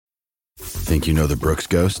Think you know the Brooks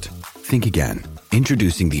Ghost? Think again.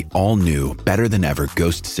 Introducing the all-new, better-than-ever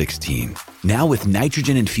Ghost 16. Now with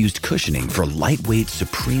nitrogen-infused cushioning for lightweight,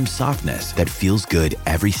 supreme softness that feels good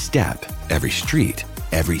every step, every street,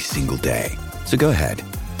 every single day. So go ahead,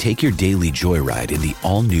 take your daily joyride in the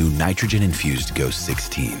all-new nitrogen-infused Ghost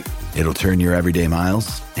 16. It'll turn your everyday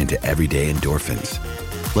miles into everyday endorphins.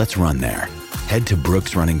 Let's run there. Head to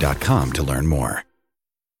brooksrunning.com to learn more.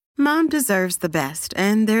 Mom deserves the best,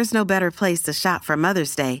 and there's no better place to shop for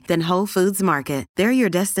Mother's Day than Whole Foods Market. They're your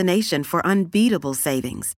destination for unbeatable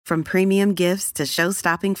savings, from premium gifts to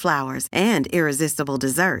show-stopping flowers and irresistible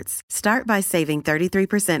desserts. Start by saving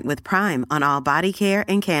 33% with Prime on all body care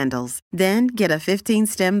and candles. Then get a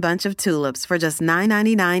 15-stem bunch of tulips for just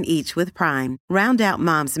 $9.99 each with Prime. Round out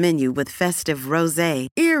Mom's menu with festive rosé,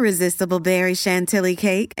 irresistible berry chantilly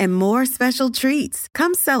cake, and more special treats.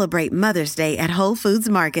 Come celebrate Mother's Day at Whole Foods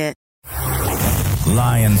Market.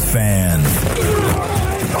 Lions fans,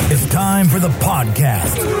 it's time for the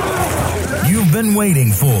podcast you've been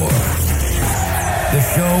waiting for. The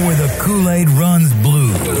show where the Kool-Aid runs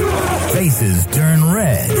blue, faces turn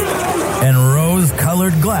red, and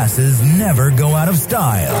rose-colored glasses never go out of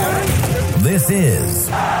style. This is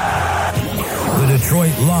the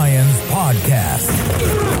Detroit Lions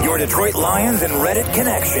Podcast, your Detroit Lions and Reddit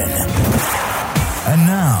connection. And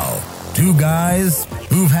now, two guys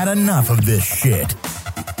who've had enough of this shit.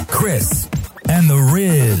 Chris and the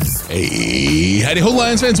Riz. Hey, howdy ho,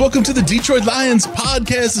 Lions fans. Welcome to the Detroit Lions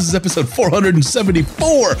Podcast. This is episode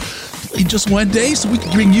 474. Just one day so we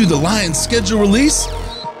can bring you the Lions schedule release.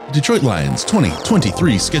 Detroit Lions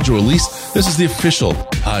 2023 schedule release. This is the official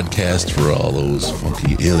podcast for all those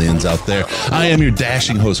funky aliens out there. I am your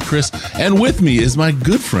dashing host, Chris, and with me is my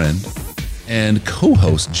good friend and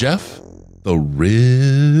co-host, Jeff the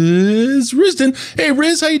Riz Risden. Hey,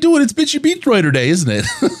 Riz, how you doing? It's Bitchy Beatrider Day, isn't it?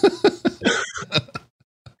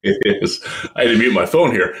 It is. I had to mute my phone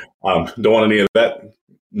here. Don't want any of that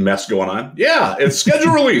mess going on. Yeah, it's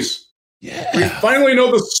schedule release. Yeah. We finally know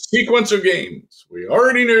the sequence of games. We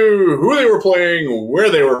already knew who they were playing, where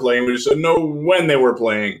they were playing. We just didn't know when they were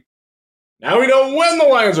playing. Now we know when the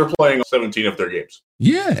Lions are playing 17 of their games.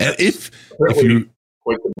 Yeah, and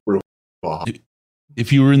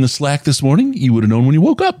if you were in the Slack this morning, you would have known when you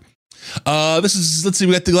woke up. Let's see,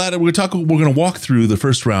 we're going to walk through the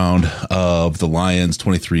first round of the Lions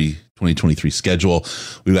 2023 schedule.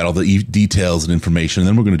 We've got all the details and information, and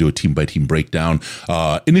then we're going to do a team by team breakdown,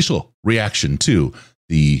 initial reaction to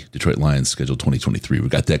the Detroit Lions schedule 2023. We've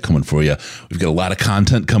got that coming for you. We've got a lot of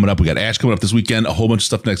content coming up. We got Ash coming up this weekend, a whole bunch of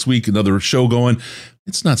stuff next week, another show going.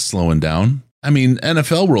 It's not slowing down. I mean,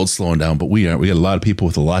 NFL world's slowing down, but we aren't. We got a lot of people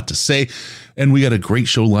with a lot to say, and we got a great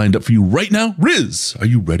show lined up for you right now. Riz, are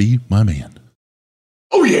you ready, my man?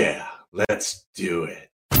 Oh, yeah. Let's do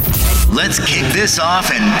it. Let's kick this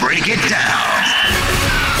off and break it down.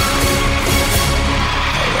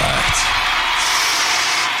 All right.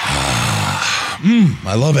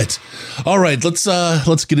 I love it. All right,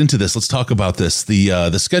 let's get into this. Let's talk about this.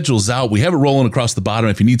 The schedule's out. We have it rolling across the bottom.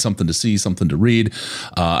 If you need something to see, something to read,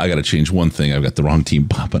 I got to change one thing. I've got the wrong team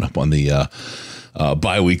popping up on the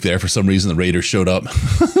bye week there. For some reason, the Raiders showed up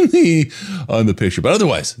on the picture. But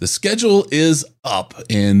otherwise, the schedule is up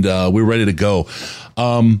and we're ready to go.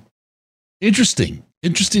 Interesting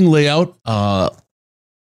layout.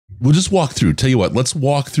 We'll just walk through. Tell you what, let's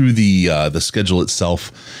walk through the schedule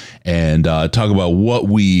itself and talk about what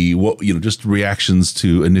just reactions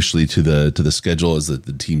to initially to the schedule as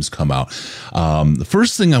the teams come out. The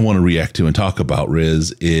first thing I want to react to and talk about,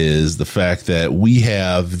 Riz, is the fact that we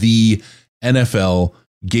have the NFL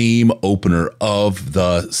game opener of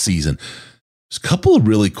the season. There's a couple of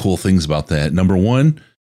really cool things about that. Number one,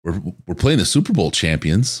 we're playing the Super Bowl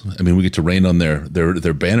champions. I mean, we get to rain on their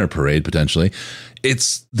banner parade potentially.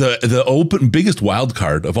 It's the biggest wild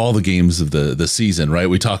card of all the games of the season, right?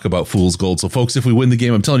 We talk about fool's gold. So, folks, if we win the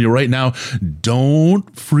game, I'm telling you right now,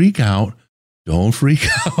 don't freak out. Don't freak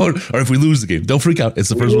out. Or if we lose the game, don't freak out. It's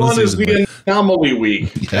the first one of the season. Is the anomaly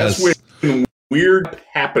week. Yes. That's when weird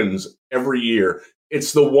happens every year.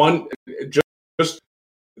 It's the one, just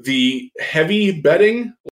the heavy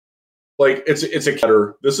betting. Like it's a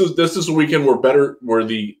better. This is a weekend where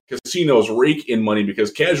the casinos rake in money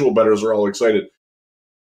because casual bettors are all excited.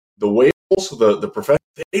 The whales, the professionals,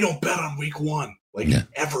 they don't bet on week one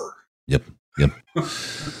ever. Yep.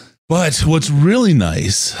 But what's really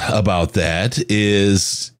nice about that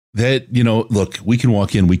is that, look, we can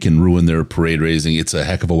walk in, we can ruin their parade raising. It's a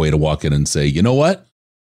heck of a way to walk in and say, you know what?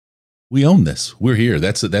 We own this. We're here.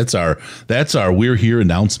 That's our we're here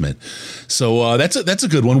announcement. So that's a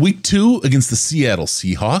good one. Week 2 against the Seattle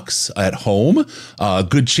Seahawks at home.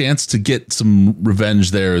 Good chance to get some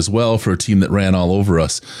revenge there as well for a team that ran all over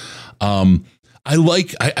us. I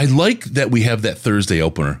like that we have that Thursday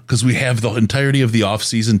opener because we have the entirety of the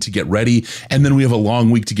offseason to get ready, and then we have a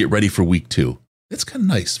long week to get ready for week 2. It's kind of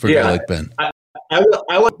nice for a guy like Ben.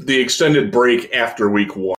 I like the extended break after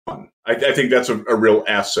week 1. I think that's a real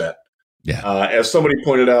asset. Yeah. As somebody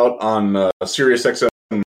pointed out on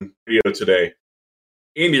SiriusXM video today,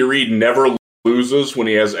 Andy Reid never loses when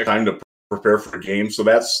he has time to prepare for a game, so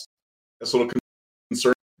that's a little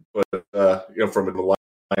concerning. But from the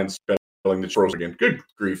Lions the Pros again. Good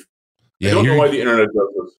grief. Yeah, I don't know why the internet does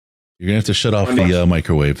this. You're going to have to shut off the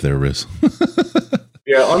microwave there, Riz.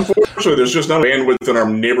 Yeah, unfortunately, there's just not bandwidth in our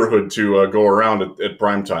neighborhood to go around at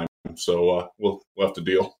prime time. So we'll have to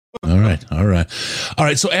deal. All right.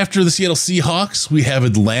 So after the Seattle Seahawks, we have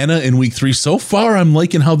Atlanta in week 3. So far, I'm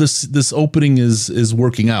liking how this opening is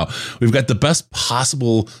working out. We've got the best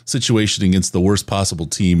possible situation against the worst possible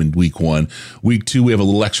team in week 1. Week 2, we have a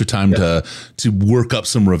little extra time to work up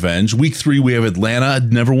some revenge. Week 3, we have Atlanta.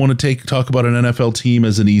 I'd never want to talk about an NFL team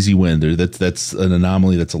as an easy win. That's an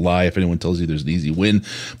anomaly. That's a lie. If anyone tells you there's an easy win,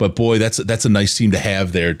 but boy, that's a nice team to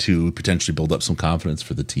have there to potentially build up some confidence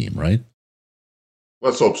for the team, right?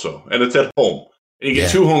 Let's hope so. And it's at home. And you get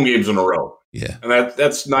 2 home games in a row. Yeah. And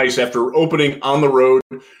that's nice after opening on the road.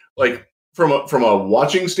 Like from a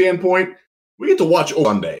watching standpoint, we get to watch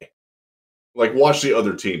Sunday. Like watch the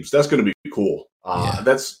other teams. That's going to be cool.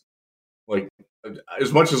 That's like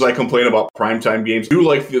as much as I complain about primetime games, I do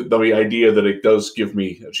like the idea that it does give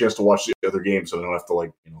me a chance to watch the other games so I don't have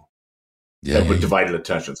to have divided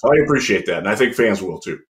attention. So I appreciate that. And I think fans will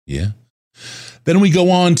too. Yeah. Then we go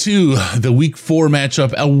on to the week 4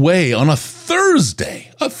 matchup away on a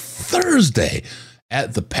Thursday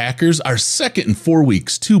at the Packers, our second in 4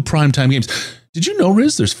 weeks, 2 primetime games. Did you know,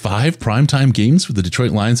 Riz, there's 5 primetime games for the Detroit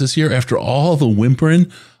Lions this year after all the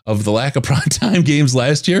whimpering of the lack of primetime games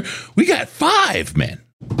last year? We got 5, man.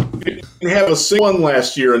 We didn't have a single one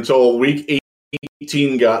last year until week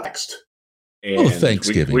 18 got next. And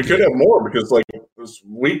Thanksgiving. We could have more because it was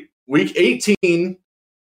week 18.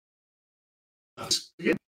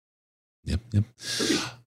 Yep.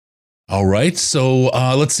 All right. So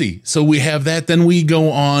let's see. So we have that. Then we go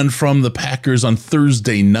on from the Packers on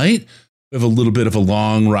Thursday night. We have a little bit of a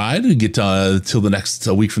long ride and get till the next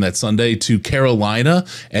week from that Sunday to Carolina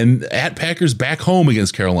and at Packers back home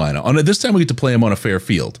against Carolina. This time we get to play them on a fair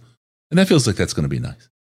field. And that feels like that's going to be nice.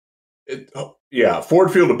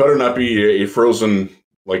 Ford Field, it better not be a frozen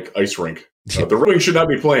ice rink. The Red Wings should not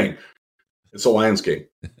be playing. It's a Lions game.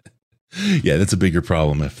 Yeah, that's a bigger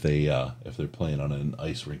problem if they're playing on an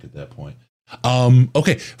ice rink at that point.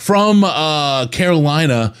 Okay, from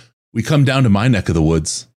Carolina, we come down to my neck of the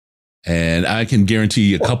woods, and I can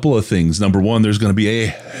guarantee a couple of things. Number one, there's going to be a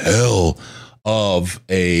hell of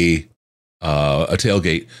a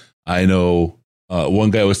tailgate. I know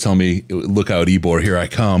one guy was telling me, "Look out, Ybor, here I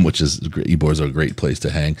come," which is Ybor's a great place to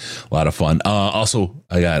hang. A lot of fun. Also,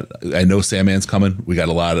 I know Sandman's coming. We got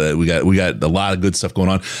a lot of good stuff going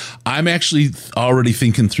on. I'm actually already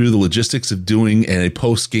thinking through the logistics of doing a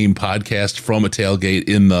post-game podcast from a tailgate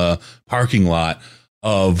in the parking lot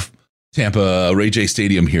of Tampa Ray J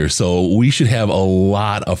Stadium here. So we should have a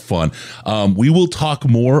lot of fun. We will talk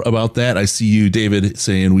more about that. I see you, David,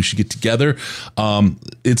 saying we should get together.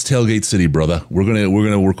 It's Tailgate City, brother. We're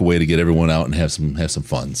gonna work a way to get everyone out and have some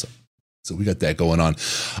fun. So we got that going on.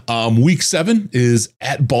 Week 7 is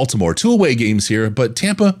at Baltimore. 2 away games here, but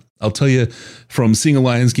Tampa, I'll tell you, from seeing a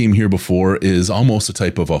Lions game here before, is almost a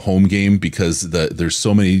type of a home game because there's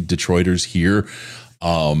so many Detroiters here.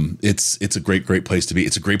 It's a great place to be.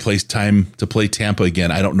 It's a great time to play Tampa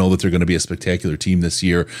again. I don't know that they're going to be a spectacular team this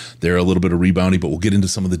year. They're a little bit of rebounding, but we'll get into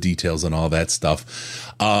some of the details and all that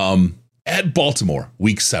stuff. At Baltimore,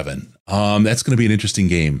 week 7. That's going to be an interesting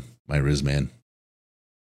game, my Riz man.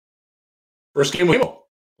 First game, we'll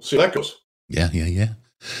see how that goes. Yeah.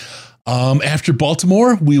 After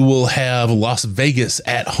Baltimore, we will have Las Vegas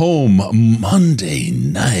at home Monday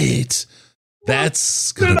night.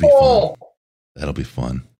 That's going to be fun. That'll be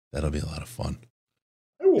fun. That'll be a lot of fun.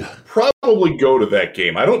 I will probably go to that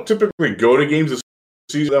game. I don't typically go to games to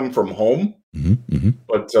see them from home,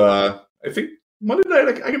 but I think Monday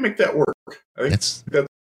night I can make that work. I think that's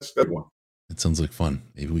that one. It sounds like fun.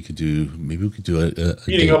 Maybe we could do a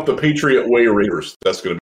beating up the Patriot Way Raiders. That's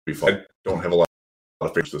going to be fun. I don't have a lot of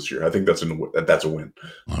favorites this year. I think that's a win.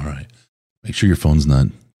 All right. Make sure your phone's not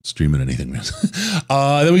streaming anything.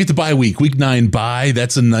 Then we get the bye week 9 bye.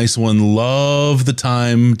 That's a nice one. Love the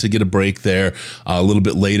time to get a break there a little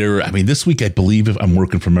bit later. I mean, this week, I believe, if I'm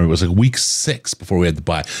working from memory, it was like week 6 before we had the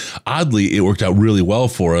bye. Oddly, it worked out really well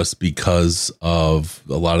for us because of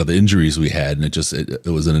a lot of the injuries we had. And it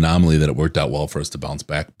was an anomaly that it worked out well for us to bounce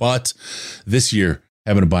back. But this year,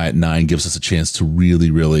 having a bye at 9 gives us a chance to really,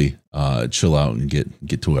 really chill out and get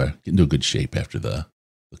into a good shape after the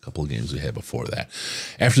couple of games we had before that.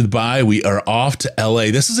 After the bye, we are off to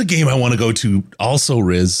LA. This is a game I want to go to also,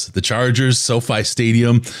 Riz. The Chargers, SoFi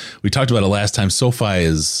Stadium. We talked about it last time. SoFi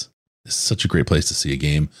is such a great place to see a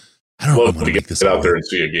game. I don't know if I want to get out there and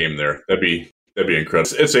see a game there. That'd be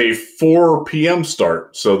incredible. It's a 4 p.m.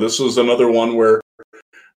 start, so this is another one where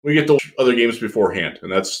we get the other games beforehand,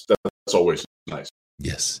 and that's always nice.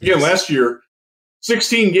 Yes. Again, last year,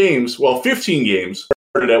 15 games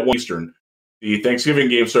started at 1 Eastern. The Thanksgiving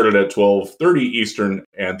game started at 12:30 Eastern,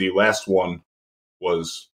 and the last one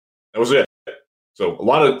was it. So a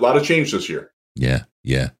lot of change this year. Yeah.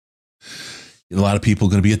 A lot of people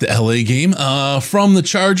going to be at the LA game. From the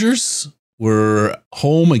Chargers, we're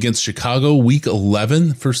home against Chicago, week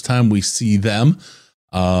 11. First time we see them.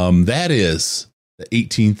 That is the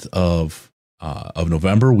 18th of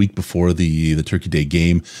November, week before the Turkey Day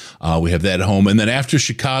game. We have that at home, and then after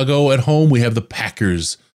Chicago at home, we have the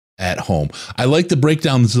Packers at home. I like the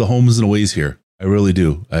breakdown to the homes and aways here. I really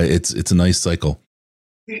do. It's a nice cycle.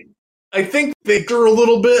 I think they are a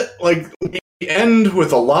little bit like we end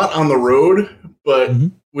with a lot on the road, but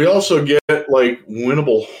we also get like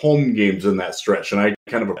winnable home games in that stretch, and I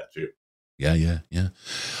kind of like that too. Yeah.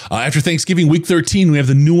 After Thanksgiving, week 13, we have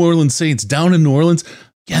the New Orleans Saints down in New Orleans.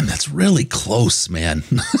 Again, that's really close, man.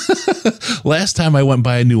 Last time I went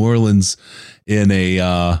by New Orleans in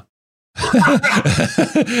a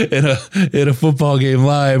in a football game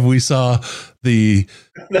live, we saw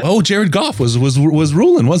Jared Goff was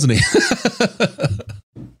ruling, wasn't he?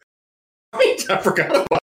 I forgot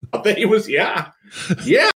about that. He was, yeah.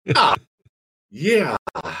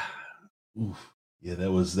 Ooh, yeah,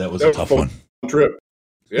 that was a tough one. Trip.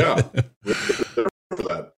 Yeah.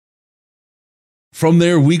 From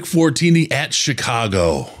there, week 14 at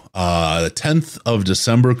Chicago, the 10th of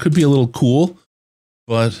December. Could be a little cool,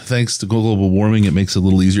 but thanks to global warming, it makes it a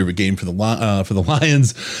little easier of a game for the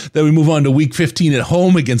Lions. Then we move on to week 15 at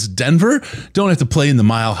home against Denver. Don't have to play in the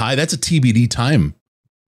Mile High. That's a TBD time,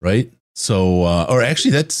 right? So, or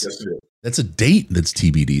actually, that's a date that's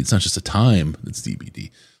TBD. It's not just a time that's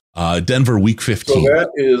TBD. Denver, week 15.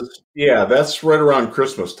 So that's right around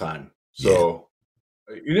Christmas time. So,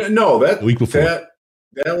 that week before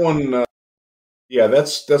that one,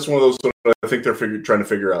 that's one of those that I think they're trying to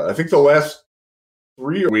figure out. I think the last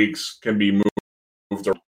 3 weeks can be moved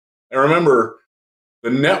around. And remember, the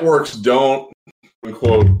networks don't,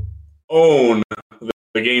 quote, own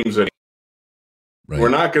the games anymore. Right. We're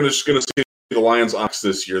not just going to see the Lions Ox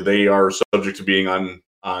this year. They are subject to being on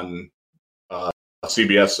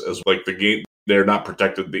CBS as like the game. They're not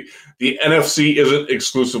protected. The NFC isn't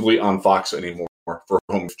exclusively on Fox anymore for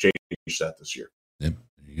home. Change that this year. Yep,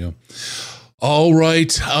 there you go. All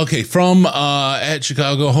right. Okay. From at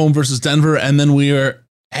Chicago, home versus Denver, and then we are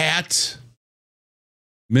at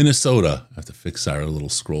Minnesota. I have to fix our little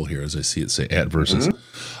scroll here as I see it say at versus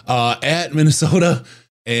at Minnesota.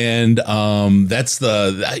 And that's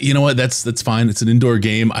that's fine. It's an indoor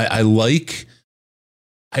game. I like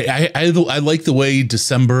the way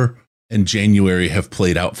December and January have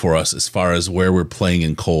played out for us as far as where we're playing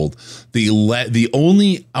in cold. The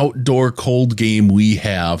only outdoor cold game we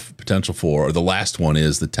have potential for, or the last one,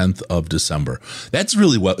 is the 10th of December. That's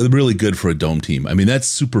really good for a dome team. I mean, that's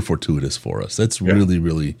super fortuitous for us. That's really,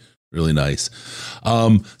 really, really nice.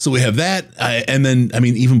 So we have that. And then, I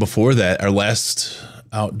mean, even before that, our last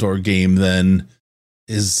outdoor game then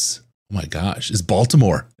is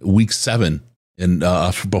Baltimore, week 7. And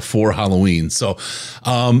before Halloween. So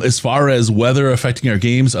as far as weather affecting our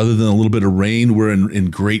games, other than a little bit of rain, we're in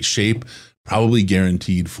great shape, probably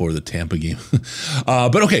guaranteed for the Tampa game.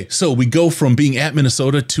 But okay, so we go from being at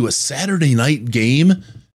Minnesota to a Saturday night game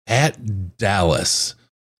at Dallas.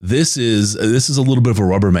 This is a little bit of a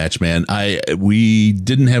rubber match, man. We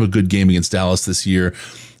didn't have a good game against Dallas this year.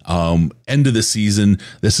 End of the season.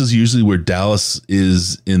 This is usually where Dallas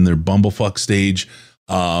is in their bumblefuck stage.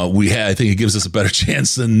 I think it gives us a better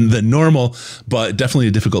chance than normal, but definitely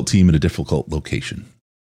a difficult team in a difficult location.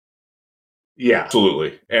 Yeah,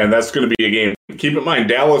 absolutely. And that's going to be a game. Keep in mind,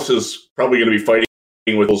 Dallas is probably going to be fighting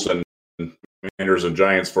with Bulls and Commanders and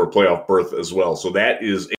Giants for a playoff berth as well. So that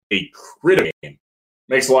is a critical game.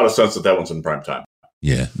 Makes a lot of sense that one's in prime time.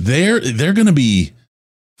 Yeah, they're going to be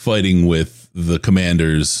fighting with the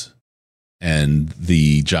Commanders and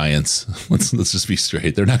the Giants. Let's just be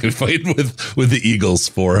straight. They're not going to fight with the Eagles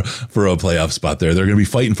for a playoff spot there. They're going to be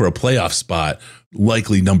fighting for a playoff spot,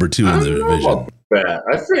 likely number 2 in the division.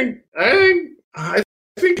 I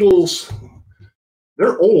think Eagles,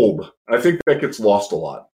 they're old. I think that gets lost a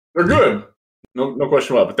lot. They're good. No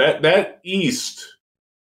question about it. But that East,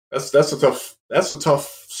 that's a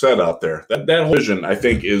tough set out there. That whole division, I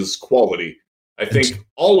think, is quality. I think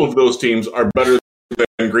all of those teams are better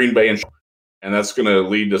than Green Bay and that's going to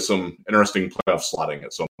lead to some interesting playoff slotting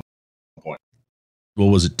at some point. Well,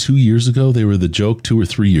 was it 2 years ago? They were the joke. 2 or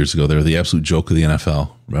 3 years ago, they were the absolute joke of the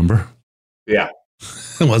NFL. Remember? Yeah.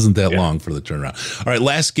 It wasn't that long for the turnaround. All right,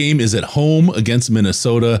 last game is at home against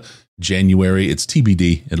Minnesota, January. It's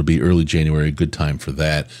TBD. It'll be early January. Good time for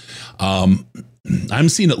that. I'm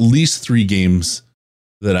seeing at least 3 games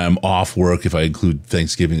that I'm off work. If I include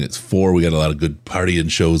Thanksgiving, it's 4. We got a lot of good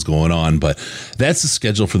partying shows going on, but that's the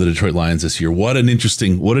schedule for the Detroit Lions this year. What an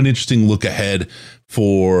interesting look ahead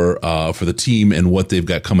for the team and what they've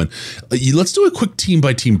got coming. Let's do a quick team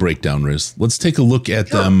by team breakdown, Riz. Let's take a look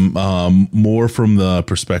at them more from the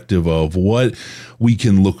perspective of what we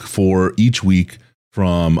can look for each week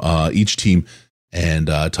from each team, and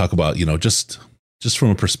talk about just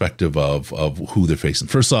from a perspective of who they're facing.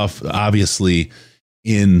 First off, obviously,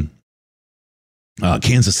 in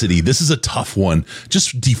Kansas City, this is a tough one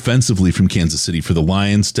just defensively from Kansas City for the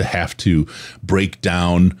Lions to have to break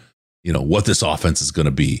down what this offense is going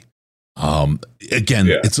to be.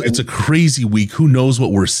 It's a crazy week. Who knows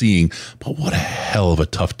what we're seeing, but what a hell of a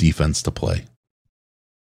tough defense to play.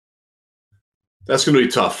 That's going to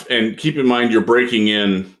be tough. And keep in mind, you're breaking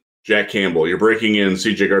in Jack Campbell, you're breaking in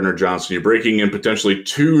CJ Gardner-Johnson, you're breaking in potentially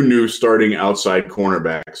 2 new starting outside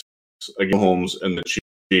cornerbacks against Holmes and the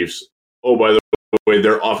Chiefs. Oh, by the way,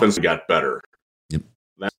 their offense got better. Yep.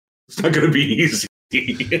 It's not going to be easy.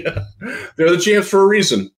 They're the champs for a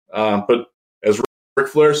reason. But as Ric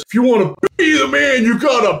Flair says, if you want to be the man, you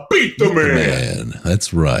got to beat the man.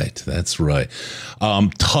 That's right.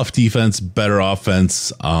 Tough defense, better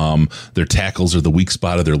offense. Their tackles are the weak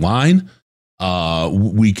spot of their line.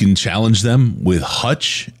 We can challenge them with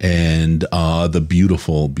Hutch and the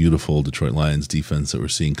beautiful, beautiful Detroit Lions defense that we're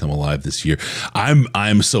seeing come alive this year.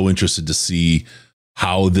 I'm so interested to see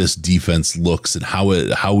how this defense looks and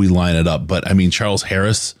how we line it up. But I mean, Charles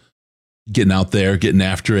Harris getting out there, getting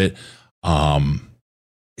after it.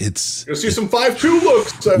 It's you'll see some 5-2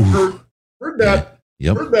 looks. I've heard that.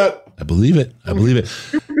 Yep. Heard that. I believe it.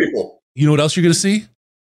 People. You know what else you're going to see?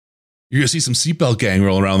 You're going to see some seatbelt gang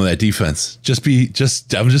rolling around with that defense.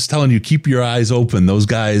 I'm just telling you, keep your eyes open. Those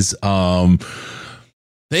guys,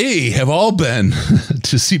 they have all been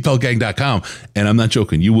to seatbeltgang.com, and I'm not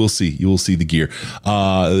joking. You will see the gear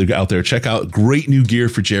out there. Check out great new gear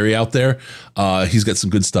for Jerry out there. He's got some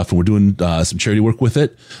good stuff, and we're doing some charity work with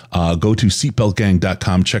it. Go to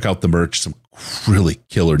seatbeltgang.com. Check out the merch. Some really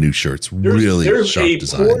killer new shirts. There's sharp a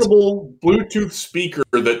designs. Portable Bluetooth speaker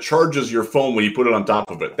that charges your phone when you put it on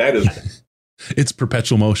top of it. That is, it's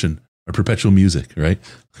perpetual motion or perpetual music, right?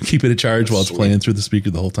 Keep it at charge while it's playing through the speaker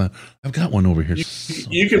the whole time. I've got one over here.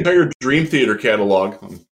 You can pay your Dream Theater catalog.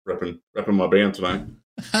 I'm repping my band tonight.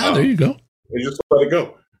 There you go. And just let it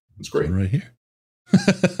go. It's great. Right here.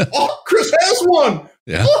 Oh, Chris has one.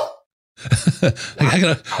 Yeah. Oh.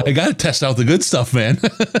 I gotta test out the good stuff, man.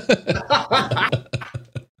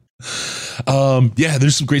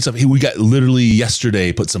 There's some great stuff. Hey, we got literally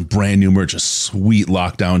yesterday put some brand new merch, a sweet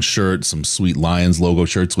lockdown shirt, some sweet Lions logo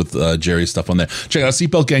shirts with Jerry's stuff on there. Check out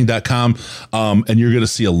seatbeltgang.com. And you're going to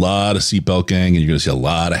see a lot of Seatbelt Gang, and you're going to see a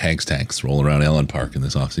lot of Hank's Tanks rolling around Allen Park in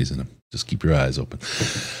this offseason. Just keep your eyes open.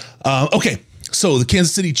 Okay. So the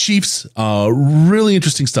Kansas City Chiefs, really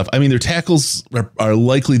interesting stuff. I mean, their tackles are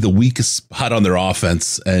likely the weakest spot on their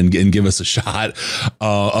offense and give us a shot.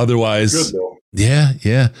 Otherwise, good though.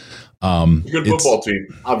 Yeah. Good football team,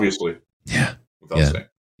 obviously. Yeah.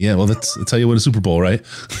 Yeah. Well, that's how you win a Super Bowl, right?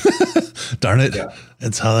 Darn it. Yeah.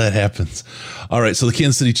 That's how that happens. All right. So the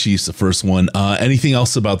Kansas City Chiefs, the first one. Anything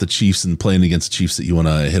else about the Chiefs and playing against the Chiefs that you want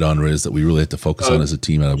to hit on, Riz, that we really have to focus on as a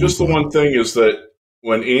team? Just the one thing is that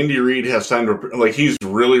when Andy Reid has time to, he's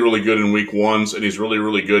really, really good in week ones, and he's really,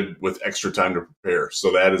 really good with extra time to prepare.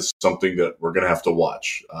 So that is something that we're going to have to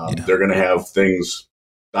watch. They're going to have things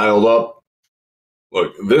dialed up.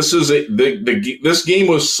 Look, this game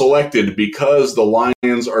was selected because the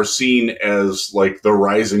Lions are seen as like the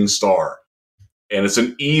rising star, and it's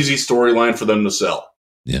an easy storyline for them to sell.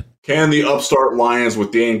 Yeah. Can the upstart Lions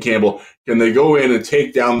with Dan Campbell, can they go in and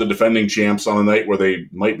take down the defending champs on a night where they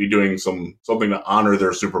might be doing something to honor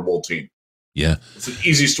their Super Bowl team? Yeah. It's an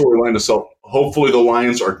easy storyline to sell. Hopefully the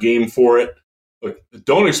Lions are game for it. look,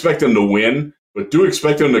 don't expect them to win, but do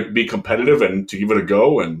expect them to be competitive and to give it a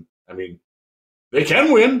go. And I mean, they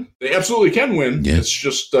can win. They absolutely can win. Yeah. It's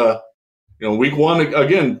just, week one,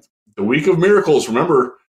 again, the week of miracles.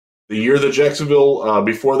 Remember the year that Jacksonville,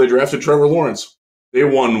 before they drafted Trevor Lawrence, they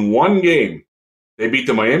won one game. They beat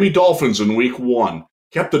the Miami Dolphins in week one,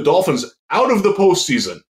 kept the Dolphins out of the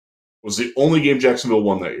postseason. Was the only game Jacksonville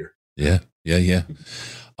won that year. Yeah.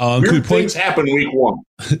 Weird things happen week one.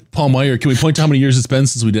 Paul Meyer, can we point to how many years it's been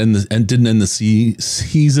since we didn't end the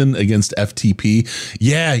season against FTP?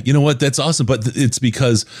 Yeah, you know what? That's awesome. But it's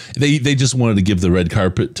because they just wanted to give the red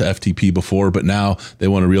carpet to FTP before, but now they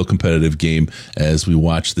want a real competitive game as we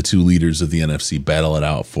watch the two leaders of the NFC battle it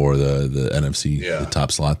out for the NFC, the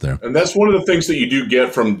top slot there. And that's one of the things that you do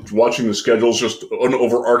get from watching the schedules, just an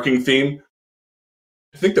overarching theme.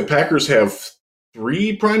 I think the Packers have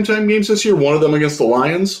 3 primetime games this year, one of them against the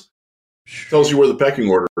Lions. Tells you where the pecking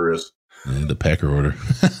order is. The Packer order.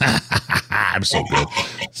 I'm so good.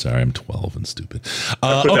 Sorry, I'm 12 and stupid.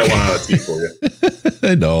 I put that one on a tee for you.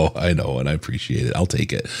 I know, and I appreciate it. I'll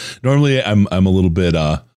take it. Normally, I'm a little bit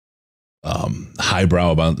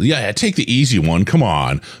highbrow about. Yeah, take the easy one. Come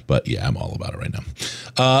on, but yeah, I'm all about it right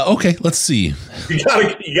now. Okay, let's see. You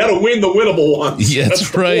gotta win the winnable ones. Yeah,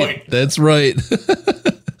 that's right. Point. That's right.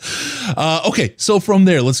 Okay, so from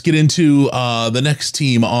there, let's get into the next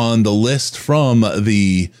team on the list from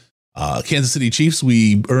the Kansas City Chiefs.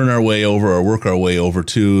 We work our way over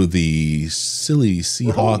to the silly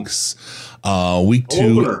Seahawks. Week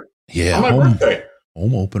 2. Opener. Yeah, on my birthday.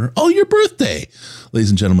 Home opener. Oh, your birthday. Ladies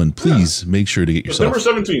and gentlemen, please make sure to get yourself.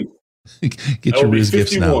 December 17th. Get your Riz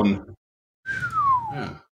gifts now.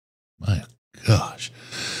 Yeah. My gosh.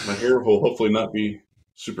 My hair will hopefully not be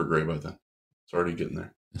super gray by then. It's already getting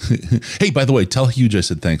there. Hey, by the way, tell Huge I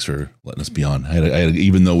said thanks for letting us be on. I had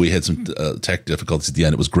even though we had some tech difficulties at the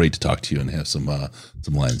end, it was great to talk to you and have some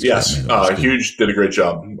lines. Yes, Huge did a great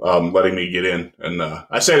job letting me get in. And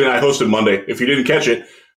I Saturday night hosted Monday. If you didn't catch it,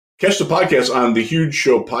 catch the podcast on the Huge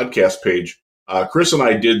Show podcast page. Chris and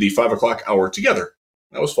I did the 5 o'clock hour together.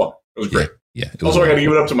 That was fun. It was great. Yeah. Also, I got to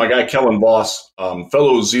give it up to my guy Kellen Voss,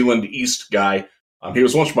 fellow Zeeland East guy. He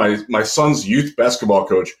was once my son's youth basketball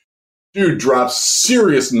coach. Dude drops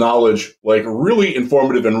serious knowledge, like really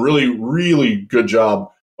informative and really, really good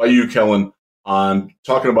job by you, Kellen, on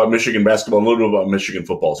talking about Michigan basketball, a little bit about Michigan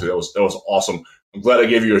football too. That was awesome. I'm glad I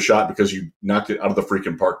gave you a shot because you knocked it out of the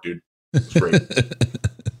freaking park, dude. It's great.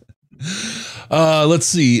 Let's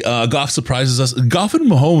see. Goff surprises us. Goff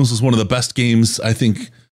and Mahomes was one of the best games I think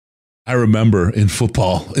I remember in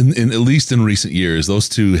football, in at least in recent years. Those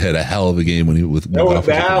two had a hell of a game when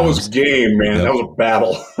that was game, man. Yep. That was a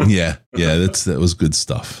battle. yeah, that was good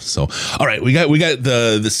stuff. So, all right, we got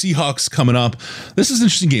the Seahawks coming up. This is an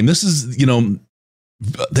interesting game. This is,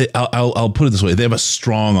 I'll put it this way: they have a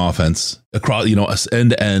strong offense across, end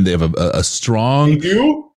to end. They have a strong. They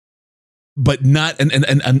do, but not,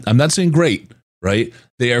 and I'm not saying great. Right,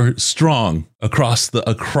 they are strong across the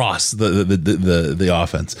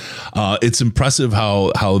offense. It's impressive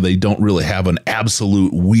how they don't really have an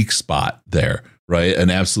absolute weak spot there, right? An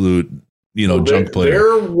absolute junk player.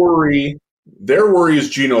 Their worry is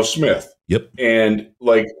Geno Smith. Yep. And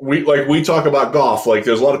we talk about Goff. Like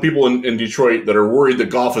there's a lot of people in Detroit that are worried that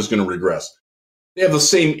Goff is going to regress. They have the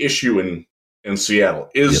same issue in Seattle.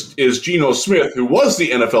 Is Geno Smith, who was the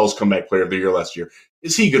NFL's comeback player of the year last year,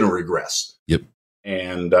 is he going to regress? Yep.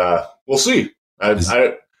 And we'll see.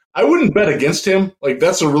 I wouldn't bet against him. Like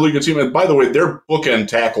that's a really good team. And by the way, their bookend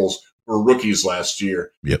tackles were rookies last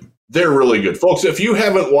year. Yep. They're really good. Folks, if you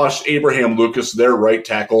haven't watched Abraham Lucas, their right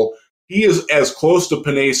tackle, he is as close to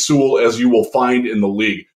Penei Sewell as you will find in the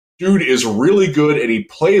league. Dude is really good, and he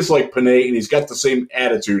plays like Penei, and he's got the same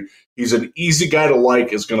attitude. He's an easy guy to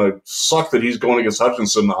like. It's going to suck that he's going against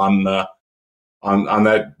Hutchinson on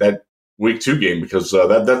that week 2 game because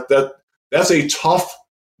that's a tough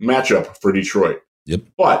matchup for Detroit. Yep.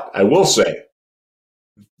 But I will say,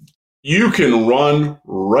 you can run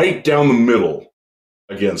right down the middle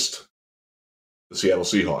against the Seattle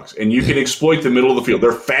Seahawks, and you can exploit the middle of the field.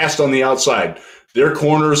 They're fast on the outside. Their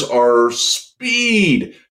corners are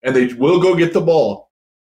speed, and they will go get the ball.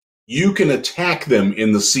 You can attack them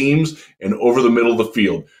in the seams and over the middle of the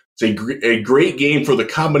field. It's a great game for the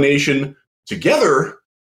combination together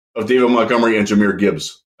of David Montgomery and Jahmyr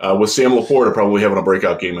Gibbs. With Sam Laporta probably having a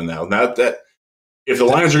breakout game in that. That if the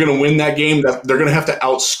Lions are going to win that game, they're going to have to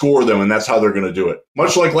outscore them, and that's how they're going to do it.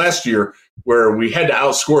 Much like last year, where we had to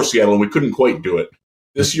outscore Seattle and we couldn't quite do it.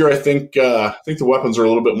 This year, I think the weapons are a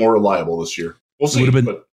little bit more reliable this year. We'll see,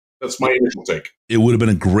 but that's my initial take. It would have been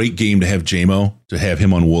a great game to have J-Mo, to have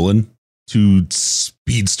him on Woolen, two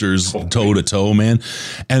speedsters toe to toe, man.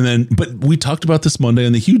 And then, but we talked about this Monday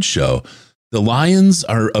on the Huge Show. The Lions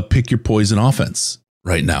are a pick your poison offense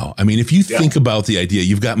right now. I mean, if you think about the idea,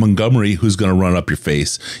 you've got Montgomery who's going to run up your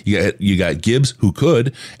face. You got Gibbs who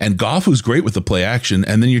could, and Goff who's great with the play action.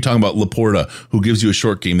 And then you're talking about Laporta who gives you a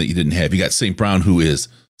short game that you didn't have. You got St. Brown who is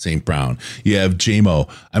St. Brown. You have J-Mo.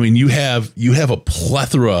 I mean, you have a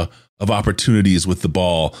plethora of opportunities with the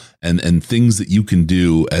ball and things that you can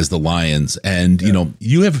do as the Lions. And you know,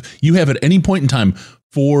 you have at any point in time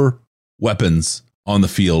 4 weapons on the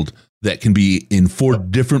field that can be in 4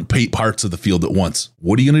 different parts of the field at once.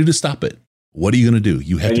 What are you going to do to stop it? What are you going to do?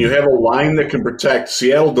 You have a line that can protect.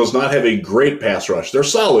 Seattle does not have a great pass rush. They're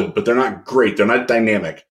solid, but they're not great. They're not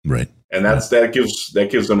dynamic. Right. And that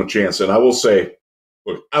gives them a chance. And I will say,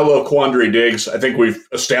 look, I love Quandre Diggs. I think we've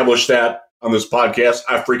established that on this podcast.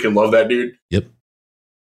 I freaking love that dude. Yep.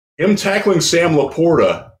 Him tackling Sam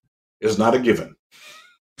Laporta is not a given.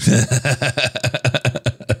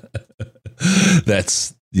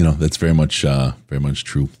 That's very much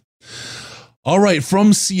true. All right.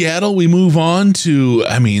 From Seattle, we move on to,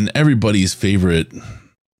 I mean, everybody's favorite,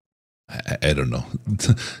 I don't know,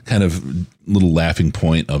 kind of little laughing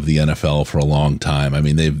point of the NFL for a long time. I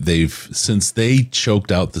mean, they've since they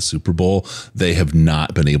choked out the Super Bowl, they have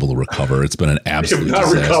not been able to recover. It's been an absolute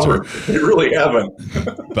disaster. Recovered. They really haven't.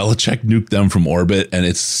 Belichick nuked them from orbit, and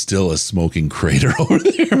it's still a smoking crater over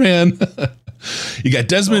there, man. You got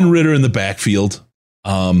Desmond Ridder in the backfield.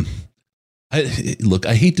 I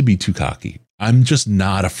hate to be too cocky. I'm just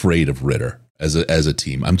not afraid of Ridder as a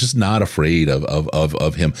team. I'm just not afraid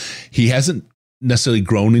of him. He hasn't necessarily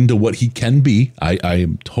grown into what he can be. I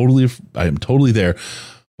am totally there.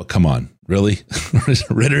 But come on, really?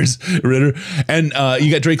 Ridder. And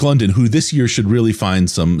you got Drake London, who this year should really find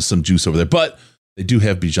some juice over there. But they do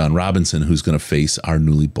have Bijan Robinson, who's going to face our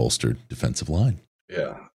newly bolstered defensive line.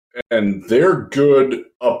 Yeah. And they're good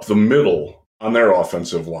up the middle on their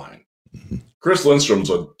offensive line. Mm-hmm. Chris Lindstrom's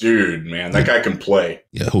a dude, man. That guy can play.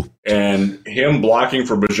 Yeah. And him blocking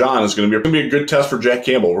for Bijan is going to be a good test for Jack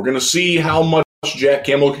Campbell. We're going to see how much Jack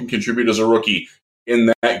Campbell can contribute as a rookie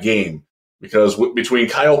in that game. Because between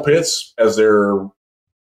Kyle Pitts as their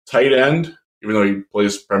tight end, even though he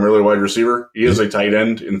plays primarily wide receiver, he is a tight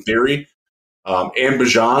end in theory. And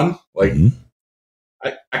Bijan,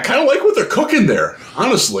 I kind of like what they're cooking there.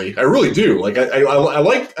 Honestly, I really do. Like I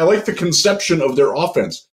like the conception of their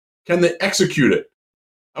offense. Can they execute it?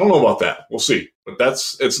 I don't know about that. We'll see. But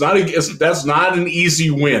that's not an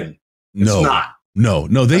easy win. It's not. No.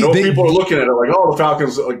 People are looking at it like, oh, the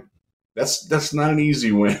Falcons. Like that's not an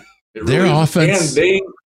easy win. Their offense. And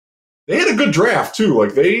they had a good draft too.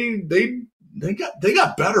 Like they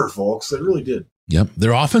got better, folks. They really did. Yep.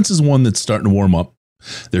 Their offense is one that's starting to warm up.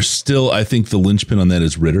 There's still, I think, the linchpin on that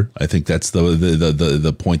is Ridder. I think that's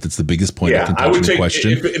the point that's the biggest point of contention and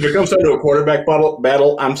question. If it comes down to a quarterback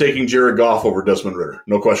battle, I'm taking Jared Goff over Desmond Ridder.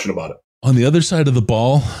 No question about it. On the other side of the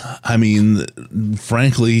ball, I mean,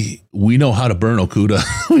 frankly, we know how to burn Okudah.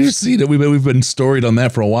 We've seen it. We've been storied on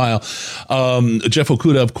that for a while. Jeff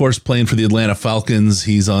Okudah, of course, playing for the Atlanta Falcons.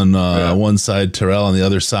 He's on one side, Terrell on the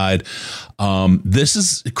other side. This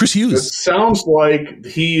is Chris Hughes. It sounds like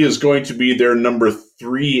he is going to be their number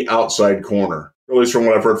 3 outside corner, at least from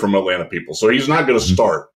what I've heard from Atlanta people. So he's not going to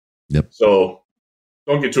start. Yep. So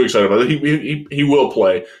don't get too excited about it. He will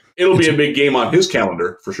play. It'll be a big game on his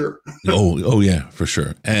calendar for sure. oh yeah, for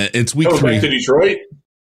sure. And it's week 3. Back to Detroit.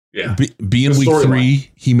 Yeah. Being week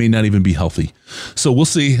 3, he may not even be healthy. So we'll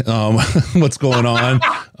see what's going on.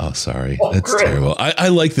 Oh, sorry. That's terrible. I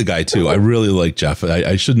like the guy too. I really like Jeff.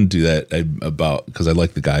 I shouldn't do that because I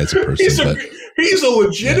like the guy as a person. He's a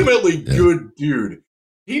legitimately good dude.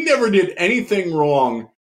 He never did anything wrong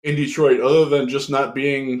in Detroit other than just not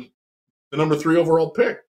being the number 3 overall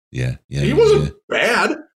pick. Yeah. He wasn't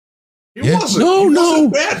bad. He wasn't. No.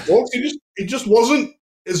 Wasn't bad, folks. He just wasn't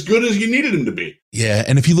as good as you needed him to be. Yeah,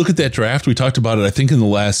 and if you look at that draft, we talked about it, I think, in the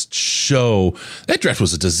last show. That draft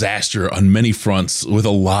was a disaster on many fronts with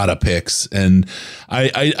a lot of picks, and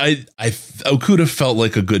Okudah felt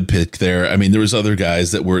like a good pick there. I mean, there was other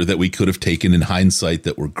guys that we could have taken in hindsight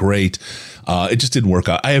that were great. It just didn't work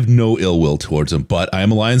out. I have no ill will towards him, but I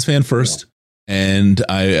am a Lions fan first. And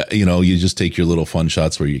you just take your little fun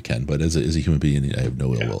shots where you can. But as a human being, I have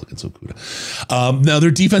no ill will against Okudah. Now,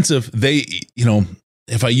 they're defensive.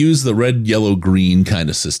 If I use the red, yellow, green kind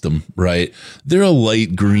of system, right? They're a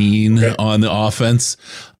light green on the offense.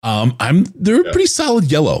 They're a pretty solid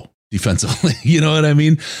yellow defensively. You know what I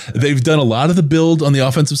mean? They've done a lot of the build on the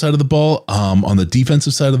offensive side of the ball. On the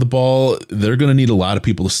defensive side of the ball, they're going to need a lot of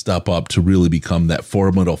people to step up to really become that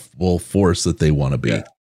formidable force that they want to be. Yeah.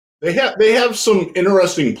 They have some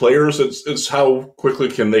interesting players. It's how quickly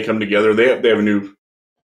can they come together. They have a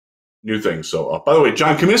new thing. So, by the way,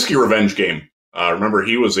 John Comiskey revenge game. Remember,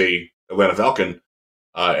 he was a Atlanta Falcon,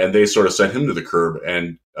 and they sort of sent him to the curb.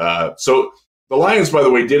 And so the Lions, by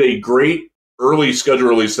the way, did a great early schedule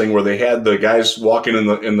release thing where they had the guys walking in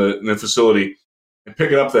the facility and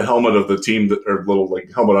picking up the helmet of the team that, or little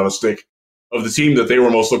like helmet on a stick of the team that they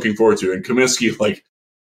were most looking forward to. And Comiskey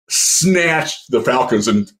snatched the Falcons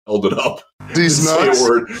and held it up. These nuts. Say a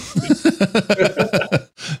word.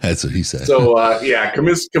 That's what he said. So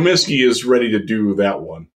Comiskey is ready to do that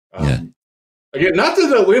one. Again, not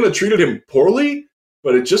that Atlanta treated him poorly,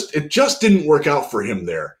 but it just didn't work out for him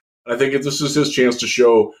there. And I think this is his chance to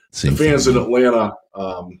show the fans in Atlanta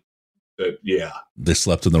that they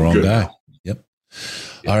slept in the wrong guy. Now. Yep.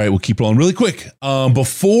 All right, we'll keep rolling really quick.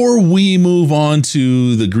 Before we move on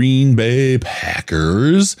to the Green Bay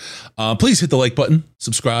Packers, please hit the like button,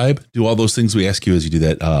 subscribe, do all those things we ask you as you do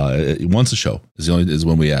that. Once a show is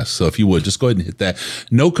when we ask. So if you would, just go ahead and hit that.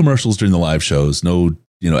 No commercials during the live shows, no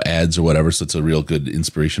ads or whatever. So it's a real good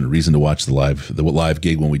inspiration, a reason to watch the live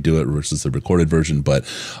gig when we do it versus the recorded version. But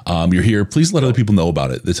you're here. Please let other people know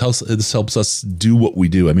about it. This helps us do what we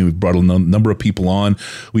do. I mean, we've brought a number of people on.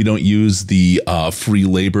 We don't use the free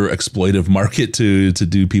labor exploitive market to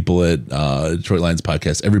do people at Detroit Lions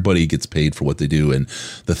podcast. Everybody gets paid for what they do, and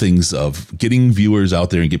the things of getting viewers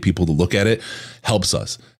out there and get people to look at it helps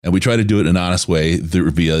us. And we try to do it in an honest way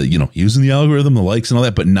via, using the algorithm, the likes and all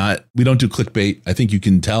that, but we don't do clickbait. I think you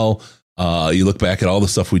can tell, you look back at all the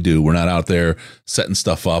stuff we do. We're not out there setting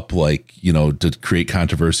stuff up to create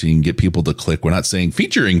controversy and get people to click. We're not saying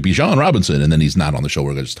featuring Bijan Robinson and then he's not on the show.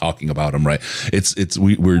 We're just talking about him, right?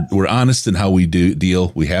 We're honest in how we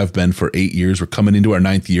deal. We have been for 8 years. We're coming into our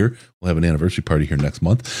 9th year. We'll have an anniversary party here next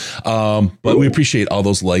month. But we appreciate all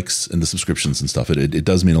those likes and the subscriptions and stuff. It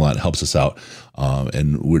does mean a lot. It helps us out.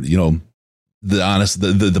 And we're,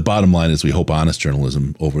 the bottom line is we hope honest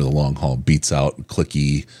journalism over the long haul beats out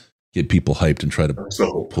clicky, get people hyped and try to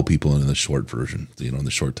pull people into the short version, in the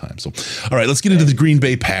short time. So, all right, let's get into the Green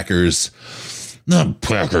Bay Packers. Not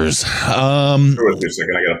Packers. Wait a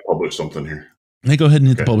second, I got to publish something here. Hey, go ahead and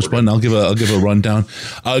hit the publish button. I'll give a rundown.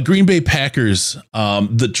 Green Bay Packers,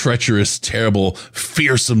 the treacherous, terrible,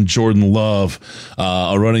 fearsome Jordan Love,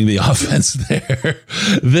 running the offense there.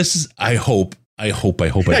 This is, I hope I'm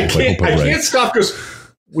right. I can't stop because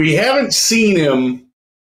we haven't seen him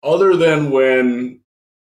other than when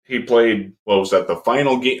he played. What was that? The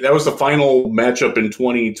final game. That was the final matchup in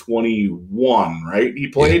 2021, right? He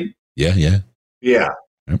played. Yeah.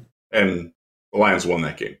 Yep. And the Lions won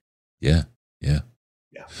that game. Yeah.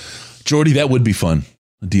 Jordy, that would be fun.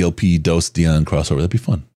 A DLP Dose Dion crossover. That'd be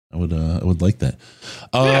fun. I would like that.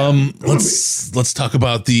 Let's talk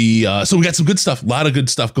about so we got some good stuff, a lot of good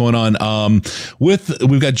stuff going on.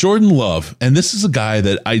 We've got Jordan Love, and this is a guy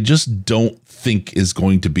that I just don't think is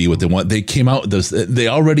going to be what they want. They came out, they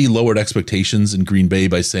already lowered expectations in Green Bay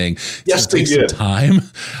by saying, yes, they did. Some time.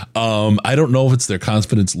 I don't know if it's their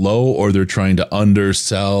confidence low or they're trying to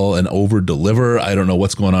undersell and over deliver. I don't know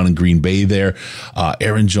what's going on in Green Bay there.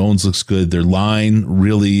 Aaron Jones looks good. Their line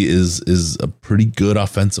really is a pretty good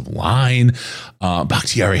offensive line.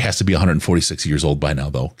 Bakhtiari has to be 146 years old by now,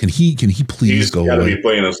 though. Can he please go away? He's got to be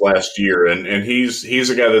playing his last year, and he's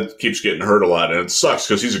a guy that keeps getting hurt a lot, and it sucks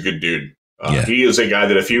because he's a good dude. He is a guy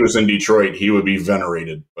that if he was in Detroit, he would be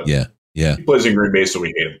venerated. But yeah. He plays in Green Bay, so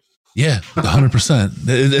we hate him. Yeah,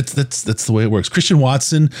 100%. That's the way it works. Christian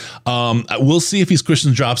Watson, we'll see if he's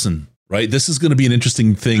Christian Dropson. Right, this is going to be an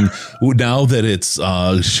interesting thing now that it's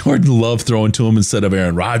Jordan Love throwing to him instead of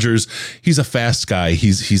Aaron Rodgers. He's a fast guy.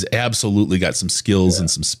 He's absolutely got some skills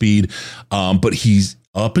and some speed, but he's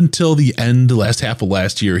up until the last half of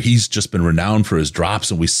last year, he's just been renowned for his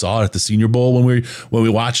drops, and we saw it at the Senior Bowl when we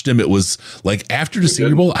watched him. It was like after the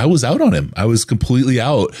Senior Bowl, I was out on him. I was completely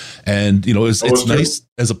out, and it's nice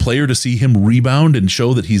as a player to see him rebound and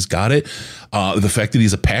show that he's got it. The fact that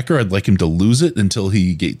he's a Packer, I'd like him to lose it until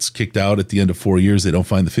he gets kicked out at the end of 4 years. They don't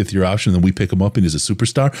find the 5th year option, then we pick him up and he's a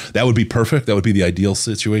superstar. That would be perfect. That would be the ideal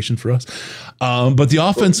situation for us. But the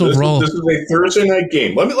offense overall, this is a Thursday night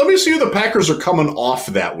game. Let me see who the Packers are coming off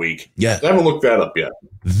that week. Yeah, I haven't looked that up yet.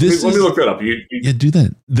 Let me look that up. Yeah, do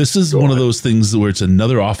that. This is one of those things where it's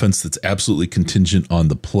another offense that's absolutely contingent on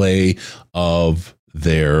the play of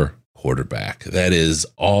their quarterback. That is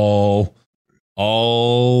all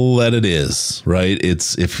that it is, right?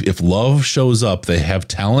 It's if Love shows up, they have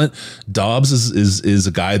talent. Dobbs is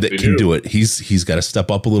a guy that can do it. He's got to step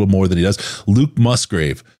up a little more than he does. Luke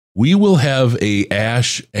Musgrave. We will have a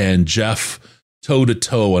Ash and Jeff toe to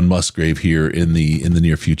toe on Musgrave here in the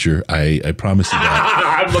near future. I promise you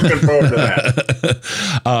that. I'm looking forward to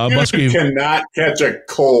that. Musgrave cannot catch a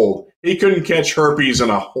cold. He couldn't catch herpes in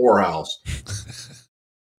a whorehouse.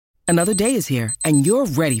 Another day is here, and you're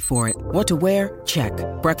ready for it. What to wear? Check.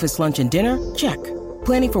 Breakfast, lunch, and dinner? Check.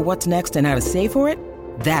 Planning for what's next and how to save for it?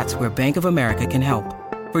 That's where Bank of America can help.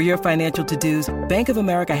 For your financial to-dos, Bank of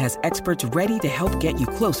America has experts ready to help get you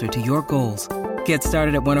closer to your goals. Get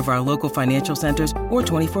started at one of our local financial centers or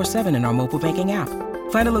 24/7 in our mobile banking app.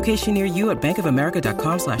 Find a location near you at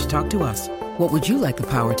bankofamerica.com/talktous. What would you like the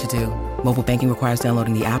power to do? Mobile banking requires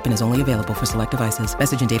downloading the app and is only available for select devices.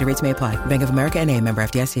 Message and data rates may apply. Bank of America N.A., member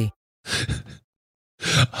FDIC.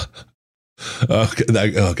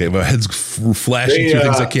 Okay, my head's flashing through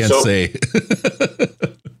things I can't say.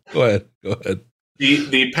 Go ahead.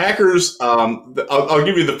 The Packers, I'll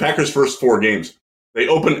give you the Packers' first 4 games. They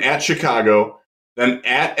open at Chicago, then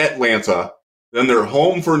at Atlanta, then they're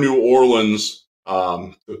home for New Orleans,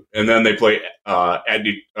 and then they play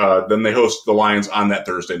then they host the Lions on that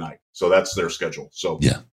Thursday night. So that's their schedule. So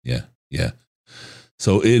yeah.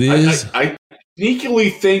 So it is. I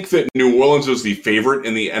sneakily think that New Orleans is the favorite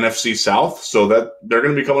in the NFC South, so that they're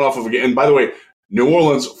going to be coming off of a game. And by the way, New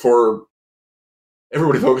Orleans, for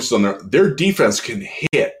everybody focused on their defense can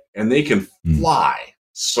hit and they can fly.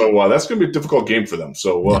 So that's going to be a difficult game for them.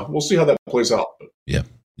 So we'll see how that plays out. Yeah.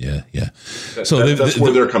 So that's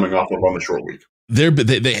where they're coming off of on the short week. They're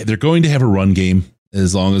going to have a run game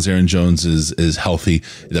as long as Aaron Jones is healthy.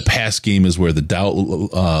 The pass game is where the doubt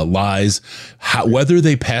lies. Whether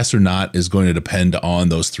they pass or not is going to depend on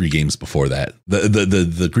those 3 games before that.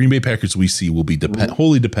 The Green Bay Packers we see will be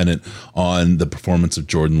wholly dependent on the performance of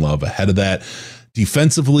Jordan Love ahead of that.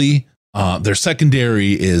 Defensively, their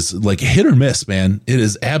secondary is like hit or miss, man. It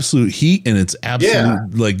is absolute heat and it's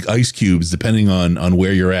absolute like ice cubes depending on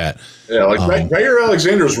where you're at. Yeah, like Jair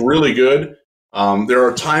Alexander is really good. There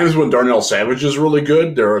are times when Darnell Savage is really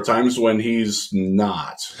good. There are times when he's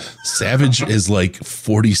not. Savage is like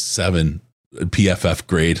 47 PFF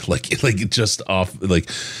grade, like just off. Like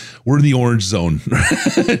we're in the orange zone,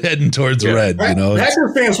 heading towards red. You know,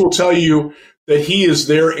 Packer fans will tell you that he is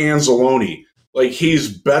their Anzalone. Like he's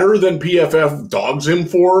better than PFF dogs him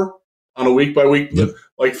for on a week by week. Yep.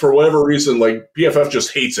 Like for whatever reason, like PFF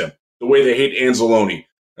just hates him the way they hate Anzalone.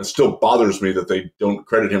 It still bothers me that they don't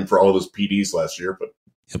credit him for all of his PDs last year, but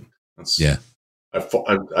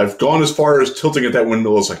I've gone as far as tilting at that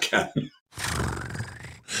windmill as I can.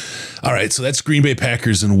 All right, so that's Green Bay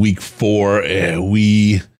Packers in week 4.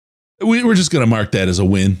 We're just going to mark that as a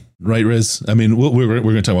win, right, Riz? I mean, we're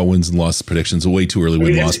going to talk about wins and loss predictions. Way too early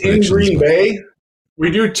win-loss predictions. In Green Bay, we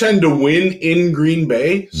do tend to win in Green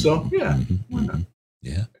Bay, so why not?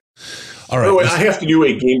 Yeah. All right. By the way, I have to do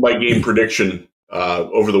a game-by-game prediction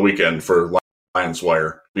over the weekend for Lions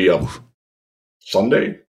Wire. Be up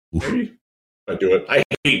Sunday, maybe. I do it. I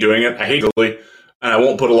hate doing it. I hate it, and I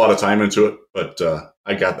won't put a lot of time into it. But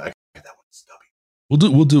I got that one stubby. We'll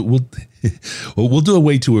do a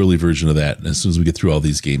way too early version of that as soon as we get through all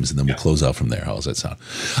these games, and then we'll close out from there. How does that sound?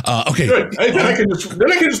 Okay, good. Then I can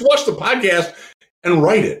just watch the podcast and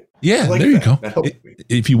write it. Yeah, like there you go. That helps me.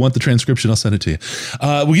 If you want the transcription, I'll send it to you.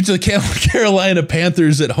 We get to the Carolina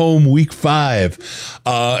Panthers at home, week 5.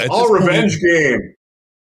 Revenge game.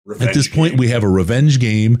 At this point, we have a revenge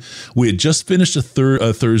game. We had just finished a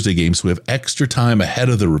Thursday game, so we have extra time ahead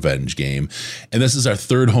of the revenge game. And this is our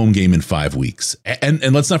 3rd home game in 5 weeks.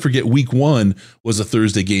 And let's not forget, week 1 was a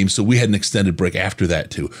Thursday game, so we had an extended break after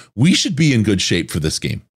that, too. We should be in good shape for this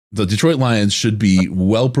game. The Detroit Lions should be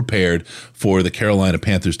well prepared for the Carolina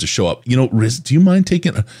Panthers to show up. You know, Riz, do you mind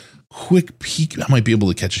taking a quick peek? I might be able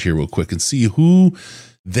to catch it here real quick and see who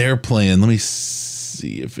they're playing. Let me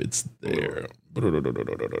see if it's there.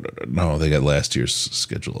 No, they got last year's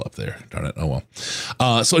schedule up there. Darn it. Oh, well.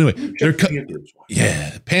 So anyway,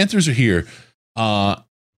 Panthers are here. Panthers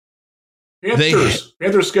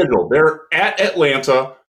schedule. They're at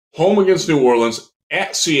Atlanta, home against New Orleans,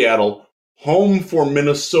 at Seattle, home for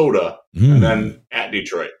Minnesota, and then at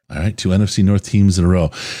Detroit. All right, 2 NFC North teams in a row.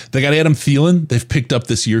 They got Adam Thielen. They've picked up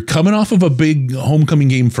this year, coming off of a big homecoming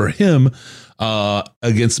game for him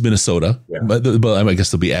against Minnesota. Yeah. But I guess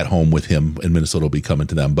they'll be at home with him, and Minnesota will be coming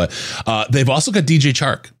to them. But they've also got DJ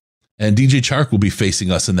Chark. And DJ Chark will be facing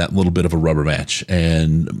us in that little bit of a rubber match.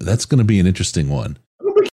 And that's going to be an interesting one. I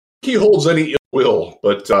don't think he holds any ill will,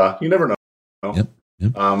 but you never know.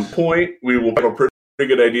 Yep. Point, we will have a pretty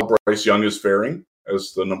good idea how Bryce Young is faring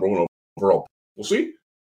as the number 1 overall. We'll see.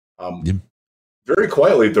 Very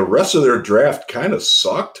quietly, the rest of their draft kind of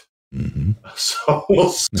sucked. Mm-hmm. So we'll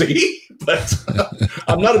see. But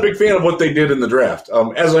I'm not a big fan of what they did in the draft,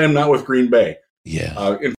 as I am not with Green Bay.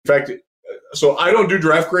 Yeah. In fact, so I don't do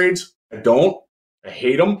draft grades. I don't. I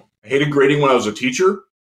hate them. I hated grading when I was a teacher.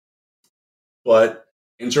 But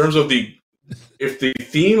in terms of if the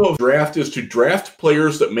theme of draft is to draft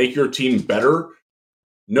players that make your team better,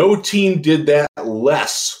 no team did that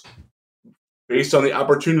less based on the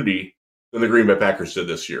opportunity than the Green Bay Packers did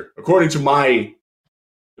this year, according to my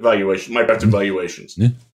evaluation, my best evaluations. Yeah.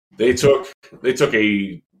 They took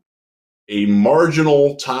a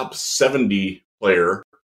marginal top 70 player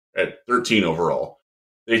at 13 overall.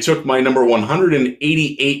 They took my number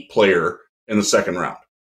 188 player in the second round.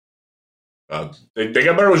 They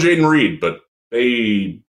got better with Jaden Reed, but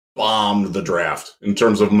they bombed the draft in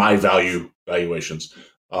terms of my valuations.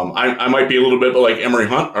 I might be a little bit like Emery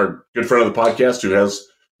Hunt, our good friend of the podcast, who has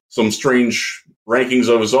some strange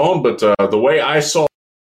rankings of his own, but the way I saw,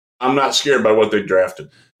 I'm not scared by what they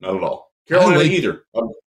drafted. Not at all. Carolina either.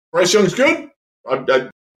 Bryce Young's good.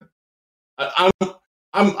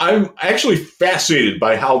 I'm actually fascinated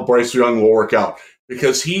by how Bryce Young will work out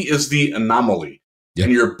because he is the anomaly. Yep.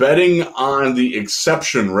 And you're betting on the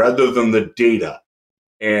exception rather than the data.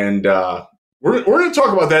 And we're going to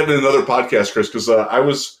talk about that in another podcast, Chris,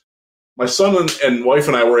 because my son and wife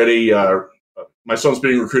and I were at my son's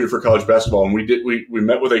being recruited for college basketball, and we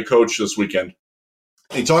met with a coach this weekend.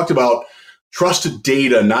 He talked about trusted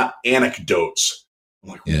data, not anecdotes. I'm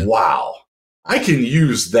like, wow, I can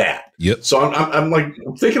use that. Yep. So I'm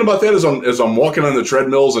thinking about that as I'm walking on the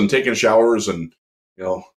treadmills and taking showers and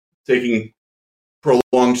taking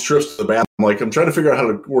prolonged trips to the bathroom. I'm trying to figure out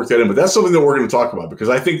how to work that in, but that's something that we're going to talk about because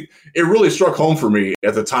I think it really struck home for me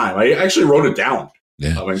at the time. I actually wrote it down.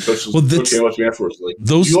 Yeah. Coach came up to me afterwards.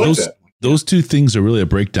 Those two things are really a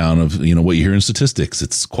breakdown of what you hear in statistics.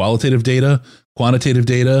 It's qualitative data, quantitative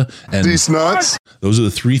data, and these nuts. Those are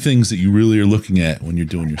the three things that you really are looking at when you're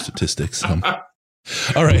doing your statistics. All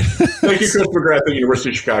right. Thank you, Chris McGrath at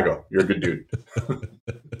University of Chicago. You're a good dude.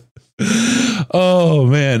 Oh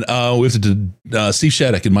man, we have to Steve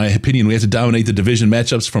Shattuck. In my opinion, we have to dominate the division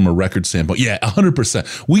matchups from a record standpoint. Yeah,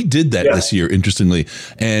 100%. We did that this year, interestingly,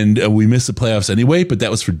 and we missed the playoffs anyway. But that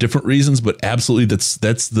was for different reasons. But absolutely, that's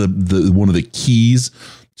the one of the keys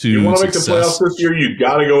to. You want to make the playoffs this year? You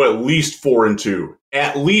got to go at least 4-2.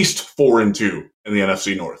 At least 4-2 in the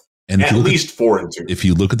NFC North. And at least 4-2. If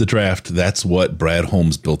you look at the draft, that's what Brad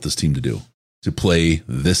Holmes built this team to do. To play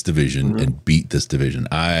this division and beat this division.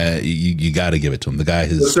 You got to give it to him. The guy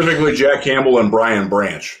has specifically Jack Campbell and Brian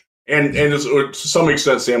Branch, and to some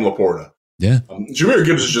extent Sam Laporta. Yeah, Jahmyr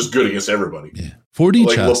Gibbs is just good against everybody. Yeah,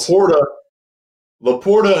 4D chess.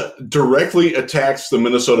 Laporta directly attacks the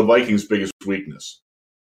Minnesota Vikings' biggest weakness.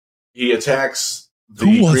 He attacks the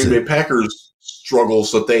Green Bay Packers'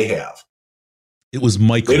 struggles that they have. It was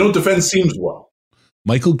Michael. They don't defend seams well.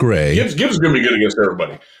 Michael Gray. Gibbs is going to be good against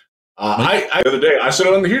everybody. The other day, I said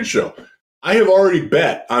it on the Huge Show. I have already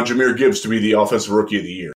bet on Jahmyr Gibbs to be the offensive rookie of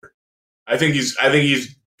the year. I think he's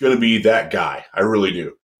going to be that guy. I really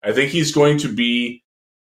do. I think he's going to be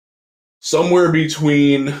somewhere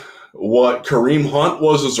between what Kareem Hunt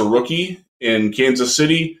was as a rookie in Kansas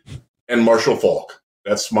City and Marshall Faulk.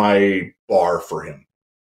 That's my bar for him.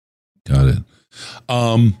 Got it.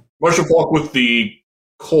 Marshall Faulk with the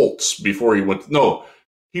Colts before he went.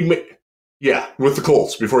 With the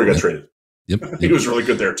Colts before he got traded. Yep. He was really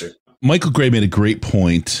good there too. Michael Gray made a great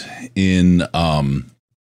point in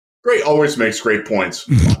Gray always makes great points.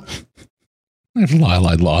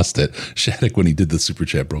 I lost it. Shattuck, when he did the super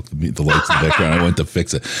chat, broke the lights in the background. I went to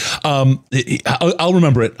fix it. I'll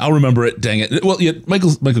remember it. Dang it. Well, yeah,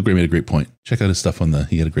 Michael Gray made a great point. Check out his stuff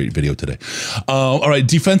he had a great video today. All right.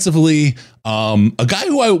 Defensively, a guy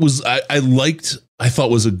who I liked, I thought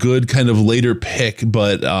was a good kind of later pick,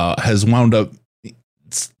 but has wound up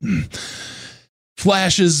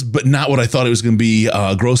flashes, but not what I thought it was going to be.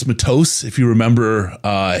 Gross Matos, if you remember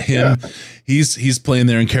him, he's playing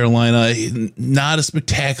there in Carolina. Not a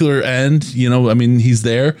spectacular end, he's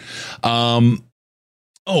there. I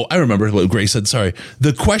remember what Gray said. Sorry.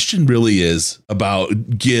 The question really is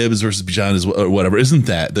about Gibbs versus Bijan or whatever. Isn't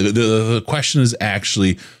that the question is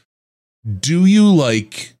actually, do you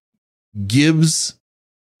like Gibbs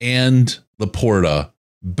and Laporta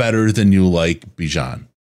better than you like Bijan?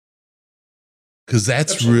 Because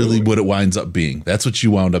that's Absolutely. Really what it winds up being. That's what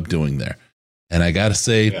you wound up doing there. And I got to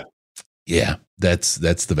say, that's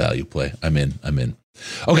the value play. I'm in.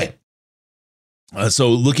 Okay. So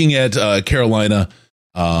looking at Carolina,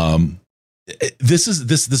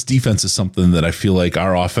 this defense is something that I feel like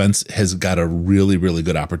our offense has got a really, really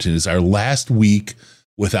good opportunity. Our last week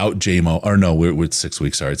without JMO, or no, we're 6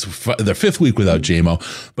 weeks. Sorry, it's the 5th week without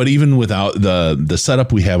JMO. But even without the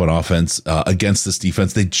setup we have on offense against this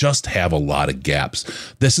defense, they just have a lot of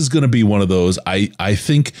gaps. This is going to be one of those. I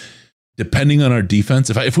think, depending on our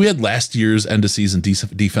defense, if we had last year's end of season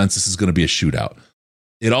defense, this is going to be a shootout.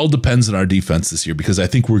 It all depends on our defense this year, because I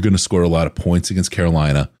think we're going to score a lot of points against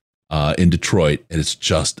Carolina in Detroit, and it's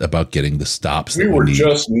just about getting the stops. We were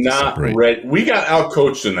just not ready. We got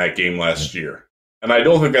outcoached in that game last year. And I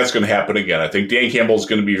don't think that's going to happen again. I think Dan Campbell is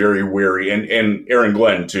going to be very wary, and Aaron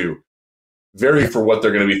Glenn too, very for what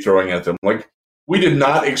they're going to be throwing at them. Like, we did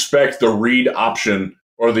not expect the read option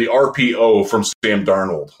or the RPO from Sam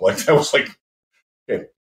Darnold. Like, that was like, okay,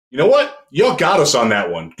 you know what? Y'all got us on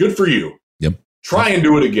that one. Good for you. Yep. Try and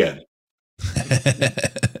do it again.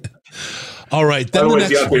 All right. By the way,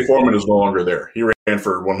 Deontay Foreman is no longer there. He ran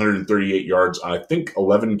for 138 yards on, I think,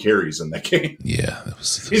 11 carries in that game. Yeah.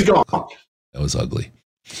 He's gone. That was ugly.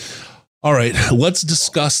 All right, let's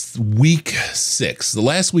discuss week 6, the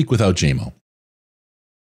last week without JMO.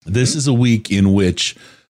 This is a week in which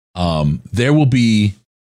there will be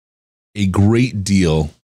a great deal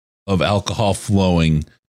of alcohol flowing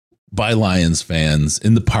by Lions fans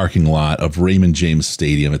in the parking lot of Raymond James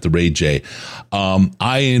Stadium at the Ray J.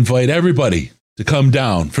 I invite everybody to come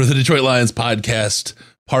down for the Detroit Lions podcast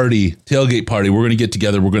party, tailgate party. We're going to get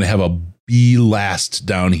together. We're going to have a blast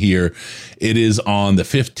down here. It is on the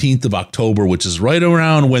 15th of October, which is right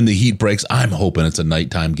around when the heat breaks. I'm hoping it's a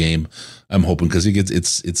nighttime game. I'm hoping, because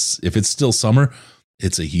it's if it's still summer,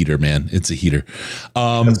 it's a heater, man. It's a heater.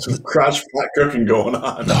 That's some crotch pot cooking going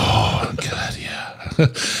on. Oh God, yeah.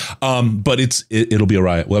 But it'll be a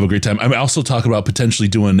riot. We'll have a great time. I'm also talking about potentially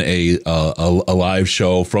doing a live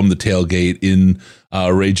show from the tailgate in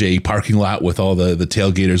Ray J parking lot with all the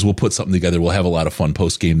tailgaters. We'll put something together. We'll have a lot of fun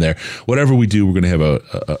post game there. Whatever we do, we're going to have a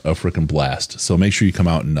freaking blast. So make sure you come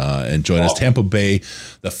out and join us. Tampa Bay,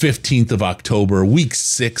 the 15th of October, week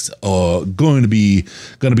 6. Going to be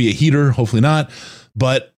a heater. Hopefully not.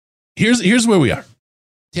 But here's where we are.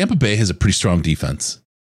 Tampa Bay has a pretty strong defense.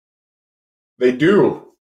 They do.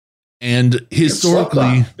 And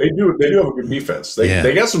historically, they do have a good defense.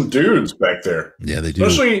 They got some dudes back there. Yeah, they do.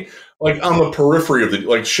 Especially like on the periphery of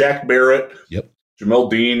like Shaq Barrett, Jamel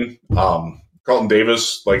Dean, Carlton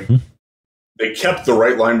Davis. Like they kept the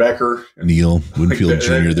right linebacker. Neil Winfield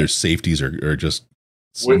Jr. Their safeties are just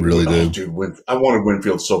really good. Dude, I wanted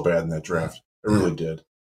Winfield so bad in that draft. I really did.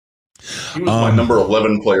 He was my number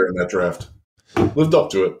 11 player in that draft. Lived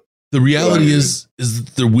up to it. The reality is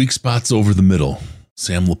their weak spots over the middle.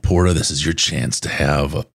 Sam Laporta, this is your chance to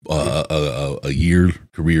have a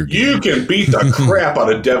career game. You can beat the crap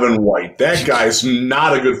out of Devin White. That guy's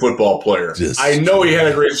not a good football player. I know he had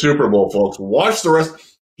a great Super Bowl, folks. Watch the rest.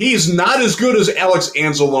 He's not as good as Alex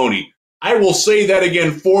Anzalone. I will say that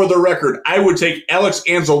again for the record. I would take Alex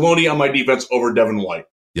Anzalone on my defense over Devin White.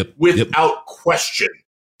 Without question.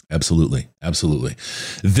 Absolutely.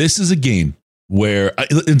 This is a game where,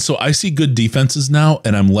 so I see good defenses now,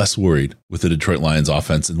 and I'm less worried with the Detroit Lions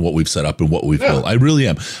offense and what we've set up and what we've built. I really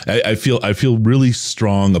am. I feel really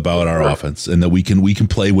strong about our offense, and that we can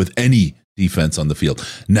play with any defense on the field.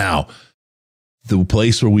 Now, the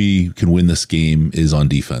place where we can win this game is on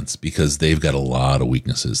defense, because they've got a lot of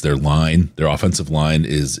weaknesses. Their offensive line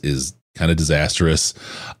is kind of disastrous.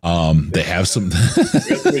 They have some.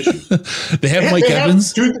 They have Mike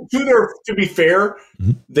Evans. To be fair,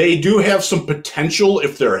 they do have some potential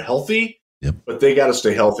if they're healthy. But they got to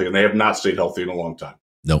stay healthy, and they have not stayed healthy in a long time.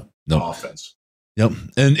 No offense. Yep,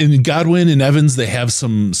 and in Godwin and Evans, they have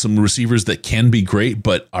some receivers that can be great,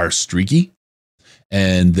 but are streaky,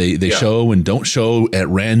 and they show and don't show at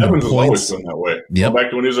random Evans points. Has always been that way. Going back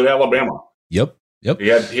to when he was at Alabama. Yep. He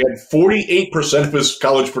had 48% of his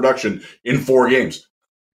college production in 4 games.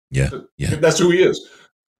 Yeah. That's who he is.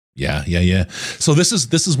 Yeah. So this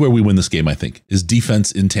is where we win this game. I think is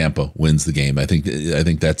defense in Tampa wins the game. I think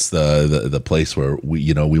that's the place where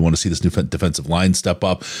we want to see this new defensive line step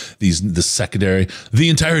up. The secondary, the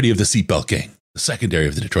entirety of the seatbelt gang, the secondary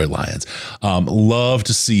of the Detroit Lions. Love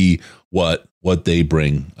to see what they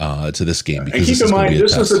bring to this game. And keep in mind,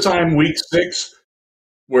 this is the time, week 6.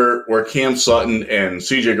 Where Cam Sutton and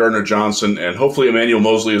C.J. Gardner-Johnson and hopefully Emmanuel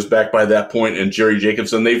Mosley is back by that point, and Jerry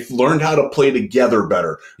Jacobson, they've learned how to play together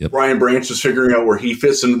better. Brian Branch is figuring out where he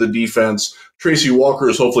fits into the defense. Tracy Walker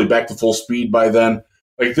is hopefully back to full speed by then.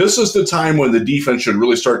 Like, this is the time when the defense should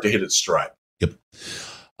really start to hit its stride.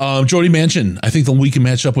 Jordy Manchin, I think that we can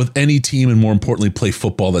match up with any team and, more importantly, play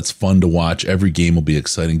football that's fun to watch. Every game will be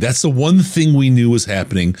exciting. That's the one thing we knew was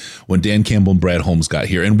happening when Dan Campbell and Brad Holmes got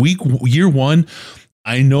here. And year 1,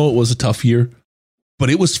 I know it was a tough year, but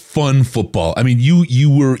it was fun football. I mean,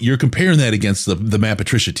 you're comparing that against the Matt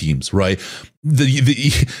Patricia teams, right?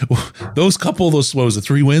 Those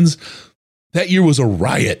 3 wins that year was a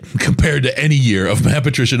riot compared to any year of Matt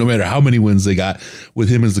Patricia, no matter how many wins they got with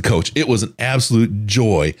him as the coach. It was an absolute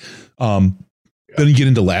joy. Then you get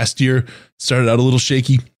into last year, started out a little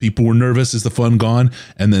shaky. People were nervous. Is the fun gone?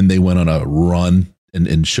 And then they went on a run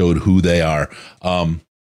and showed who they are.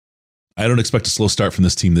 I don't expect a slow start from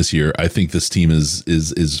this team this year. I think this team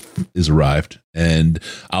is arrived. And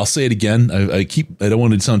I'll say it again. I don't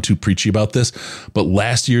want to sound too preachy about this, but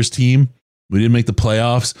last year's team, we didn't make the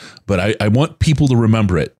playoffs, but I want people to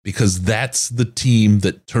remember it because that's the team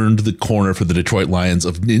that turned the corner for the Detroit Lions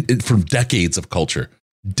from decades of culture.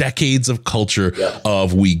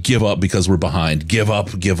 Of we give up because we're behind. Give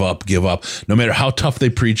up. No matter how tough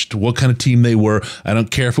they preached, what kind of team they were. I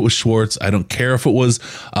don't care if it was Schwartz. I don't care if it was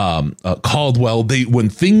Caldwell. When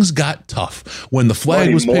things got tough, when the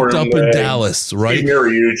flag was picked up in Dallas, right?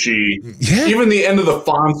 Mariucci, even the end of the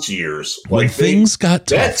Fonts years. When things got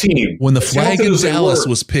tough, that team, when the flag in Dallas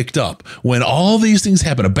was picked up, when all these things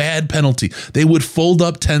happened, a bad penalty, they would fold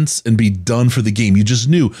up tents and be done for the game. You just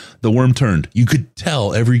knew the worm turned. You could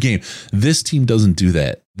tell every game. This team doesn't do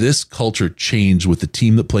that. This culture changed with the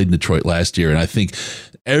team that played in Detroit last year. And I think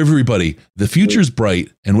everybody, the future's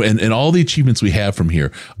bright, and all the achievements we have from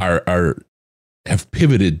here have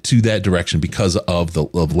pivoted to that direction because of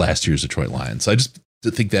last year's Detroit Lions. I just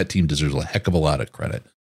think that team deserves a heck of a lot of credit.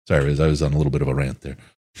 Sorry, Riz, I was on a little bit of a rant there.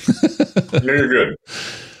 No, you're good.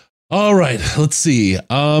 All right, let's see.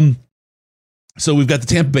 So we've got the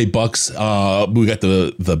Tampa Bay Bucks. We got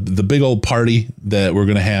the big old party that we're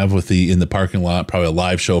going to have in the parking lot. Probably a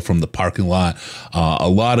live show from the parking lot. A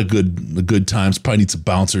lot of good times. Probably need some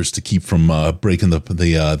bouncers to keep from breaking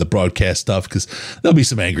the broadcast stuff because there'll be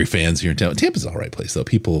some angry fans here in Tampa. Tampa's an all right place though.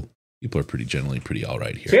 People are generally pretty all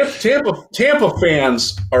right here. Tampa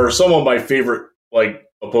fans are some of my favorite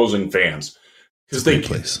opposing fans because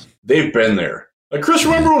they've been there. Like, Chris,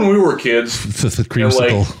 remember when we were kids? the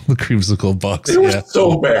creamsicle Bucks. It was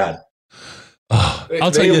so bad.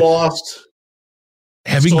 I'll tell you, lost.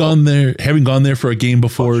 Having gone there for a game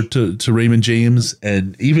before to Raymond James,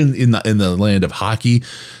 and even in the land of hockey,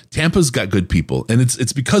 Tampa's got good people, and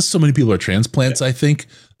it's because so many people are transplants. I think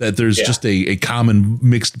that there's just a common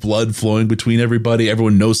mixed blood flowing between everybody.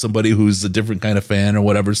 Everyone knows somebody who's a different kind of fan or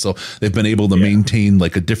whatever, so they've been able to maintain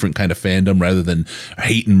like a different kind of fandom rather than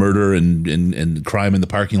hate and murder and crime in the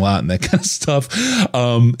parking lot and that kind of stuff.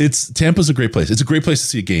 Tampa's a great place. It's a great place to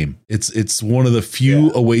see a game. It's one of the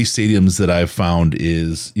few away stadiums that I've found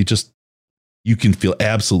is you can feel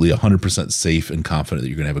absolutely 100% safe and confident that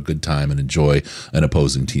you're going to have a good time and enjoy an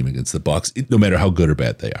opposing team against the Bucks, no matter how good or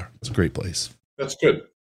bad they are. It's a great place. That's good.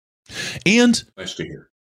 And nice to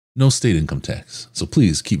hear. No state income tax. So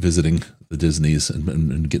please keep visiting the Disneys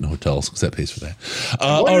and getting hotels because that pays for that.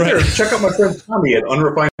 All right. Check out my friend Tommy at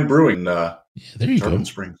Unrefined Brewing. There you go.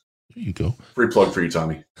 Springs. There you go. Free plug for you,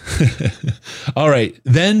 Tommy. All right.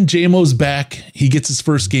 Then JMO's back. He gets his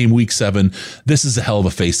first game week 7. This is a hell of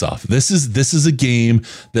a face-off. This is a game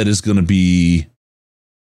that is going to be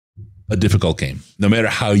a difficult game, no matter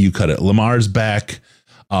how you cut it. Lamar's back.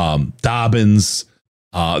 Dobbins.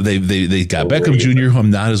 They got Beckham Jr., who I'm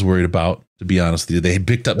not as worried about, to be honest with you. They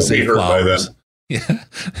picked up Zay Flowers. Yeah,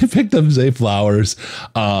 they picked up Zay Flowers.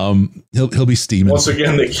 He'll be steaming. Once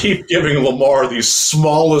again, they keep giving Lamar these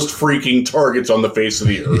smallest freaking targets on the face of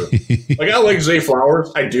the earth. I like Zay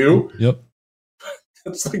Flowers. I do. Yep.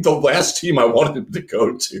 It's like the last team I wanted him to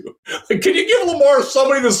go to. Like, can you give Lamar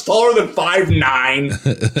somebody that's taller than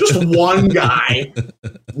 5'9"? Just one guy.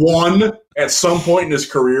 One at some point in his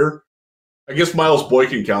career. I guess Miles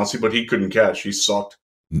Boykin counts, but he couldn't catch. He sucked.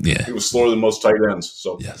 Yeah. He was slower than most tight ends.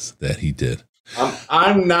 So yes, that he did.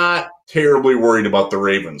 I'm not terribly worried about the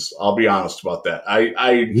Ravens. I'll be honest about that.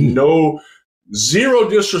 I know zero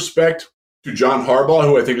disrespect to John Harbaugh,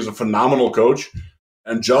 who I think is a phenomenal coach,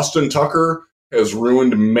 and Justin Tucker has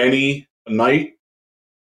ruined many a night.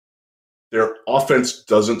 Their offense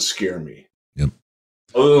doesn't scare me. Yep.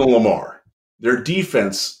 Other than Lamar, their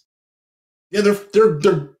defense, they're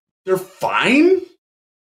fine.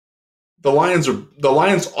 The Lions'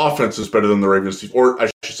 offense is better than the Ravens' or I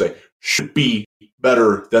should say, should be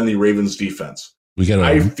better than the Ravens' defense.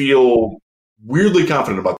 I feel weirdly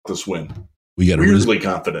confident about this win.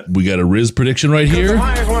 Confident. We got a Riz prediction right here. The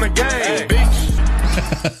Lions won a game,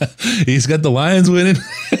 He's got the Lions winning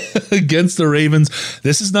against the Ravens.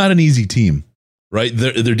 This is not an easy team, right?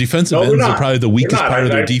 Their defensive ends are probably the weakest part of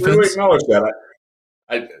their defense. I really acknowledge that.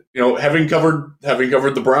 Having covered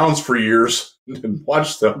the Browns for years and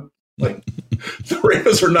watched them, Like, the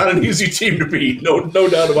Ravens are not an easy team to beat. No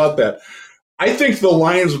doubt about that. I think the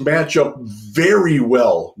Lions match up very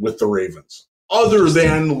well with the Ravens, other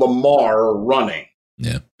than Lamar running.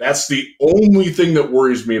 Yeah. That's the only thing that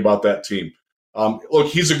worries me about that team. Look,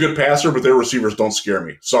 he's a good passer, but their receivers don't scare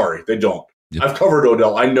me. Sorry, they don't. Yep. I've covered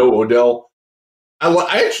Odell. I know Odell.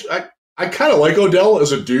 I kind of like Odell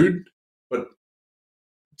as a dude, but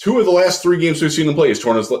 2 of the last 3 games we've seen him play, he's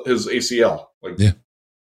torn his ACL. Like, yeah.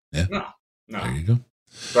 No. There you go.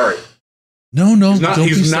 Sorry. No.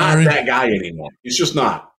 He's not that guy anymore. He's just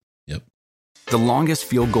not. Yep. The longest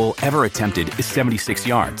field goal ever attempted is 76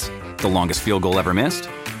 yards. The longest field goal ever missed?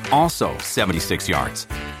 Also 76 yards.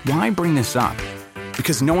 Why bring this up?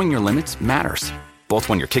 Because knowing your limits matters, both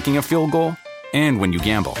when you're kicking a field goal and when you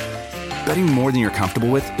gamble. Betting more than you're comfortable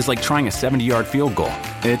with is like trying a 70-yard field goal.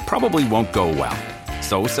 It probably won't go well.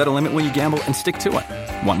 So set a limit when you gamble and stick to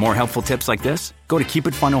it. Want more helpful tips like this? Go to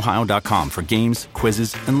keepitfunohio.com for games,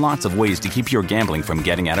 quizzes, and lots of ways to keep your gambling from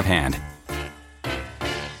getting out of hand.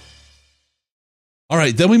 All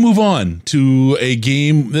right, then we move on to a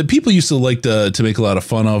game that people used to like to make a lot of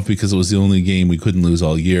fun of because it was the only game we couldn't lose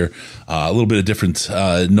all year. A little bit of different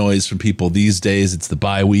noise from people these days. It's the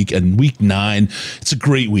bye week, and week 9. It's a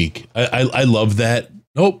great week. I love that.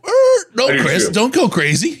 No, Chris, don't go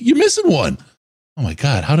crazy. You're missing one. Oh my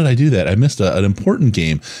God, how did I do that? I missed an important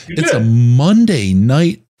game. It's a Monday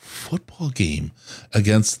night football game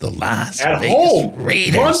against the Las Vegas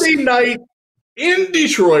Raiders. Monday night in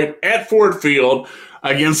Detroit at Ford Field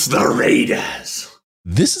against the Raiders.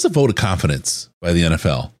 This is a vote of confidence by the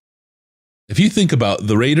NFL. If you think about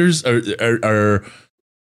the Raiders are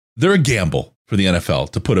they're a gamble for the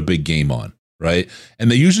NFL to put a big game on, right?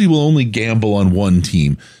 And they usually will only gamble on one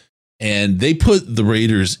team. And they put the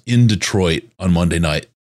Raiders in Detroit on Monday night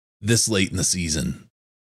this late in the season,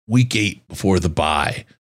 week 8 before the bye.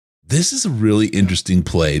 This is a really interesting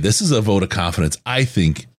play. This is a vote of confidence, I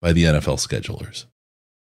think, by the NFL schedulers.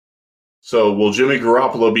 So will Jimmy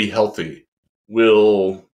Garoppolo be healthy? They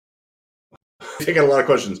got a lot of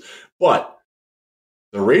questions. But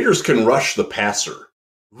the Raiders can rush the passer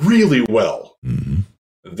really well. Mm-hmm.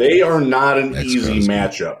 They are not an easy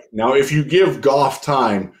matchup. Now, if you give Goff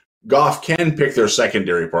time, Goff can pick their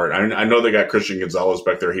secondary part. I know they got Christian Gonzalez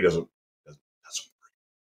back there. He doesn't.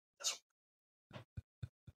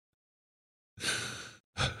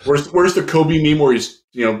 Where's the Kobe meme where he's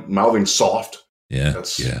mouthing soft? Yeah,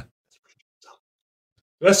 yeah.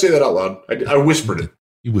 Did I say that out loud? I whispered it.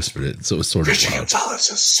 You whispered it, so it was sort of Christian loud.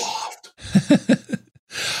 Gonzalez is soft.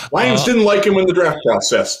 Lions didn't like him in the draft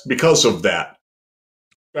process because of that.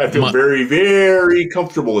 I feel very, very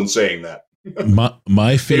comfortable in saying that.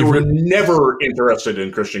 My favorite. They were never interested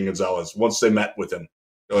in Christian Gonzalez once they met with him.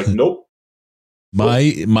 They're like, nope.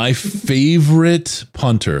 My favorite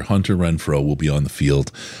punter, Hunter Renfrow, will be on the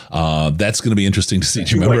field. That's going to be interesting to see.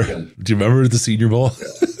 Do you remember the Senior Bowl?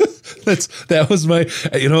 Yeah. That was my.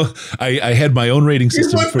 I had my own rating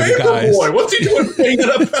system for the guys. Boy. What's he doing playing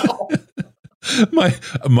NFL?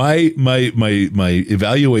 my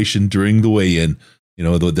evaluation during the weigh-in. They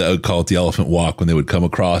would call it the elephant walk when they would come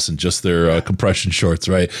across in just their compression shorts,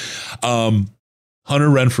 right? Hunter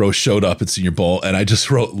Renfrow showed up at Senior Bowl, and I just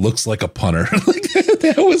wrote, looks like a punter.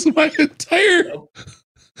 That was my entire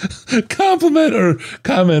compliment or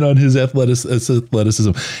comment on his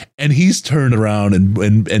athleticism. And he's turned around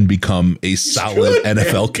and become a solid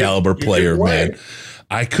NFL caliber player, man.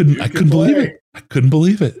 I couldn't believe it. I couldn't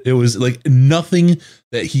believe it. It was like nothing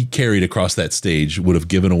that he carried across that stage would have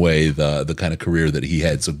given away the kind of career that he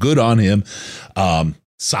had. So good on him.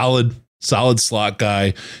 Solid slot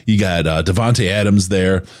guy. You got Devontae Adams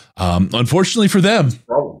there. Unfortunately for them,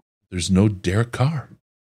 there's no Derek Carr.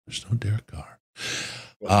 Jimmy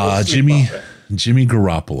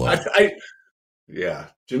Garoppolo.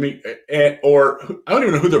 Jimmy, or I don't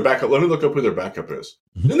even know who their backup. Let me look up who their backup is.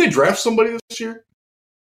 Mm-hmm. Didn't they draft somebody this year?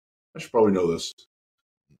 I should probably know this.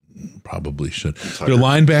 Probably should. Their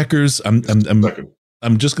linebackers.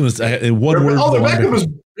 I'm just going to say one word. Oh, the backup is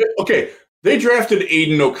okay. They drafted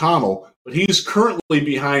Aiden O'Connell, but he's currently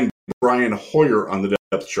behind Brian Hoyer on the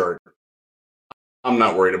depth chart. I'm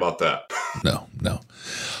not worried about that. No.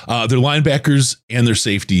 Their linebackers and their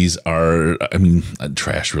safeties are,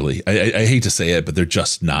 trash, really. I hate to say it, but they're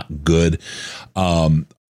just not good.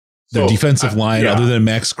 Their defensive line, other than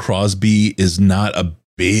Max Crosby, is not a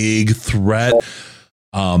big threat.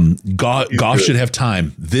 Goff should have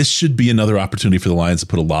time. This should be another opportunity for the Lions to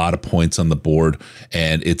put a lot of points on the board,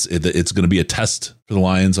 and it's going to be a test for the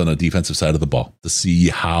Lions on the defensive side of the ball to see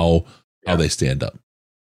how they stand up.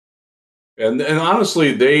 And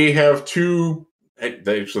honestly, they have two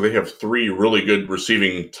they have 3 really good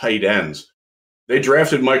receiving tight ends. They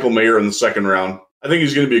drafted Michael Mayer in the 2nd round. I think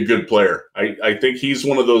he's going to be a good player. I think he's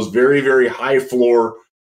one of those very, very high floor,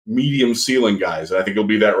 medium ceiling guys. I think he'll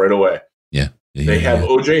be that right away. Yeah. They have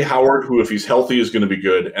O.J. Howard, who, if he's healthy, is going to be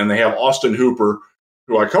good. And they have Austin Hooper,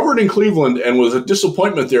 who I covered in Cleveland and was a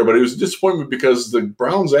disappointment there, but it was a disappointment because the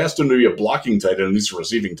Browns asked him to be a blocking tight end, at least a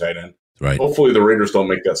receiving tight end. Right. Hopefully the Raiders don't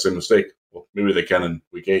make that same mistake. Well, maybe they can in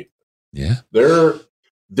week 8. Yeah.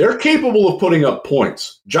 They're capable of putting up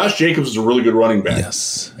points. Josh Jacobs is a really good running back.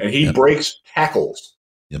 Yes. And he breaks tackles.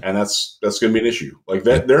 Yep. And that's going to be an issue. Like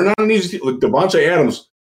that, they're not an easy. Like Devontae Adams.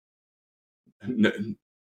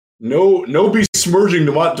 No besmirching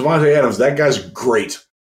Devontae Adams. That guy's great.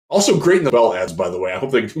 Also great in the bell ads, by the way. I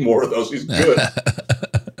hope they do more of those. He's good.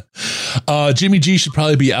 Jimmy G should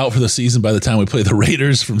probably be out for the season by the time we play the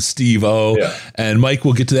Raiders from Steve O. Yeah. And Mike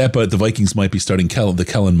will get to that, but the Vikings might be starting the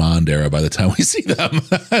Kellen Mond era by the time we see them.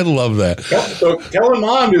 I love that. So Kellen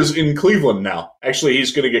Mond is in Cleveland now. Actually,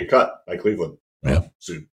 he's going to get cut by Cleveland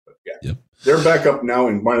soon. But yeah. Yep. They're back up now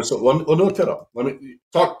in Minnesota. Let me look that up. Let me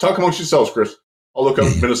talk amongst yourselves, Chris. I'll look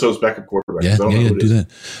up Minnesota's backup quarterback. Yeah, do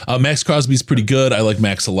that. Max Crosby's pretty good. I like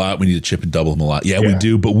Max a lot. We need to chip and double him a lot. Yeah, we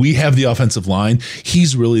do. But we have the offensive line.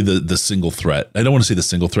 He's really the single threat. I don't want to say the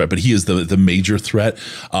single threat, but he is the major threat.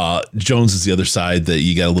 Jones is the other side that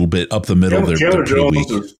you got a little bit up the middle. Chandler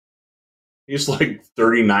Jones he's like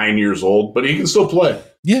 39 years old, but he can still play.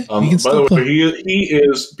 Yeah, he can still play. He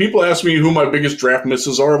is. People ask me who my biggest draft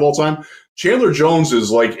misses are of all time. Chandler Jones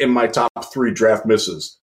is like in my top 3 draft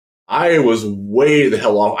misses. I was way the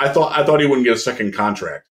hell off. I thought he wouldn't get a second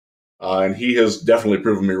contract, and he has definitely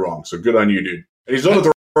proven me wrong. So good on you, dude. And he's done it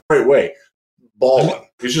the right way. Balling.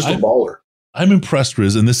 He's just a baller. I'm impressed,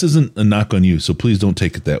 Riz, and this isn't a knock on you, so please don't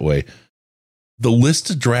take it that way. The list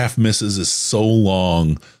of draft misses is so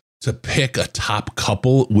long. To pick a top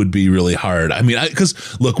couple would be really hard. I mean,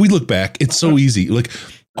 because look, we look back, it's so easy. Like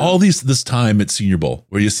all this time at Senior Bowl,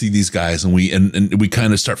 where you see these guys, and we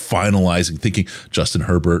kind of start finalizing, thinking Justin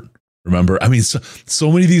Herbert. Remember, I mean,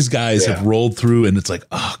 so many of these guys have rolled through, and it's like,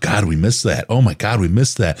 oh God, we missed that. Oh my God, we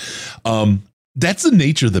missed that. That's the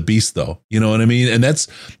nature of the beast, though. You know what I mean? And that's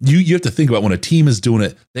you have to think about when a team is doing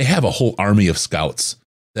it. They have a whole army of scouts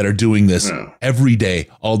that are doing this every day,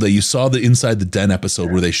 all day. You saw the Inside the Den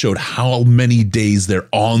episode where they showed how many days they're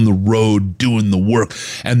on the road doing the work,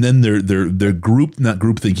 and then they're not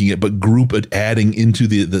group thinking it, but group adding into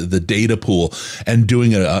the data pool and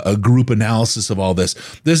doing a group analysis of all this.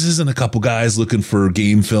 This isn't a couple guys looking for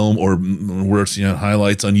game film or worse,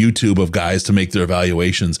 highlights on YouTube of guys to make their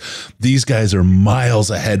evaluations. These guys are miles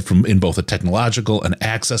ahead in both a technological and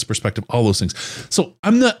access perspective, all those things. So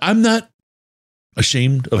I'm not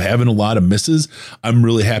ashamed of having a lot of misses. I'm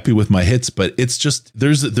really happy with my hits, but it's just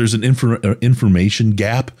there's an information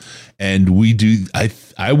gap, and we do.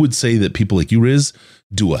 I would say that people like you, Riz,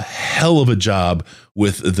 do a hell of a job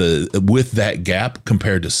with that gap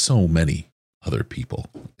compared to so many other people.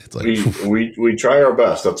 It's like we try our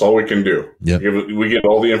best. That's all we can do. Yeah, we get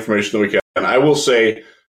all the information that we can. And I will say,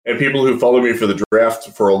 and people who follow me for the draft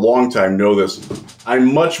for a long time know this,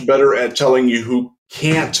 I'm much better at telling you who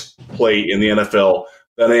can't play in the NFL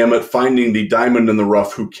than I am at finding the diamond in the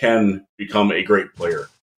rough who can become a great player.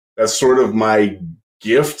 That's sort of my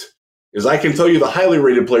gift, is I can tell you the highly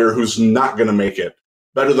rated player who's not going to make it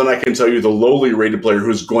better than I can tell you the lowly rated player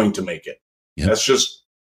who's going to make it. Yep. That's just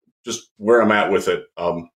where I'm at with it.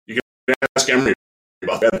 You can ask Emery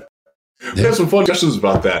about that. We had some fun questions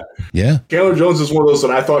about that. Yeah. Chandler Jones is one of those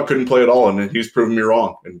that I thought couldn't play at all, and he's proven me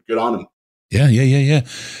wrong, and good on him. Yeah.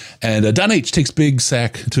 And Don H takes big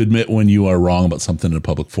sack to admit when you are wrong about something in a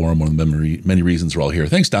public forum. One of the many reasons we're all here.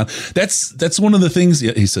 Thanks, Don. That's one of the things.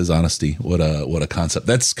 Yeah, he says honesty. What a concept.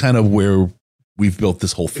 That's kind of where we've built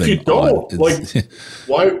this whole thing. If you don't, why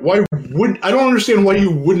would I don't understand why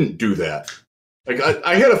you wouldn't do that. Like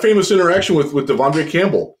I had a famous interaction with Devondre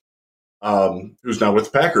Campbell, who's now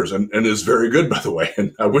with the Packers and is very good, by the way.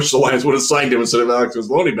 And I wish the Lions would have signed him instead of Alex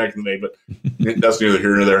Anzalone back in the day, but that's neither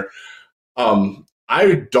here nor there.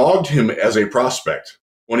 I dogged him as a prospect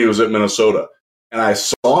when he was at Minnesota, and I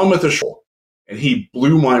saw him at the show, and he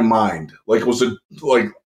blew my mind. This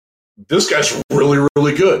guy's really,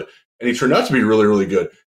 really good, and he turned out to be really, really good.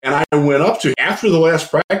 And I went up to him after the last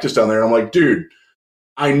practice down there, and I'm like, dude,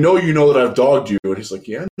 I know you know that I've dogged you, and he's like,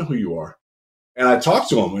 yeah, I know who you are. And I talked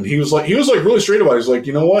to him, and he was like really straight about it. He's like,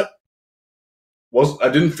 you know what? I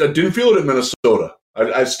didn't feel it at Minnesota.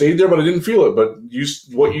 I stayed there, but I didn't feel it. But you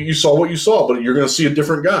saw what you saw, but you're going to see a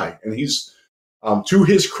different guy. And he's, to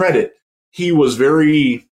his credit, he was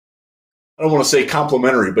very, I don't want to say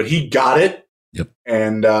complimentary, but he got it. Yep.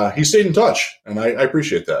 And he stayed in touch, and I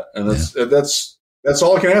appreciate that. And that's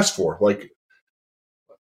all I can ask for. Like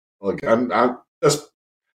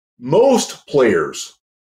most players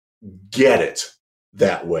get it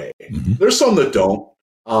that way. Mm-hmm. There's some that don't.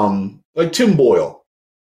 Like Tim Boyle.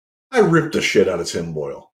 I ripped the shit out of Tim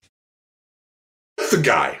Boyle. That's the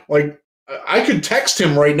guy. Like, I could text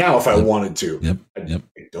him right now if I wanted to. Yep. I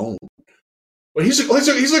don't. But he's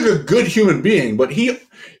like a good human being. But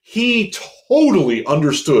he totally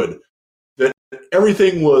understood that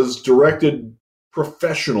everything was directed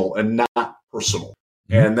professional and not personal.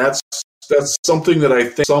 Mm-hmm. And that's something that I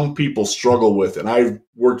think some people struggle with. And I've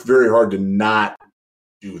worked very hard to not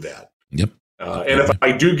do that. Yep. And if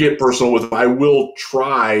I do get personal with them, I will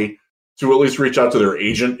try to at least reach out to their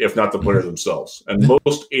agent, if not the player themselves. And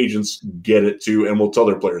most agents get it too, and will tell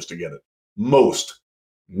their players to get it. Most.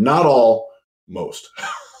 Not all. Most.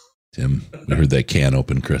 Tim, we heard that can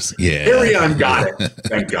open, Chris. Yeah. Arion got it.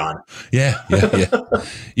 Thank God. Yeah.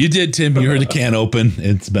 You did, Tim. You heard the can open.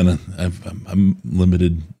 It's been I'm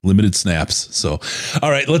limited snaps. So, all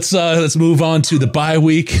right, let's move on to the bye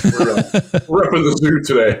week. We're up in the zoo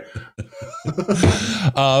today.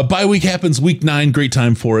 Bye week happens week 9. Great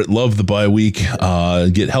time for it. Love the bye week.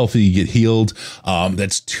 Get healthy, get healed.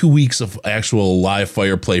 That's 2 weeks of actual live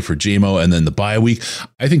fire play for JMO, and then the bye week.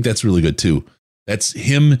 I think that's really good too. That's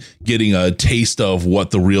him getting a taste of what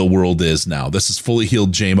the real world is now. This is fully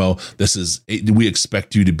healed JMO. We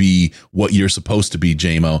expect you to be what you're supposed to be,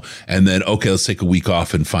 JMO. And then, okay, let's take a week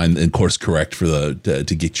off and course correct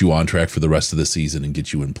to get you on track for the rest of the season and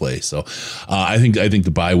get you in play. So I think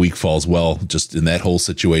the bye week falls well just in that whole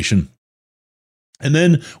situation. And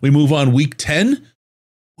then we move on week 10.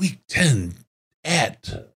 Week 10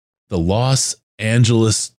 at the Los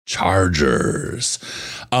Angeles Chargers.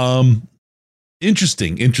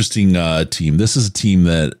 Interesting team. This is a team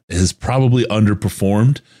that has probably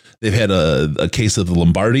underperformed. They've had a case of the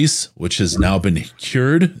Lombardies, which has now been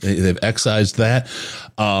cured. They've excised that.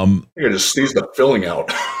 I think I just sneezed the filling out.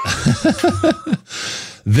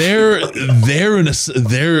 They're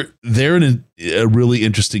in a really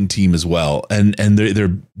interesting team as well, and their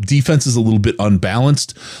defense is a little bit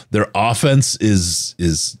unbalanced. Their offense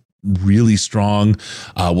is really strong.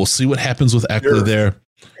 We'll see what happens with Eckler there.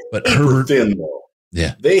 But Herbert, thin though.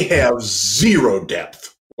 Yeah, they have zero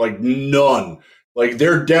depth, like none. Like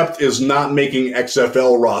their depth is not making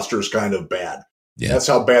XFL rosters kind of bad. Yeah, that's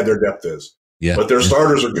how bad their depth is. Yeah, but their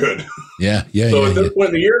starters are good. Yeah. So at this point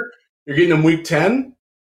in the year, you're getting them week 10.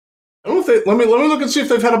 I don't know if let me look and see if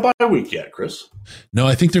they've had a bye week yet, Chris. No,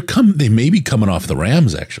 I think they may be coming off the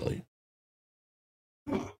Rams actually.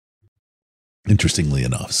 Interestingly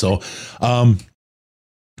enough, so.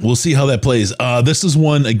 We'll see how that plays. This is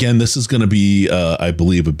one, again, this is going to be, I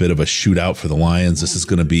believe, a bit of a shootout for the Lions. This is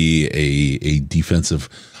going to be a defensive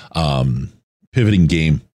pivoting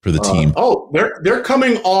game for the team. They're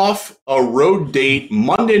coming off a road date,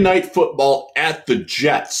 Monday Night Football at the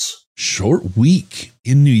Jets. Short week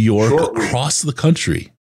in New York, across the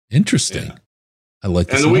country. Interesting. Yeah. I like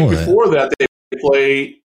this. And the week before that, they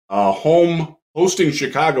play home hosting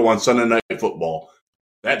Chicago on Sunday Night Football.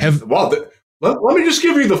 Let me just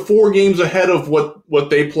give you the 4 games ahead of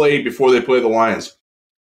what they play before they play the Lions.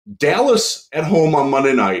 Dallas at home on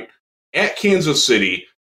Monday night, at Kansas City,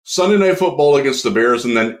 Sunday Night Football against the Bears,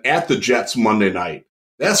 and then at the Jets Monday night.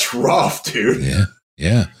 That's rough, dude.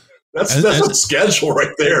 Yeah. That's a schedule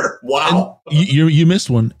right there. Wow. You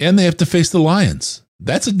missed one, and they have to face the Lions.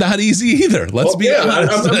 That's not easy either. Let's be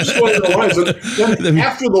honest. I'm just going to the Lions. And then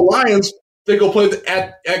after the Lions, they go play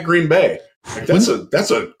at Green Bay. Like that's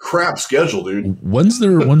a crap schedule, dude. When's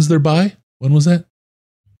their bye? When was that?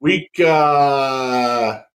 Week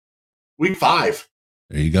 5.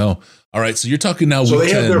 There you go. All right, so you're talking now. So week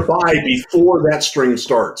they 10. have their bye before that string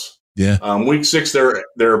starts. Yeah. Week 6,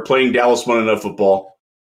 they're playing Dallas Monday Night Football.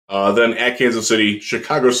 Then at Kansas City,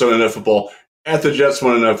 Chicago Sunday Night Football, at the Jets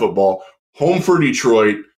Monday Night Football, home for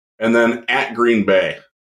Detroit, and then at Green Bay,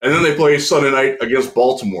 and then they play Sunday night against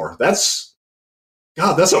Baltimore. That's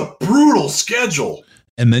a brutal schedule.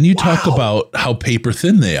 And then you talk about how paper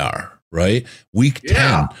thin they are, right? Week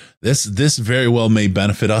 10. This very well may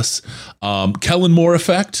benefit us. Kellen Moore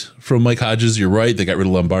effect from Mike Hodges. You're right. They got rid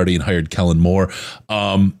of Lombardi and hired Kellen Moore.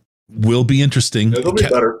 Will be interesting. It'll be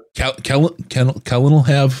better. Kellen will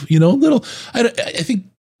have, little. I think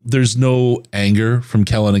there's no anger from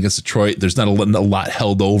Kellen against Detroit. There's not a lot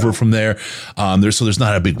held over from there. There's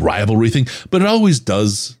not a big rivalry thing, but it always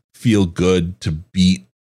does feel good to beat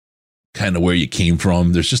kind of where you came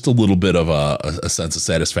from. There's just a little bit of a sense of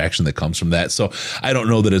satisfaction that comes from that. So I don't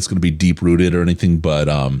know that it's going to be deep rooted or anything, but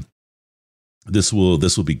This will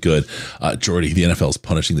be good. Jordy, the NFL is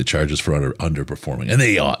punishing the Chargers for underperforming, and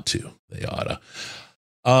they ought to. They ought to.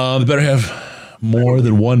 They better have more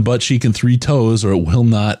than one butt cheek and 3 toes, or it will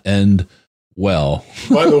not end well.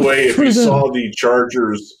 By the way, if you saw the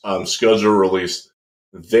Chargers schedule release,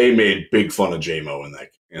 they made big fun of J-Mo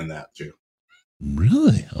in that too.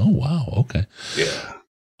 Really? Oh wow. Okay. Yeah.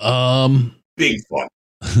 Big fun.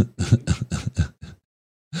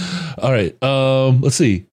 All right. Let's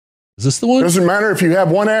see. Is this the one? Doesn't matter if you have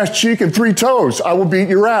 1 ass cheek and 3 toes. I will beat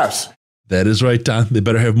your ass. That is right, Don. They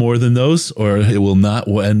better have more than those, or it will not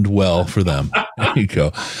end well for them. There you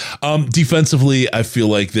go. Defensively, I feel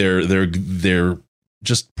like they're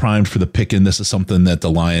just primed for the picking. This is something that the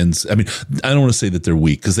Lions, I mean, I don't want to say that they're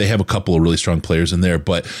weak because they have a couple of really strong players in there,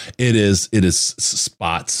 but it is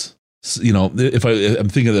spots. You know, if I'm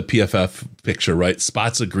thinking of the PFF picture, right?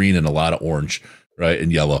 Spots of green and a lot of orange, right?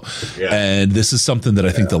 And yellow. Yeah. And this is something that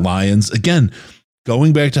I think the Lions, again,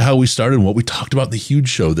 going back to how we started and what we talked about in the huge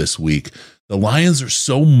show this week, the Lions are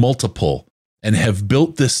so multiple and have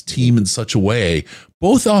built this team in such a way,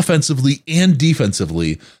 both offensively and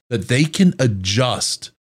defensively, that they can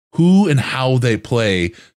adjust who and how they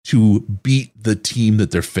play to beat the team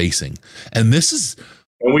that they're facing. And this is...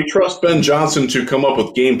 And we trust Ben Johnson to come up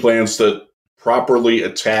with game plans that properly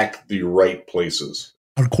attack the right places.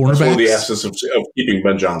 Our cornerbacks... That's one of the assets of keeping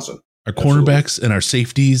Ben Johnson. Our cornerbacks and our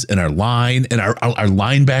safeties and our line and our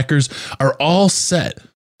linebackers are all set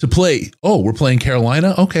to play. Oh, we're playing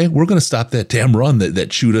Carolina? Okay, we're going to stop that damn run that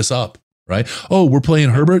chewed us up, right? Oh, we're playing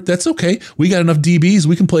Herbert? That's okay. We got enough DBs.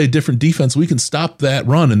 We can play a different defense. We can stop that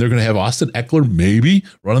run, and they're going to have Austin Eckler maybe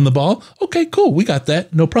running the ball. Okay, cool. We got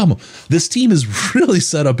that. No problem. This team is really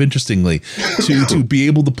set up interestingly to be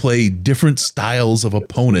able to play different styles of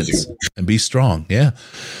opponents and be strong. Yeah.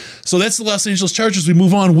 So that's the Los Angeles Chargers. We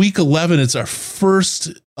move on. Week 11. It's our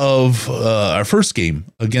first game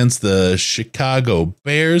against the Chicago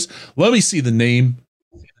Bears. Let me see the name.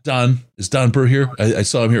 Don, is Don Burr here? I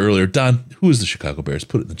saw him here earlier. Don, who is the Chicago Bears?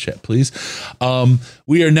 Put it in the chat, please.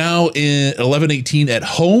 We are now in 11-18 at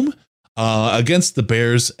home against the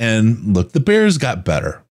Bears. And look, the Bears got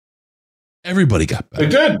better. Everybody got better.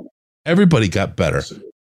 They did. Everybody got better.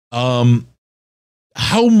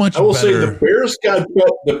 How much I will better? say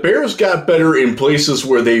the Bears got better in places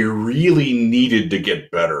where they really needed to get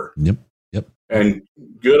better. Yep. And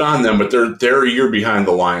good on them, but they're a year behind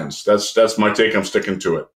the Lions. That's my take. I'm sticking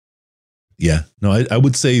to it. Yeah. No, I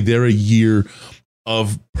would say they're a year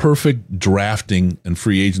of perfect drafting and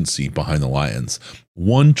free agency behind the Lions.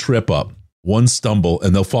 One trip up, one stumble,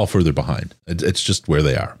 and they'll fall further behind. It's just where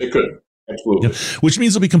they are. They could. Absolutely. Yep. Which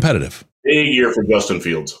means they'll be competitive. Big year for Justin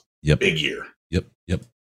Fields. Yep. Big year. Yep.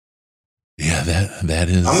 Yeah, that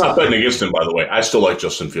is. I'm not betting against him, by the way. I still like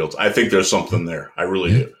Justin Fields. I think there's something there. I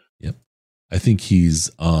really do. Yep. I think he's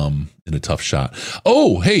in a tough shot.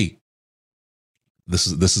 Oh, hey. This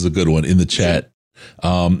is a good one in the chat.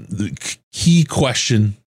 The key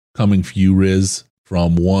question coming for you, Riz,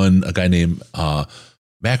 from a guy named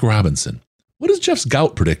Mac Robinson. What does Jeff's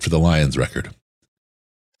gout predict for the Lions record?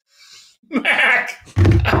 Mac.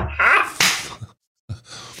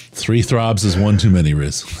 3 throbs is one too many,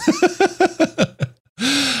 Riz.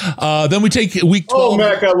 Then we take week 12. Oh,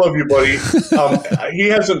 Mac, I love you, buddy. He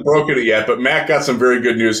hasn't broken it yet, but Mac got some very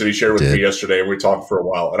good news that he shared with me yesterday, and we talked for a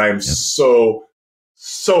while. And I am so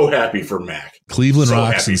happy for Mac. Cleveland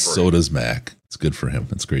rocks, and so does Mac. It's good for him.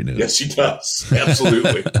 That's great news. Yes, he does.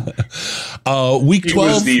 Absolutely. Week 12. He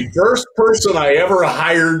was the first person I ever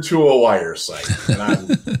hired to a wire site, and I'm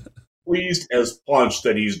pleased as punch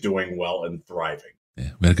that he's doing well and thriving.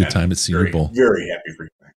 Yeah, we had a good time at Senior Bowl. Very happy for you.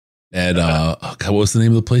 And God, what was the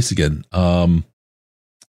name of the place again? The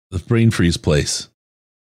Brain Freeze place.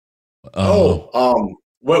 Wet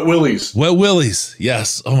Willie's. Wet Willie's.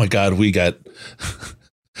 Yes. Oh my God, we got.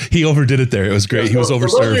 He overdid it there. It was great. He was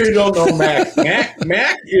overserved. For those of you who don't know Mac,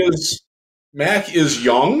 Mac is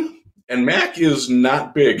young and Mac is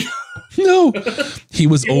not big. No, he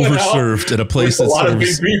was overserved at a place that a lot of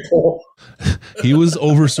big people. He was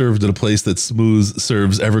overserved at a place that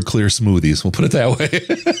serves Everclear smoothies. We'll put it that way.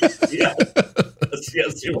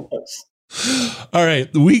 Yes, he was. All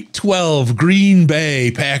right, week 12, Green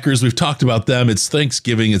Bay Packers. We've talked about them. It's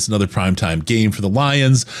Thanksgiving. It's another primetime game for the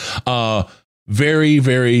Lions. Very,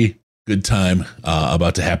 very good time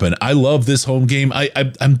about to happen. I love this home game.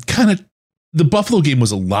 I'm kind of. The Buffalo game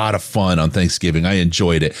was a lot of fun on Thanksgiving. I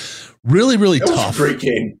enjoyed it. Really, really tough. Was a great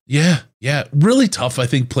game. Yeah. Really tough, I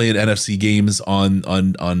think, playing NFC games on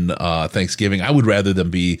Thanksgiving. I would rather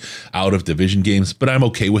them be out of division games, but I'm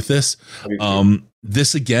okay with this.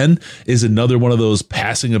 This, again, is another one of those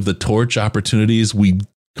passing of the torch opportunities. We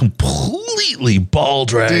completely completely ball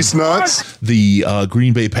dragged These nuts. the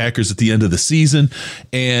Green Bay Packers at the end of the season.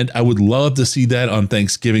 And I would love to see that on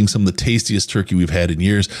Thanksgiving, some of the tastiest turkey we've had in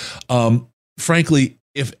years. Frankly,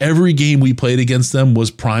 if every game we played against them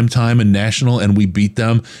was primetime and national and we beat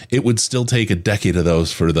them, it would still take a decade of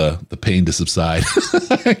those for the pain to subside.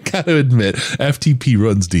 I got to admit, FTP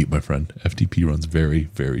runs deep, my friend. FTP runs very,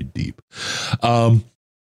 very deep. We're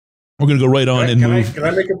going to go right on and move. Can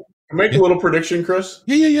I make a little prediction, Chris?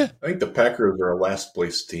 Yeah. I think the Packers are a last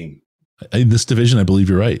place team. In this division, I believe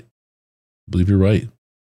you're right.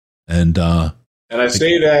 And I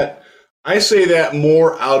say that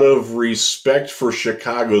more out of respect for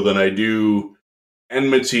Chicago than I do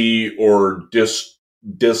enmity or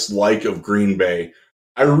dislike of Green Bay.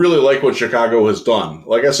 I really like what Chicago has done.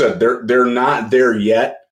 Like I said, they're not there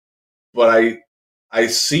yet, but I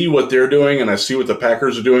see what they're doing and I see what the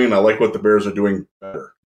Packers are doing, and I like what the Bears are doing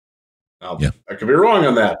better. Now, I could be wrong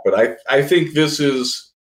on that, but I think this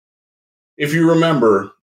is, if you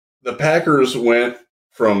remember, the Packers went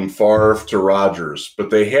from Favre to Rodgers,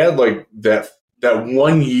 but they had like that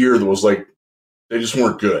 1 year that was like, they just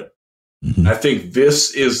weren't good. Mm-hmm. I think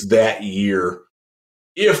this is that year.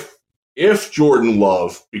 If Jordan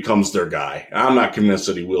Love becomes their guy, I'm not convinced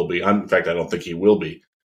that he will be. In fact, I don't think he will be,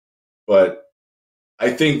 but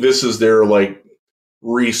I think this is their like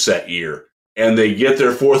reset year, and they get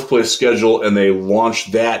their fourth place schedule and they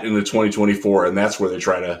launch that into 2024. And that's where they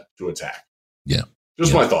try to attack. Yeah.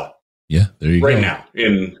 Just my thought. Yeah, there you go. Right now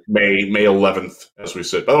in May 11th, as we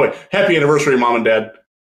said. By the way, happy anniversary, Mom and Dad.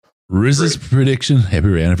 Riz's prediction.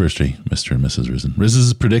 Happy anniversary, Mr. and Mrs. Risen.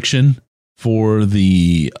 Riz's prediction for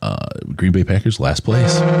the Green Bay Packers, last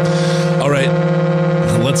place. All right,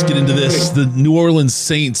 let's get into this. The New Orleans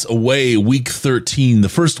Saints away, week 13, the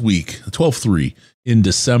first week, 12-3 in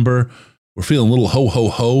December. We're feeling a little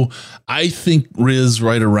ho. I think Riz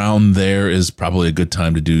right around there is probably a good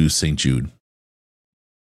time to do St. Jude.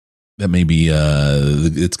 That may be,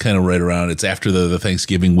 it's kind of right around, it's after the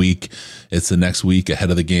Thanksgiving week. It's the next week ahead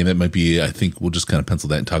of the game. That might be, I think we'll just kind of pencil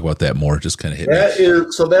that and talk about that more. Just kind of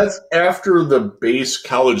hit So that's after the base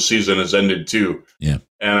college season has ended too. Yeah.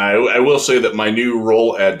 And I will say that my new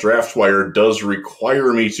role at DraftWire does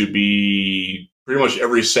require me to be pretty much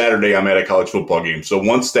every Saturday I'm at a college football game. So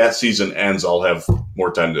once that season ends, I'll have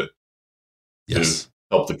more time to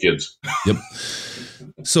help the kids. Yep.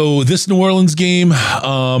 So this New Orleans game,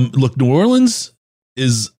 look, New Orleans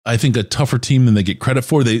is, I think, a tougher team than they get credit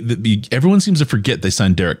for. Everyone seems to forget they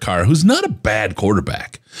signed Derek Carr, who's not a bad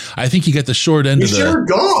quarterback. I think he got the short end of the Jared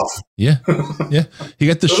Goff. Yeah. He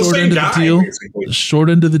got the short end of the deal. Basically. The short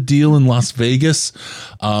end of the deal in Las Vegas.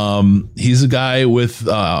 He's a guy with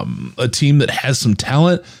a team that has some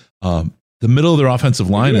talent. The middle of their offensive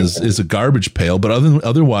line is a garbage pail, but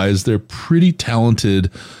otherwise they're pretty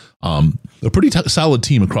talented. A pretty solid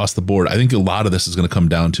team across the board. I think a lot of this is going to come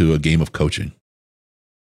down to a game of coaching.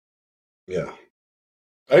 Yeah,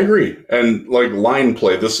 I agree. And like line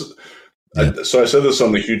play, so I said this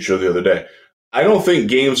on the Huge Show the other day. I don't think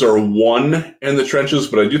games are won in the trenches,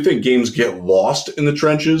 but I do think games get lost in the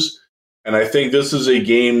trenches. And I think this is a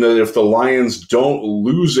game that if the Lions don't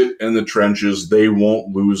lose it in the trenches, they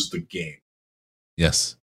won't lose the game.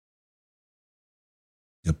 Yes.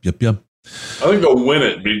 Yep. I think they'll win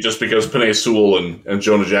it just because Penei Sewell and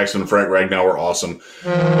Jonah Jackson and Frank Ragnow are awesome.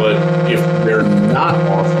 But if they're not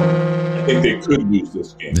awesome, I think they could lose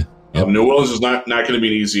this game. Yep. New Orleans is not going to be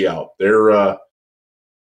an easy out. They kind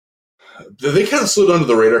of slid under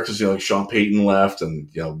the radar because like Sean Payton left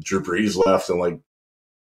and Drew Brees left, and like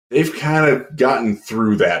they've kind of gotten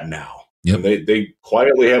through that now. Yep. And they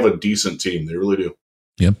quietly have a decent team. They really do.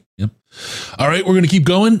 Yep. All right, we're going to keep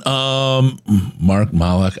going. Mark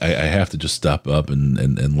Malek, I have to just stop up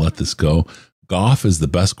and let this go. Goff is the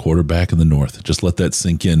best quarterback in the North. Just let that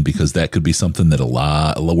sink in, because that could be something that a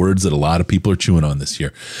lot of people are chewing on this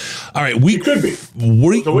year. All right, it could be.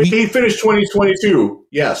 The way he finished 2022,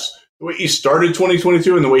 yes. The way he started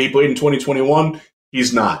 2022 and the way he played in 2021,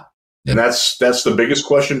 he's not. Yep. And that's the biggest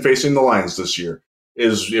question facing the Lions this year,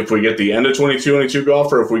 is if we get the end of 2022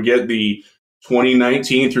 Goff, or if we get the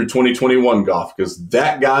 2019 through 2021 Goff, because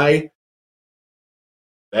that guy,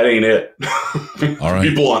 that ain't it. All right.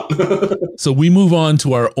 Be blunt. So we move on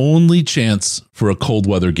to our only chance for a cold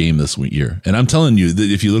weather game this year. And I'm telling you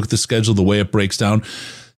that if you look at the schedule, the way it breaks down,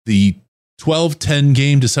 the 12-10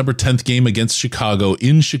 game, December 10th game against Chicago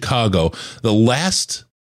in Chicago, the last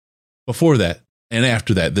before that and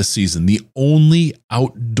after that this season, the only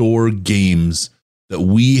outdoor games that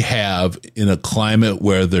we have in a climate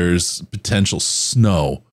where there's potential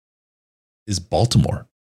snow is Baltimore.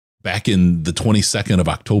 back in the 22nd of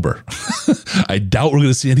October. I doubt we're going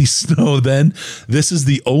to see any snow then. This is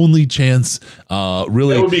the only chance,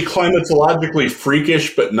 really. It would be climatologically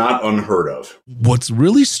freakish, but not unheard of. What's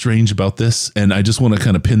really strange about this, and I just want to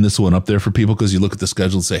kind of pin this one up there for people, because you look at the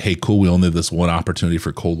schedule and say, hey, cool, we only have this one opportunity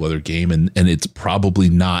for a cold weather game, and it's probably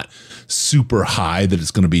not super high that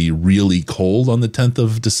it's going to be really cold on the 10th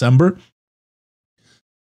of December.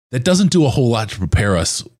 That doesn't do a whole lot to prepare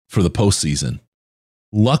us for the postseason.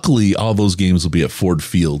 Luckily, all those games will be at Ford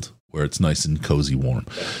Field, where it's nice and cozy, warm.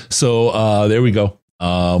 So there we go.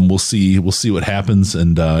 We'll see what happens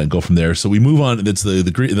and go from there. So we move on. It's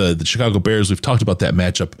the Chicago Bears. We've talked about that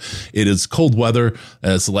matchup. It is cold weather.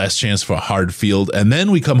 It's the last chance for a hard field, and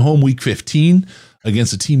then we come home week 15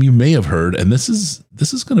 against a team you may have heard. And this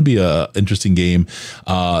is going to be a interesting game.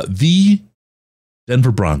 The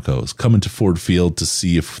Denver Broncos coming to Ford Field to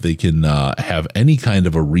see if they can have any kind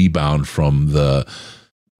of a rebound from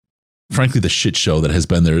frankly, the shit show that has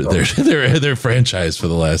been their franchise for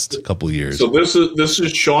the last couple of years. So this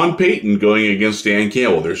is Sean Payton going against Dan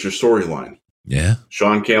Campbell. There's your storyline. Yeah,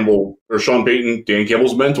 Sean Payton, Dan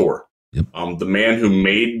Campbell's mentor. Yep. The man who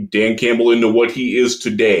made Dan Campbell into what he is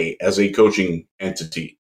today as a coaching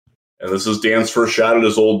entity. And this is Dan's first shot at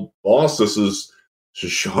his old boss. This is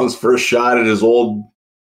Sean's first shot at his old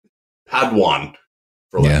Padawan,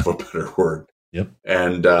 for lack of a better word. Yep.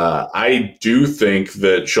 And I do think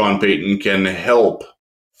that Sean Payton can help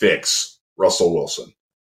fix Russell Wilson.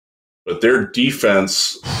 But their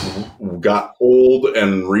defense got old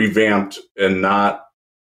and revamped and not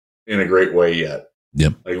in a great way yet.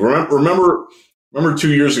 Yep. Like remember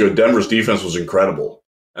 2 years ago, Denver's defense was incredible.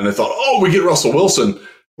 And they thought, oh, we get Russell Wilson,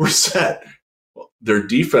 we're set. Well, their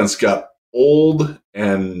defense got old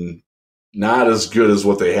and not as good as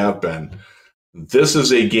what they have been. This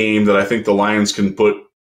is a game that I think the Lions can put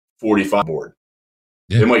 45 on board.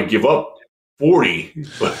 Yeah. They might give up 40,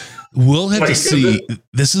 but we'll have to see.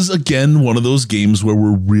 This is, again, one of those games where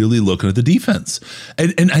we're really looking at the defense.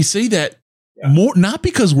 And I say that more not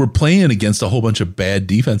because we're playing against a whole bunch of bad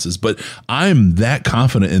defenses, but I'm that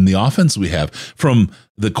confident in the offense we have, from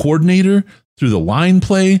the coordinator through the line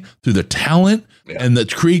play, through the talent and the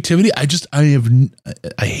creativity. I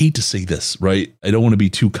hate to say this, right? I don't want to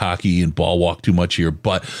be too cocky and ball walk too much here,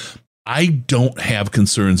 but I don't have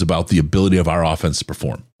concerns about the ability of our offense to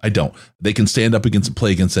perform. I don't. They can stand up against and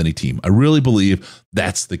play against any team. I really believe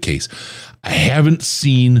that's the case. I haven't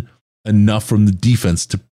seen enough from the defense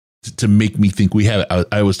to make me think we have it.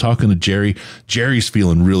 I was talking to Jerry. Jerry's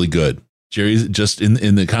feeling really good. Jerry's just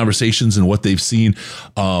in the conversations and what they've seen.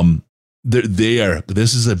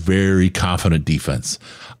 This is a very confident defense.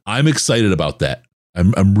 I'm excited about that.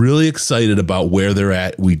 I'm really excited about where they're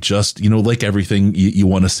at. We just, like everything, you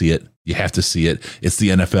want to see it. You have to see it. It's the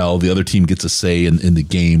NFL. The other team gets a say in the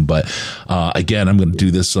game. But again, I'm going to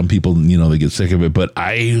do this. Some people, they get sick of it. But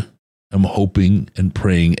I am hoping and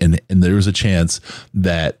praying, and there's a chance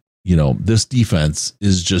that this defense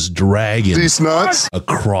is just dragging these nuts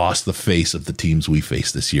across the face of the teams we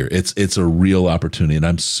face this year. It's a real opportunity, and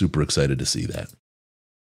I'm super excited to see that.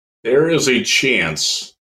 There is a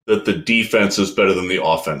chance that the defense is better than the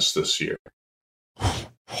offense this year.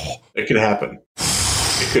 It could happen.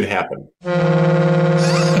 It could happen.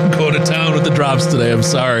 I'm going to town with the drops today. I'm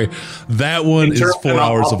sorry. That one is 4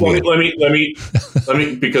 hours away. Let me,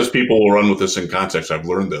 because people will run with this in context. I've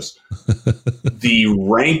learned this. The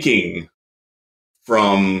ranking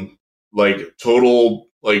from total,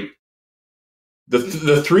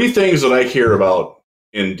 the three things that I care about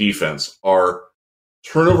in defense are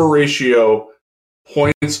turnover ratio,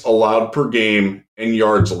 points allowed per game, and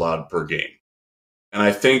yards allowed per game. And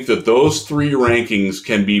I think that those three rankings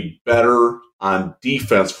can be better on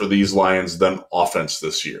defense for these Lions than offense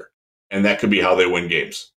this year. And that could be how they win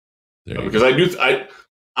games. Because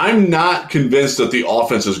I'm not convinced that the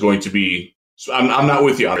offense is going to be, I'm not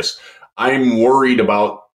with you on this. I'm worried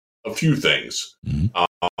about a few things.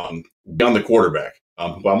 On the quarterback,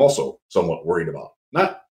 who I'm also somewhat worried about.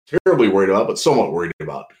 Not terribly worried about, but somewhat worried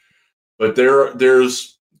about. But there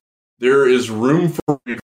is room for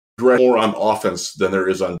more on offense than there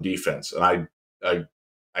is on defense, and I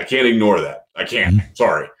can't ignore that. I can't.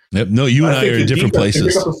 Sorry. Yep. No, you and I are in different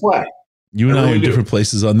places. You and I are in different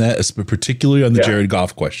places on that, particularly on the Jared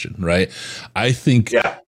Goff question, right? I think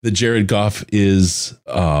the Jared Goff is.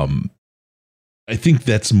 I think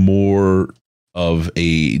that's more of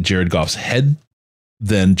a Jared Goff's head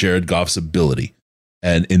than Jared Goff's ability.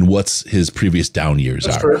 And in what's his previous down years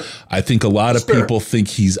are. Fair. I think a lot of people think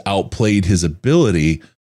he's outplayed his ability,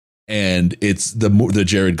 and it's the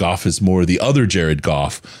Jared Goff is more the other Jared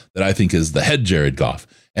Goff that I think is the head Jared Goff.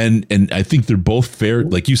 And I think they're both fair,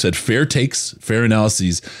 like you said, fair takes, fair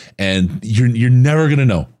analyses, and you're never gonna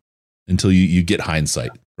know until you get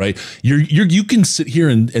hindsight, right? You can sit here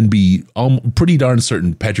and be pretty darn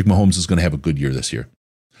certain Patrick Mahomes is gonna have a good year this year.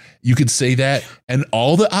 You could say that, and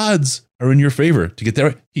all the odds are in your favor to get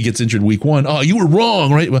there. He gets injured week 1. Oh, you were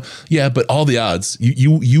wrong, right? Well, yeah, but all the odds,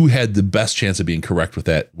 you had the best chance of being correct with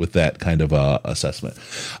that kind of assessment.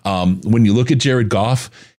 When you look at Jared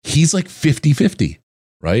Goff, he's like 50-50,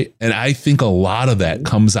 right? And I think a lot of that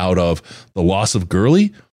comes out of the loss of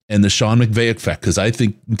Gurley and the Sean McVay effect, because I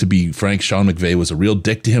think, to be frank, Sean McVay was a real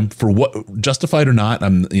dick to him, for what, justified or not.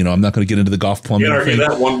 I'm not going to get into the Goff plumbing. Can't argue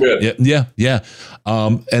that one bit. Yeah.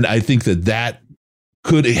 And I think that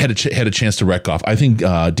could had a chance to wreck Goff. I think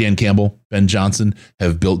Dan Campbell, Ben Johnson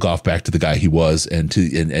have built Goff back to the guy he was, and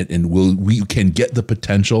we can get the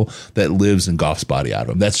potential that lives in Goff's body out of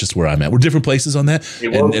him. That's just where I'm at. We're different places on that.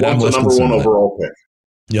 And I'm the number 1 overall pick.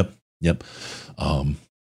 Yep.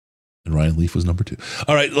 And Ryan Leaf was number 2.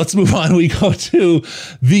 All right, let's move on. We go to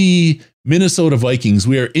the Minnesota Vikings.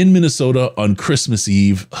 We are in Minnesota on Christmas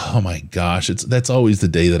Eve. Oh my gosh, that's always the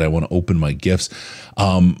day that I want to open my gifts.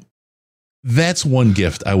 That's one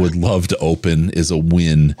gift I would love to open, is a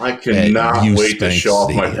win. I cannot wait to show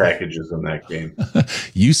off my packages in that game.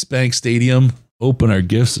 US Bank Stadium, open our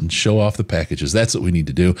gifts and show off the packages. That's what we need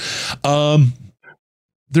to do.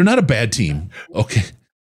 They're not a bad team. Okay.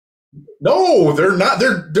 No, they're not.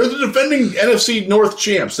 They're the defending NFC North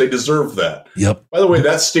champs. They deserve that. Yep. By the way,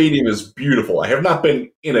 that stadium is beautiful. I have not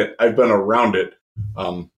been in it. I've been around it.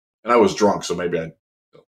 And I was drunk, so maybe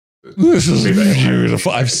this is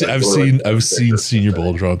beautiful. I've seen Senior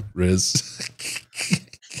Bowl drunk, Riz.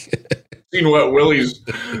 Seen Wet Willie's.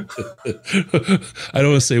 I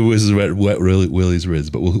don't want to say Wet Willie's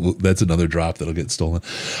Riz, but that's another drop that'll get stolen.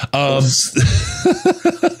 I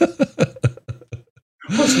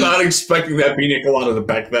was not expecting that pina colada to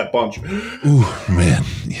back that punch. Ooh, man.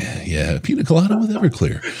 Yeah. Pina colada with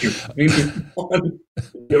Everclear. You need one.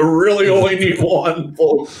 You really only need one,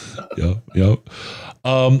 folks. Yep.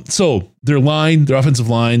 So their offensive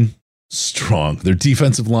line, strong. Their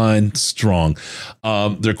defensive line, strong.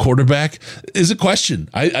 Their quarterback is a question.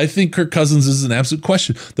 I think Kirk Cousins is an absolute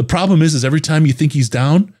question. The problem is every time you think he's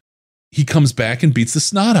down, he comes back and beats the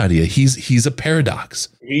snot out of you. He's a paradox.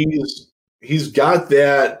 He's got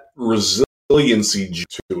that resiliency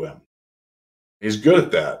to him. He's good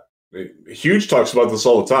at that. Huge talks about this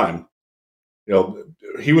all the time.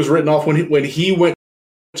 He was written off when he went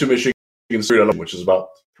to Michigan State, which is about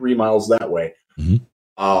 3 miles that way.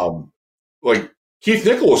 Mm-hmm. Like Keith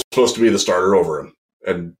Nichol was supposed to be the starter over him,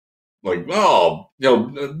 and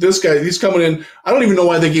this guy, he's coming in. I don't even know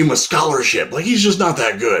why they gave him a scholarship. Like, he's just not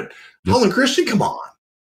that good. Yep. Holland Christian, come on.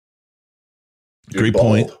 Great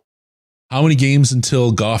point. How many games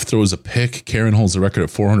until Goff throws a pick? Karen holds the record at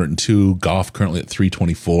 402. Goff currently at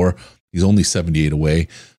 324. He's only 78 away.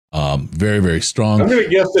 Very, very strong. I'm going to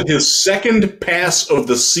guess that his second pass of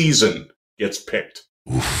the season gets picked.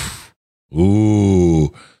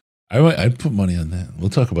 Ooh. I'd put money on that. We'll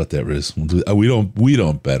talk about that, Riz. We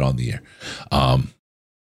don't bet on the air.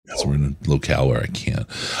 So we're in a locale where I can't.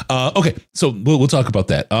 Okay, so we'll talk about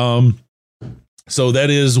that. So that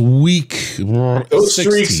is week 16. Those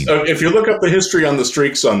streaks, if you look up the history on the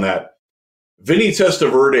streaks on that, Vinny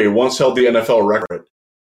Testaverde once held the NFL record,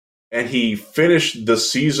 and he finished the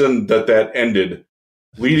season that ended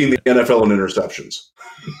leading the NFL in interceptions.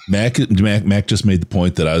 Mac just made the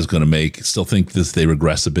point that I was going to make. Still think they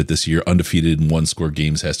regress a bit this year. Undefeated in 1-score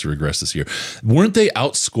games has to regress this year. Weren't they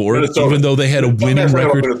outscored Minnesota, even though they had a winning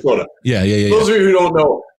record? Minnesota. Yeah. Those of you who don't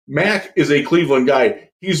know, Mac is a Cleveland guy.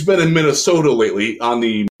 He's been in Minnesota lately on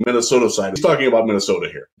the Minnesota side. He's talking about Minnesota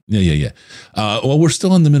here. Yeah. Well, we're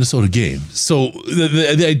still in the Minnesota game. So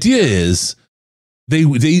the idea is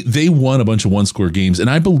they won a bunch of 1-score games. And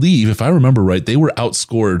I believe, if I remember right, they were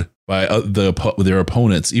outscored by their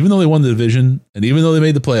opponents. Even though they won the division and even though they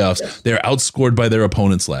made the playoffs, yes, they're outscored by their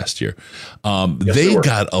opponents last year. They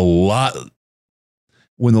got a lot.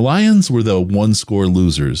 When the Lions were the 1-score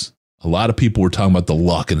losers, a lot of people were talking about the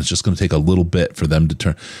luck, and it's just going to take a little bit for them to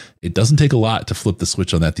turn. It doesn't take a lot to flip the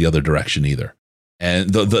switch on that the other direction either. And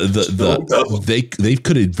they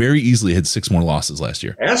could have very easily had 6 more losses last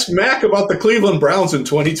year. Ask Mac about the Cleveland Browns in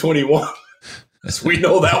 2021. We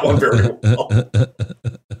know that one very well.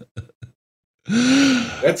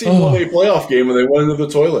 That team won a playoff game and they went into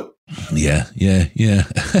the toilet. Yeah.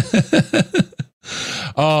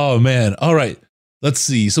 Oh man! All right. Let's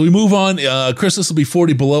see. So we move on. Chris, this will be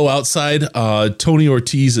 40 below outside. Tony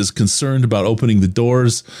Ortiz is concerned about opening the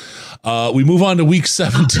doors. We move on to week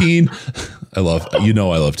 17. I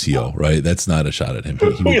love T.O., right? That's not a shot at him. He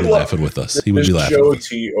would be laughing with us. He would be laughing. Show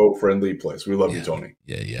T.O. friendly place. We love you, Tony.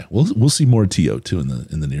 Yeah. We'll see more T.O. too in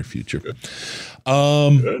the near future. Good.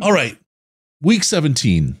 All right. Week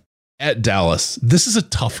 17 at Dallas. This is a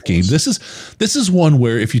tough game. This is one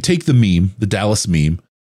where if you take the Dallas meme,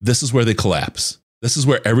 this is where they collapse. This is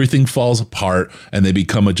where everything falls apart and they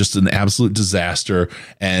become just an absolute disaster.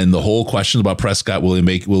 And the whole question about Prescott, will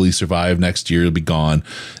he survive next year? He'll be gone.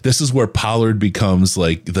 This is where Pollard becomes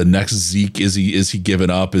like the next Zeke. Is he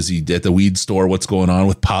given up? Is he at the weed store? What's going on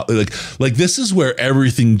with Pollard? Like this is where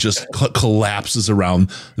everything just collapses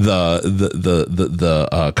around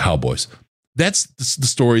the Cowboys. That's the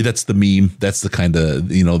story. That's the meme. That's the kind of,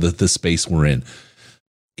 the space we're in.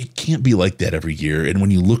 It can't be like that every year. And when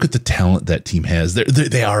you look at the talent that team has,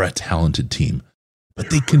 they are a talented team, but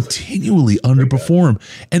they continually underperform.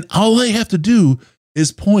 And all I have to do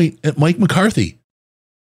is point at Mike McCarthy.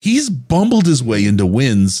 He's bumbled his way into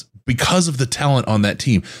wins because of the talent on that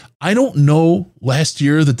team. I don't know last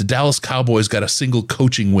year that the Dallas Cowboys got a single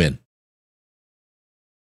coaching win.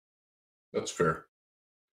 That's fair.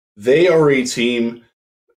 They are a team.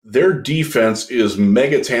 Their defense is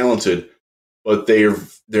mega talented, but they're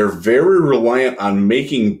very reliant on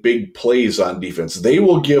making big plays on defense. They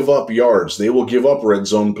will give up yards. They will give up red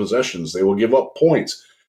zone possessions. They will give up points.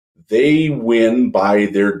 They win by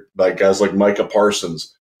guys like Micah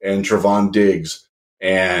Parsons and Trevon Diggs,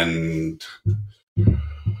 and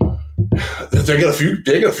they got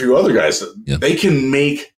a few other guys that they can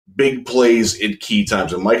make big plays at key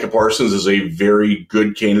times. And Micah Parsons is a very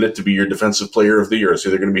good candidate to be your defensive player of the year. It's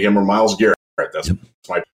either going to be him or Myles Garrett. That's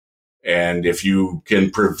my. And if you can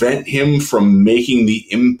prevent him from making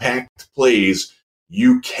the impact plays,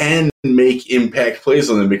 you can make impact plays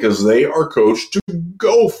on them because they are coached to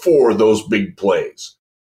go for those big plays.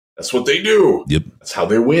 That's what they do. Yep. That's how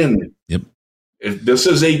they win. Yep. If this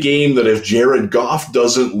is a game that if Jared Goff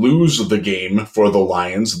doesn't lose the game for the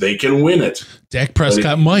Lions, they can win it. Dak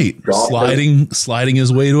Prescott might sliding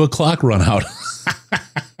his way to a clock run out.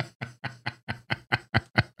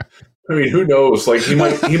 I mean, who knows? Like he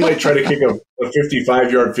might try to kick a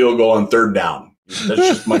 55-yard field goal on third down. That's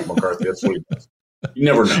just Mike McCarthy. That's what he does. You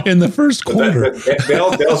never know. In the first quarter.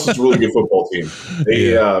 Dallas is a really good football team.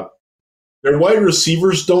 Their wide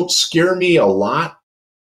receivers don't scare me a lot,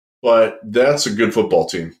 but that's a good football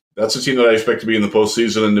team. That's a team that I expect to be in the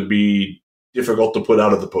postseason and to be difficult to put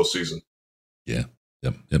out of the postseason. Yeah.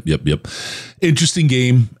 Yep. Interesting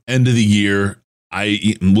game. End of the year.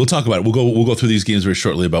 We'll talk about it. We'll go through these games very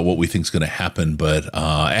shortly about what we think is going to happen. But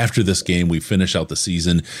after this game, we finish out the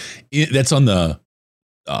season. That's on the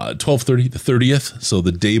 12:30, the 30th. So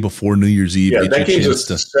the day before New Year's Eve. Yeah, that game's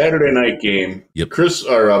a Saturday night game. Yep.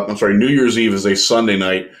 New Year's Eve is a Sunday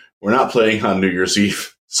night. We're not playing on New Year's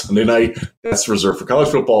Eve. Sunday night, that's reserved for college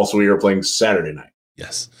football. So we are playing Saturday night.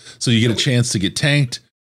 Yes. So you get a chance to get tanked,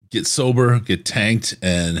 get sober, get tanked,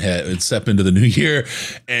 and step into the new year.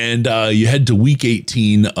 And you head to week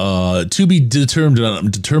 18 to be determined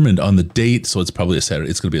on the date. So it's probably a Saturday.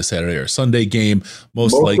 It's going to be a Saturday or Sunday game.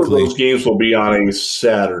 Most likely. Of those games will be on a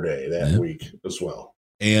Saturday that week as well.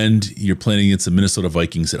 And you're playing against the Minnesota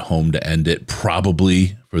Vikings at home to end it,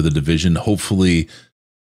 probably for the division. Hopefully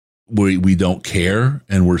we don't care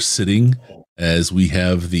and we're sitting as we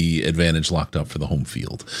have the advantage locked up for the home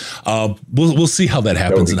field. We'll see how that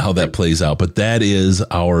happens and how that plays out. But that is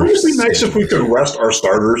our. It would be nice if we could rest our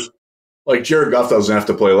starters. Like Jared Goff doesn't have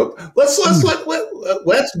to play.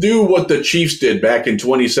 Let's do what the Chiefs did back in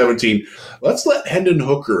 2017. Let's let Hendon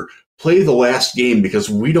Hooker play the last game because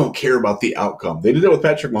we don't care about the outcome. They did it with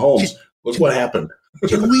Patrick Mahomes. Look what happened.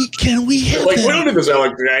 Can we have we don't do this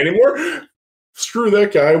Alex guy anymore. Screw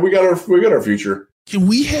that guy. We got our future. Can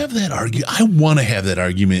we have that argument? I want to have that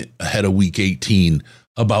argument ahead of week 18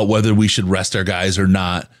 about whether we should rest our guys or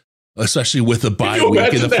not, especially with the bye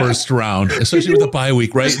week in the first round, especially with the bye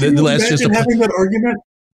week, right? Having that argument.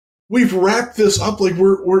 We've wrapped this up like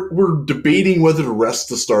we're debating whether to rest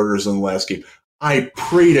the starters in the last game. I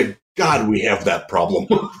pray to God we have that problem.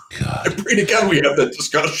 I pray to God we have that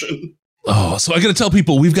discussion. Oh, so I got to tell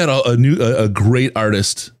people we've got a great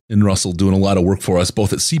artist in Russell doing a lot of work for us,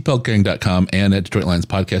 both at seatbeltgang.com and at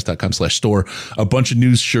DetroitLionsPodcast.com/store. A bunch of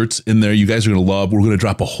news shirts in there you guys are going to love. We're going to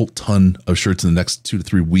drop a whole ton of shirts in the next 2 to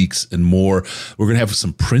 3 weeks and more. We're going to have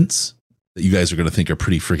some prints that you guys are going to think are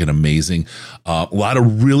pretty freaking amazing. A lot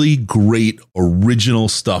of really great original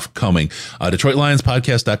stuff coming.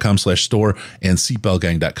 DetroitLionsPodcast.com/store and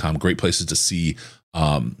seatbeltgang.com. Great places to see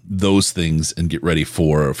those things and get ready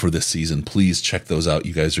for this season. Please check those out.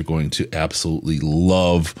 You guys are going to absolutely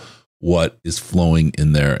love what is flowing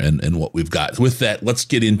in there and what we've got. With that, let's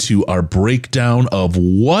get into our breakdown of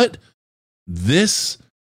what this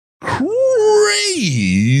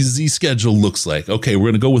crazy schedule looks like. Okay, we're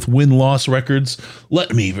going to go with win-loss records.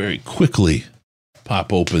 Let me very quickly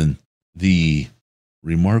pop open the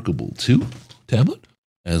Remarkable 2 tablet,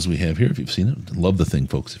 as we have here, if you've seen it. Love the thing,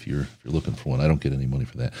 folks, if you're looking for one. I don't get any money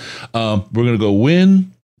for that. We're going to go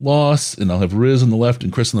win, loss, and I'll have Riz on the left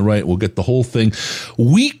and Chris on the right. We'll get the whole thing.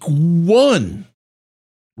 Week 1.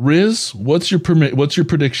 Riz, what's your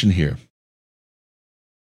prediction here?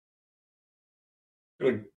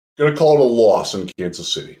 Going to call it a loss in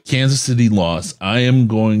Kansas City. Kansas City loss. I am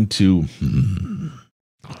going to...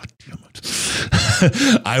 God damn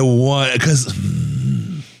it. I want... Because...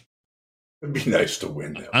 It'd be nice to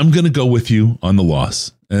win. I'm going to go with you on the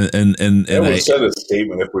loss. And I would send a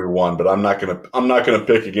statement if we won, but I'm not gonna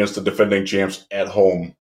pick against the defending champs at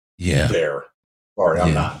home. Yeah, there. Sorry,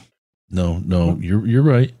 I'm not. No, you're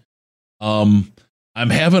right. I'm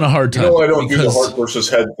having a hard time. I don't do the heart versus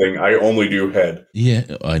head thing. I only do head. Yeah,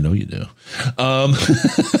 I know you do.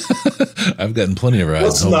 I've gotten plenty of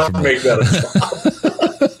rides. Let's not make that a stop.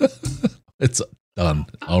 It's done.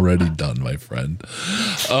 Already done, my friend.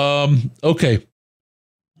 Okay.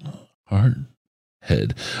 Heart.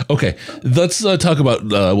 Head. Okay, let's talk about.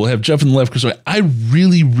 We'll have Jeff in the left. Chris, I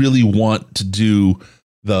really, really want to do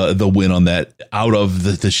the win on that out of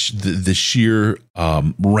the sheer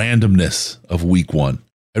randomness of week 1.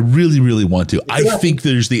 I really, really want to. I think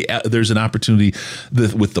there's an opportunity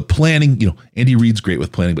with the planning. Andy Reid's great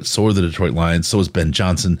with planning, but so are the Detroit Lions. So is Ben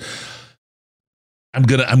Johnson. I'm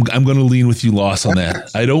gonna lean with you, loss on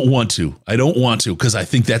that. I don't want to because I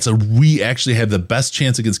think we actually have the best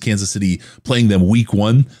chance against Kansas City playing them week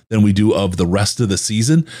 1 than we do of the rest of the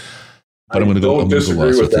season. But I'm gonna go. Don't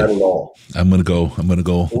disagree with that at all. I'm gonna go.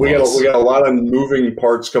 We got a lot of moving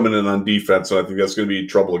parts coming in on defense, and I think that's gonna be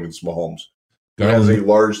trouble against Mahomes. Garland has a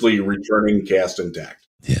largely returning cast intact.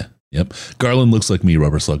 Yeah. Yep. Garland looks like me,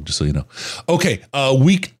 rubber slug, just so you know. Okay.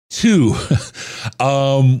 Week 2.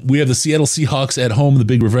 We have the Seattle Seahawks at home, the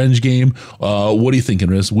big revenge game. What are you thinking,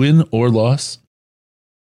 Riz? Win or loss?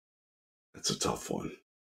 That's a tough one.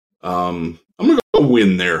 I'm going to go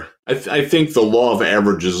win there. I think the law of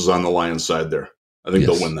averages is on the Lions side there. I think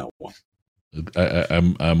they'll win that one.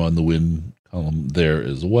 I'm on the win column there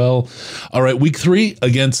as well. All right. Week 3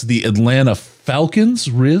 against the Atlanta Falcons.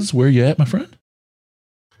 Riz, where are you at, my friend?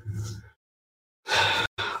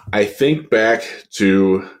 I think back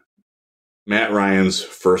to Matt Ryan's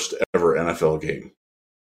first ever NFL game.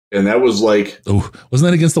 And that was like,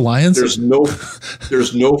 wasn't that against the Lions? There's no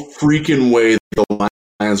freaking way the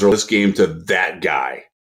Lions are this game to that guy.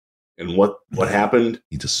 And what happened?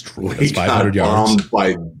 He destroyed us 500 yards. Bombed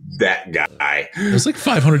by that guy. It was like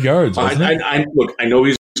 500 yards. Wasn't it? Look, I know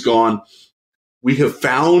he's gone.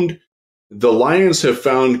 The Lions have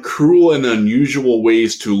found cruel and unusual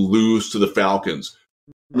ways to lose to the Falcons.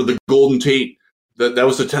 The Golden Tate, that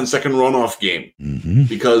was a 10-second runoff game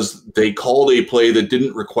because they called a play that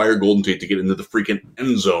didn't require Golden Tate to get into the freaking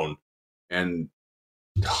end zone. And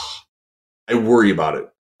I worry about it.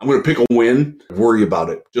 I'm going to pick a win. I worry about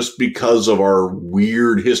it just because of our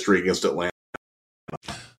weird history against Atlanta.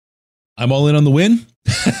 I'm all in on the win.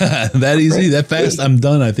 That easy, that fast. I'm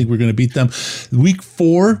done. I think we're going to beat them. Week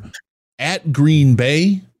 4 at Green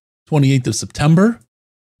Bay, 28th of September.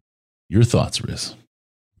 Your thoughts, Riz?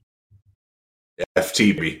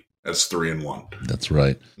 FTB. That's 3-1. That's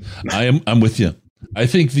right. I'm with you. I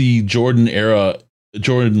think the Jordan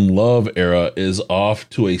Love era is off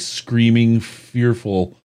to a screaming,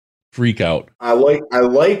 fearful freak out. I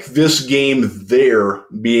like this game there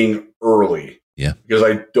being early. Yeah. Because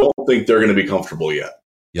I don't think they're going to be comfortable yet.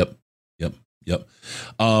 Yep.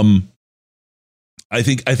 I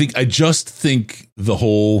just think the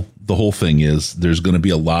whole thing is there's going to be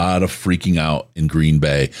a lot of freaking out in Green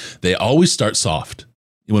Bay. They always start soft.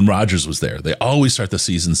 When Rodgers was there, they always start the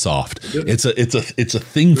season soft. It's a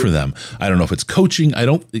thing for them. I don't know if it's coaching.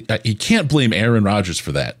 You can't blame Aaron Rodgers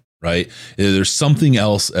for that, right? There's something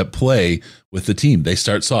else at play with the team. They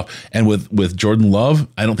start soft. And with Jordan Love,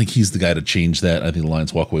 I don't think he's the guy to change that. I think the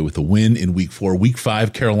Lions walk away with a win in week 4. Week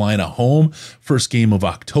 5, Carolina home, first game of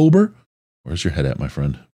October. Where's your head at, my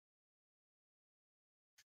friend?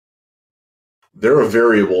 They're a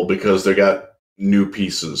variable because they got new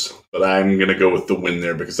pieces, but I'm going to go with the win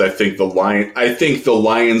there because I think the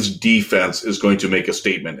Lions defense is going to make a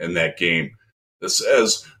statement in that game that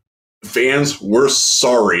says, fans, we're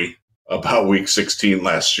sorry about week 16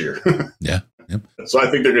 last year. Yeah. Yep. So I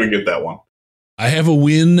think they're going to get that one. I have a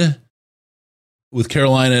win with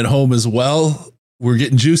Carolina at home as well. we're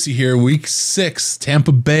getting juicy here. Week 6,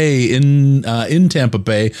 Tampa Bay in Tampa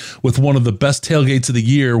Bay with one of the best tailgates of the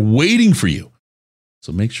year waiting for you.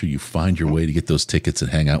 So make sure you find your way to get those tickets and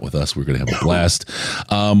hang out with us. We're going to have a blast.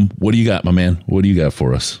 What do you got, my man? What do you got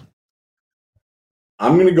for us?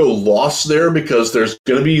 I'm going to go loss there because there's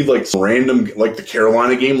going to be like some random, like the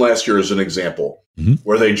Carolina game last year as an example,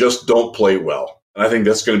 where they just don't play well. And I think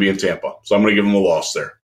that's going to be in Tampa. So I'm going to give them a loss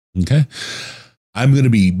there. Okay. I'm going to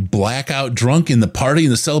be blackout drunk in the party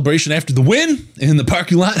and the celebration after the win in the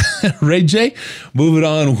parking lot. Ray J, moving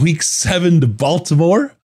on week 7 to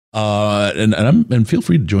Baltimore. And feel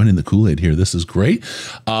free to join in the Kool-Aid here. This is great.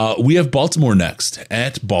 We have Baltimore next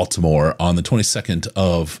at Baltimore on the 22nd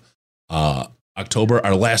of October,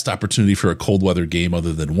 our last opportunity for a cold weather game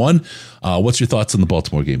other than one. What's your thoughts on the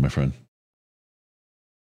Baltimore game, my friend?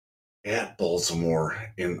 At Baltimore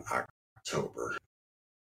in October.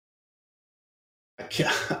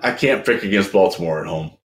 I can't pick against Baltimore at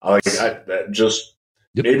home.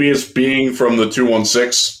 Maybe it's being from the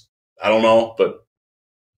 2-1-6. I don't know, but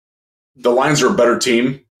the Lions are a better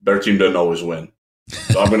team. Better team doesn't always win.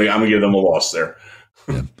 So I'm gonna give them a loss there.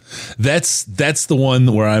 Yeah. That's the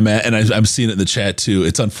one where I'm at, and I'm seeing it in the chat too.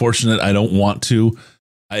 It's unfortunate. I don't want to.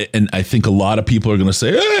 I think a lot of people are going to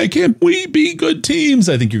say, "Hey, can't we be good teams?"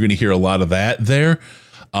 I think you're going to hear a lot of that there.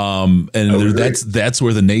 That's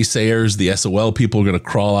where the naysayers, the SOL people, are going to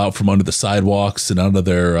crawl out from under the sidewalks and out of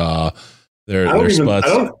their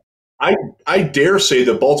spots. I dare say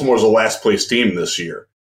that Baltimore's a last place team this year.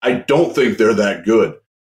 I don't think they're that good,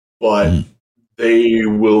 but they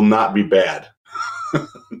will not be bad.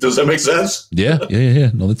 Does that make sense? Yeah.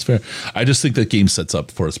 No, that's fair. I just think that game sets up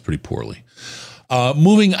for us pretty poorly.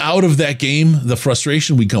 Moving out of that game, the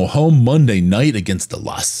frustration, we go home Monday night against the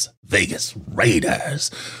Las Vegas Raiders.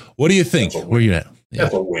 What do you think? Where are you at? Yeah.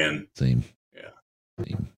 That's a win. Same.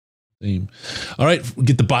 All right,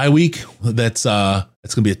 get the bye week. That's going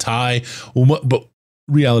to be a tie. But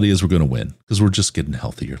reality is we're going to win because we're just getting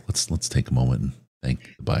healthier. Let's take a moment and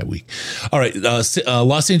thank the bye week. All right,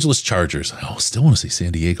 Los Angeles Chargers. I still want to say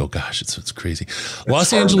San Diego. Gosh, it's crazy.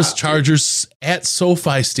 Los Angeles Chargers at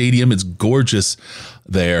SoFi Stadium. It's gorgeous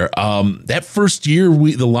there. That first year,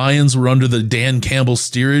 the Lions were under the Dan Campbell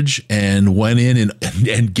steerage and went in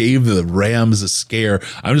and gave the Rams a scare.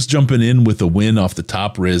 I'm just jumping in with a win off the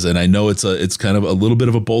top, Riz, and I know it's kind of a little bit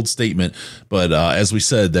of a bold statement, but as we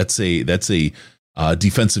said, that's a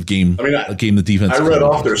defensive game. I mean, a game the defense. I read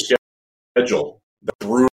off their schedule. The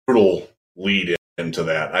brutal lead into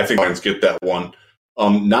that. I think Lions get that one.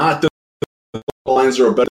 Not that the Lions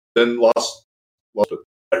are better than lost, but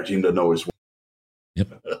better team doesn't always win.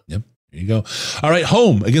 Yep. There you go. All right,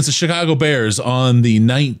 home against the Chicago Bears on the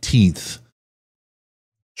 19th.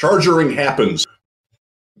 Chargering happens.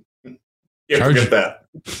 Can't forget that.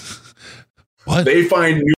 What? They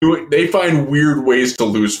find weird ways to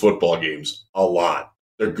lose football games. A lot.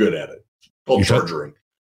 They're good at it. It's called chargering.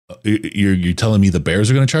 You're telling me the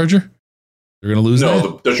Bears are going to charge her? They're going to lose?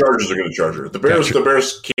 No, the Chargers are going to charge her. The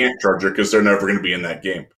Bears can't charge her because they're never going to be in that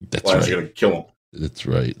game. That's Lions right. are going to kill them. That's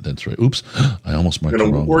right. Oops, I almost marked it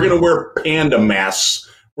wrong. We're going to wear panda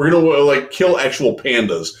masks. We're going to kill actual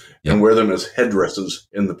pandas and wear them as headdresses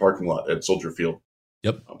in the parking lot at Soldier Field.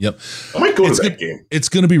 Yep. I might go to that game. It's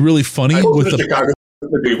going to be really funny with the Chicago.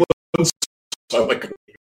 I'm like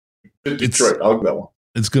Detroit. I'll go that one.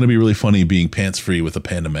 It's going to be really funny being pants free with a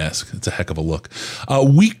panda mask. It's a heck of a look.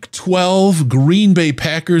 Week 12, Green Bay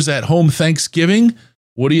Packers at home Thanksgiving.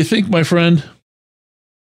 What do you think, my friend?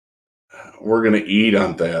 We're going to eat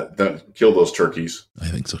on that. Kill those turkeys. I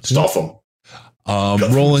think so too. Stuff them.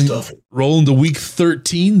 Rolling to week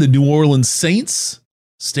 13, the New Orleans Saints.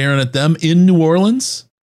 Staring at them in New Orleans.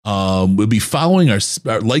 We'll be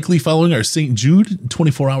likely following our St. Jude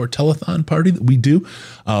 24-hour telethon party that we do.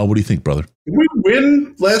 What do you think, brother? Did we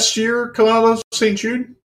win last year coming out of St.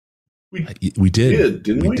 Jude? We did,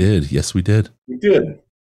 didn't we? We did. Yes, we did. We did.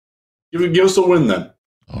 Give us a win then.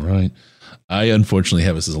 All right. I unfortunately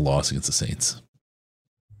have us as a loss against the Saints.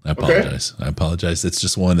 I apologize. Okay. I apologize. It's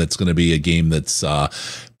just one that's going to be a game that's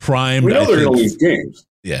primed. We know they're going to lose games.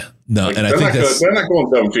 Yeah. No, and I think they're not going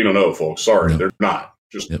 17-0, folks. Sorry, they're not.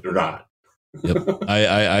 They're not. Yep.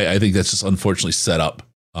 I think that's just unfortunately set up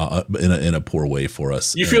in a poor way for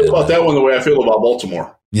us. You feel about that one the way I feel about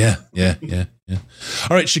Baltimore. Yeah.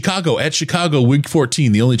 All right, Chicago at Chicago, week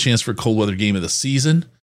 14, the only chance for a cold weather game of the season.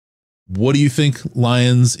 What do you think,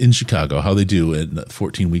 Lions in Chicago? How they do in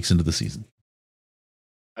 14 weeks into the season?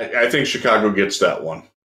 I think Chicago gets that one.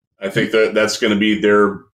 I think that's going to be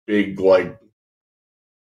their big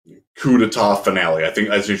coup d'etat finale. I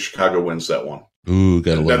think Chicago wins that one. Ooh,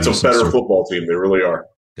 that's a better football team. They really are.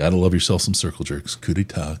 Gotta love yourself some circle jerks. Coup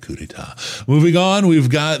d'etat, coup d'etat. Moving on, we've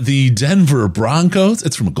got the Denver Broncos.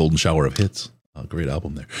 It's from a golden shower of hits. Great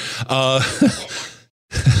album there.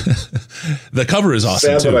 The cover is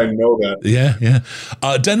awesome. Sad too. that I know that.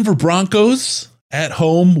 Yeah. Denver Broncos at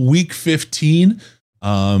home, week 15.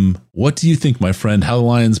 What do you think, my friend? How the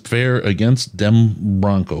Lions fare against Dem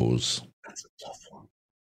Broncos? That's a tough one.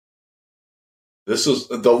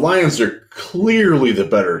 The Lions are clearly the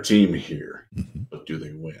better team here, but do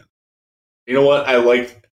they win? You know what? I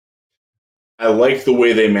like the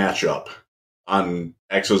way they match up on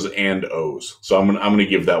X's and O's. So I'm gonna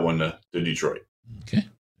give that one to Detroit. Okay,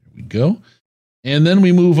 there we go. And then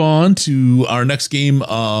we move on to our next game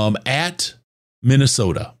at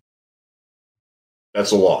Minnesota.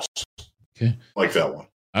 That's a loss. Okay. Like that one.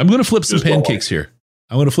 I'm going to flip some pancakes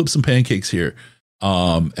here.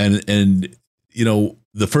 And you know,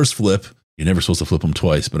 the first flip, you're never supposed to flip them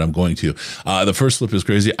twice, but I'm going to. The first flip is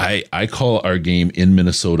crazy. I call our game in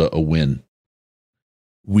Minnesota a win.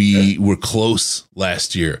 We were close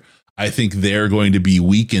last year. I think they're going to be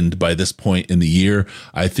weakened by this point in the year.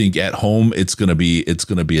 I think at home it's going to be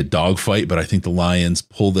a dogfight, but I think the Lions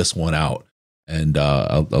pull this one out. And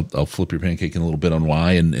I'll flip your pancake in a little bit on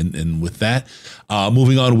why. And with that,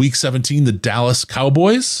 moving on, week 17, the Dallas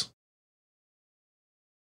Cowboys.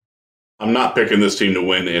 I'm not picking this team to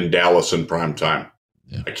win in Dallas in prime time.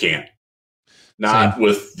 Yeah. I can't. Not Same.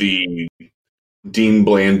 With the Dean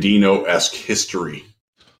Blandino-esque history.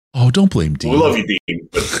 Oh, don't blame Dean. We love you, Dean,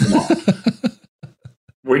 but come on.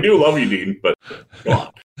 We do love you, Dean, but come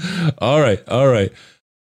on. All right.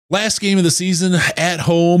 Last game of the season at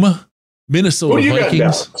home, Minnesota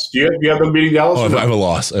Vikings. Do you have them beating Dallas? I have a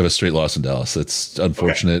loss. I have a straight loss in Dallas. It's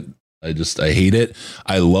unfortunate. Okay. I hate it.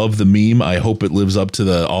 I love the meme. I hope it lives up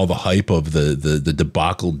to all the hype of the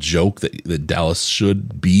debacle joke that Dallas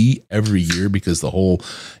should be every year, because the whole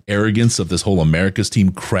arrogance of this whole America's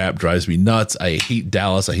team crap drives me nuts. I hate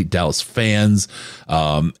Dallas. I hate Dallas fans.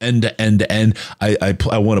 End to end. I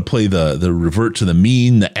want to play the revert to the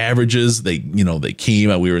mean, the averages. They came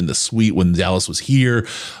out. We were in the suite when Dallas was here.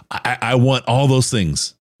 I want all those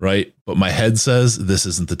things, right? But my head says this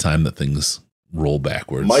isn't the time that things roll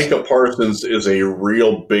backwards. Micah Parsons is a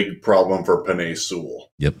real big problem for Penei Sewell.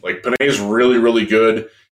 Yep. Like, Penei's really, really good.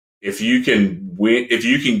 If you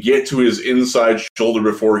can get to his inside shoulder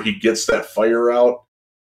before he gets that fire out,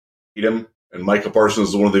 beat him. And Micah Parsons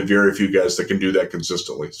is one of the very few guys that can do that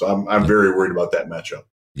consistently. So I'm very worried about that matchup.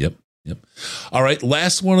 Yep. All right.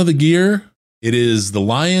 Last one of the gear. It is the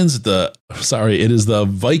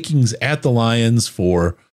Vikings at the Lions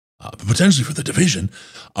for potentially for the division.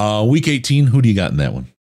 Week 18, who do you got in that one?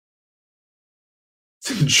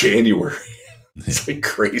 It's in January. It's like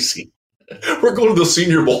crazy. We're going to the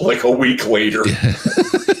Senior Bowl like a week later.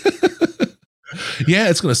 Yeah,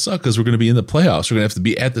 it's going to suck because we're going to be in the playoffs. We're going to have to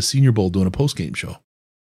be at the Senior Bowl doing a post-game show.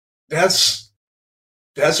 That's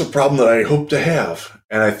a problem that I hope to have.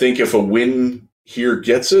 And I think if a win here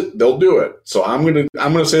gets it, they'll do it. So I'm going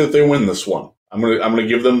to say that they win this one. I'm going to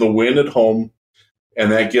give them the win at home, and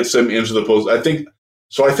that gets them into the post. I think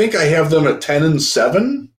I have them at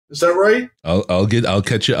 10-7. Is that right? I'll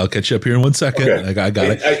catch you up here in 1 second. Okay. I got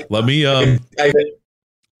it. Let me.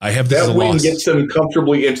 I have this that win gets them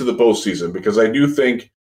comfortably into the postseason, because I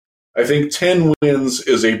think 10 wins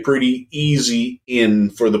is a pretty easy in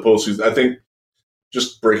for the postseason. I think,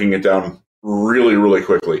 just breaking it down really, really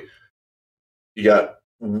quickly, you got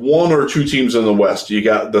one or two teams in the West. You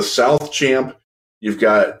got the South champ. You've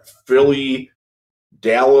got Philly,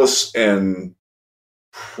 Dallas, and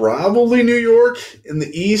probably New York in the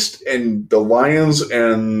East, and the Lions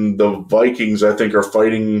and the Vikings, I think, are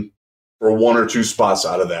fighting for one or two spots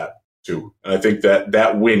out of that too. And I think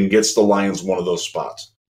that win gets the Lions one of those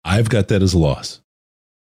spots. I've got that as a loss.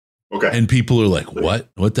 Okay. And people are like,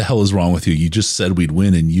 what the hell is wrong with you? You just said we'd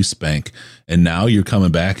win and you spank. And now you're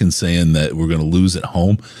coming back and saying that we're going to lose at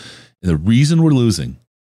home. And the reason we're losing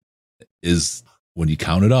is, when you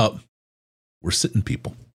count it up, we're sitting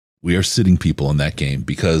people. We are sitting people in that game,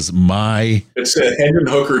 because it's a Hendon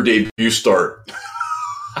Hooker debut start.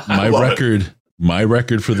 my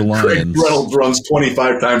record for the Lions. Craig Reynolds runs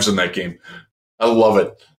 25 times in that game. I love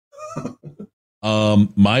it.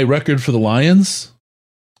 My record for the Lions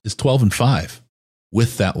is 12-5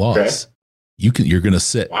 with that loss. Okay. You're going to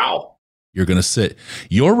sit. Wow. You're going to sit.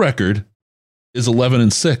 Your record is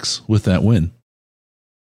 11-6 with that win.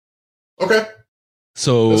 Okay.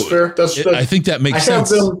 So that's fair. I think that makes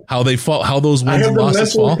sense. How they fall, how those wins and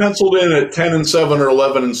losses fall. I have them penciled in at 10-7 or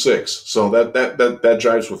 11-6. So that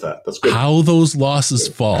jives with that. That's good. How those losses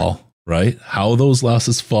fall, right? How those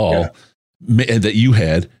losses fall that you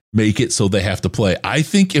had make it so they have to play. I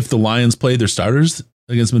think if the Lions play their starters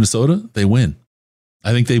against Minnesota, they win.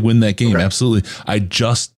 I think they win that game. Okay. Absolutely. I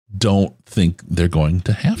just don't think they're going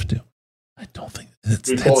to have to. I don't think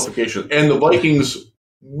that's qualification. And the Vikings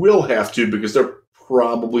will have to because they're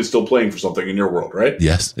probably still playing for something in your world, right?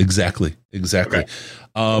 Yes, exactly. Okay.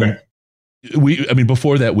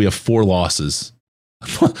 Before that, we have 4 losses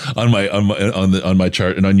on my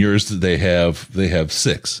chart, and on yours they have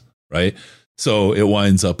 6, right? So it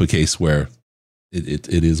winds up a case where it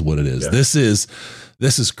is what it is. Yeah.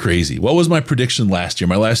 This is crazy. What was my prediction last year?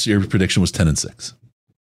 My last year prediction was 10-6.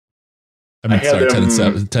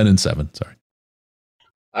 10-7. Sorry.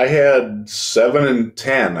 I had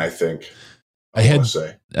 7-10. I think.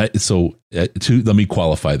 Let me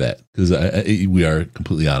qualify that because we are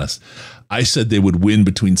completely honest. I said they would win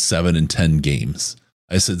between 7 and 10 games.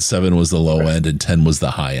 I said 7 was the low end and 10 was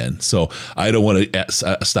the high end. So I don't want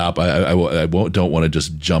to stop. I don't want to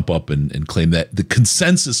just jump up and claim that. The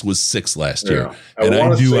consensus was 6 last year. And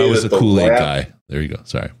I knew I was a Kool-Aid guy. There you go.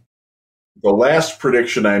 Sorry. The last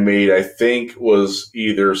prediction I made, I think, was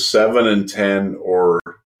either 7-10 or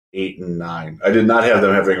 8-9. I did not have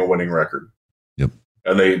them having a winning record. Yep.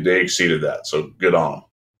 And they exceeded that. So good on them.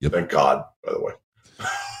 Yep. Thank God, by the way.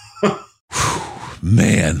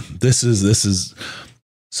 Man, this is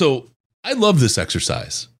so I love this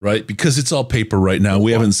exercise, right? Because it's all paper right now.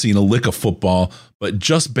 We haven't seen a lick of football, but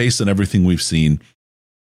just based on everything we've seen,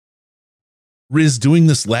 Riz doing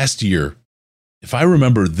this last year, if I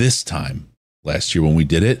remember this time last year when we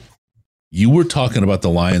did it, you were talking about the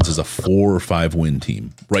Lions as a 4 or 5 win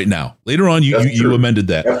team right now. Later on, you amended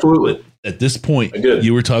that. Absolutely. At this point,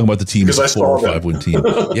 you were talking about the team as a 4 or 5 win team.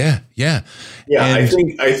 Yeah. And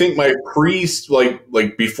I think my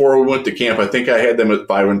like before we went to camp, I think I had them at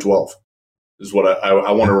 5-12. Is what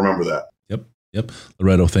I want to remember that. Yep.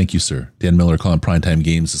 Loretto, thank you, sir. Dan Miller calling primetime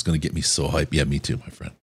games is going to get me so hyped. Yeah, me too, my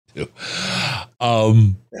friend.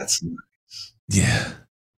 That's nice. Yeah.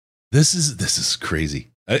 This is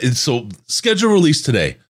crazy. So schedule release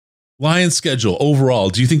today. Lions schedule overall.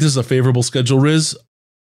 Do you think this is a favorable schedule, Riz?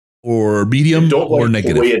 Or medium or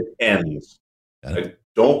negative? The way it ends. I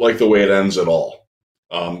don't like the way it ends at all.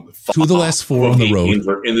 2 of the last 4 on the road. Games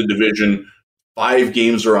are in the division. 5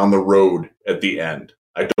 games are on the road at the end.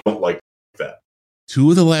 I don't like that.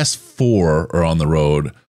 2 of the last 4 are on the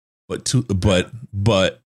road, but 2 of the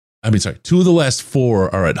last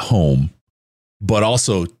 4 are at home, but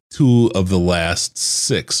also 2 of the last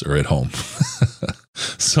 6 are at home.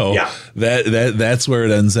 So that's where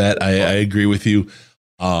it ends at. I agree with you.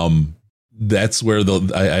 That's where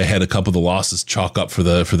I had a couple of the losses chalk up for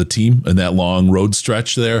the team in that long road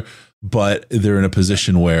stretch there, but they're in a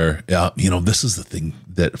position where, this is the thing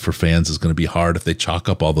that for fans is going to be hard if they chalk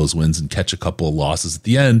up all those wins and catch a couple of losses at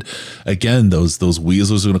the end. Again, those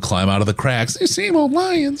weasels are going to climb out of the cracks. They same old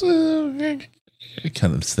Lions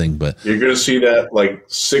kind of thing, but you're going to see that like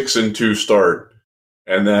 6-2 start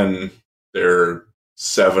and then they're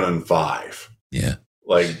 7-5. Yeah.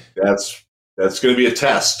 Like that's going to be a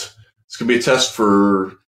test. It's going to be a test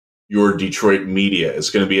for your Detroit media. It's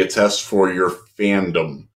going to be a test for your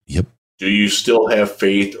fandom. Yep. Do you still have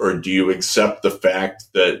faith, or do you accept the fact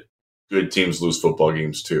that good teams lose football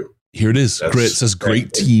games too? Here it is. It says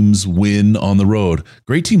great teams win on the road.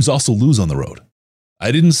 Great teams also lose on the road.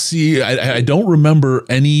 I don't remember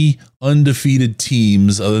any undefeated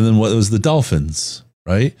teams other than what was the Dolphins,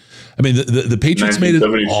 right? I mean, the Patriots made it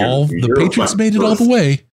all. The Patriots made it all the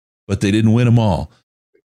way, but they didn't win them all.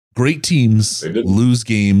 Great teams lose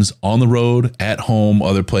games on the road, at home,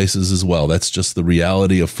 other places as well. That's just the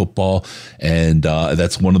reality of football. And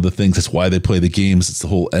that's one of the things. That's why they play the games. It's the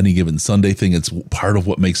whole any given Sunday thing. It's part of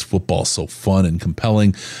what makes football so fun and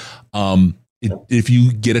compelling. If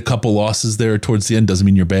you get a couple losses there towards the end, doesn't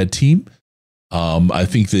mean you're a bad team. I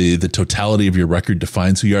think the totality of your record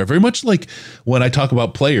defines who you are. Very much like when I talk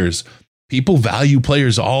about players, people value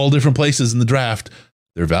players all different places in the draft.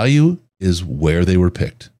 Their value is where they were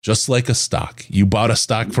picked. Just like a stock. You bought a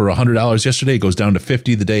stock for $100 yesterday, it goes down to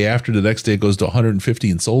 $50 the day after, the next day it goes to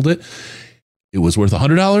 $150 and sold it. It was worth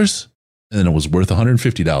 $100 and then it was worth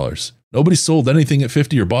 $150. Nobody sold anything at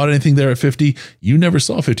 50 or bought anything there at 50. You never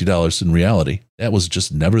saw $50 in reality. That was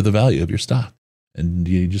just never the value of your stock. And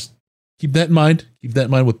you just keep that in mind. Keep that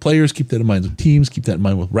in mind with players, keep that in mind with teams, keep that in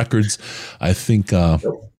mind with records. I think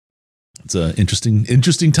it's an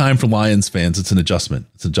interesting time for Lions fans. It's an adjustment.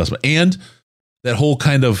 And that whole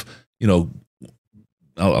kind of,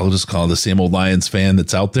 I'll just call it the same old Lions fan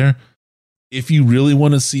that's out there. If you really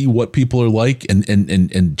want to see what people are like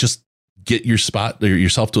and just get yourself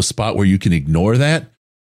to a spot where you can ignore that,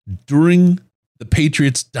 during the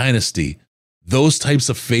Patriots dynasty, those types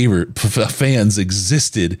of fans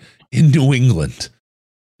existed in New England.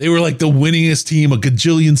 They were like the winningest team, a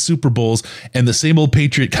gajillion Super Bowls, and the same old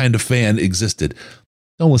Patriot kind of fan existed.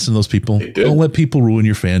 Don't listen to those people. Don't let people ruin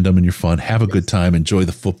your fandom and your fun. Have a good time. Enjoy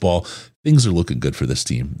the football. Things are looking good for this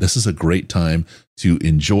team. This is a great time to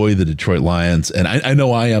enjoy the Detroit Lions. And I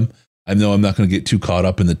know I am. I know I'm not going to get too caught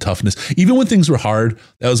up in the toughness. Even when things were hard,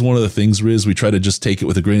 that was one of the things, Riz, we try to just take it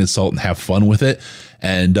with a grain of salt and have fun with it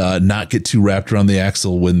and not get too wrapped around the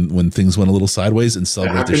axle when things went a little sideways and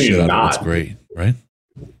celebrate the shit out of it. It's great, right?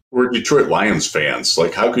 We're Detroit Lions fans.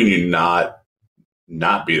 Like, how can you not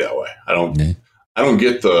be that way? I don't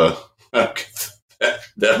get that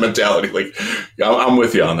mentality. Like, I'm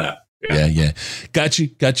with you on that. Yeah. Got you,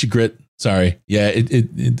 Grit. Sorry. Yeah,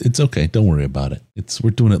 it's okay. Don't worry about it. We're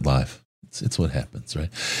doing it live. It's what happens,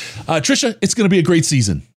 right? Trisha, it's going to be a great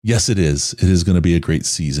season. Yes, it is. It is going to be a great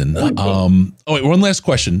season. Wait, one last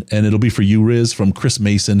question, and it'll be for you, Riz, from Chris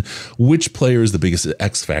Mason. Which player is the biggest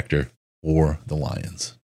X factor for the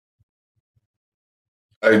Lions?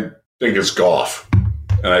 I think it's Goff.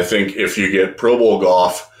 And I think if you get Pro Bowl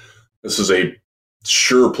Goff, this is a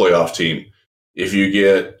sure playoff team. If you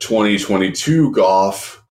get 2022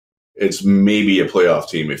 Goff, it's maybe a playoff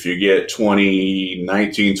team. If you get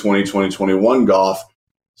 2019, 2020, 21 Goff,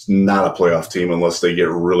 it's not a playoff team unless they get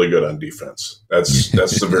really good on defense. That's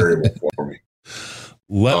the variable for me.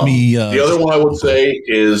 The other one I would say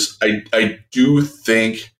is I do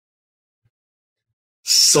think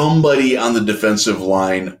somebody on the defensive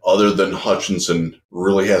line other than Hutchinson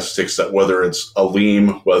really has to take that, whether it's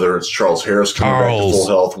Aleem, whether it's Charles Harris coming back to full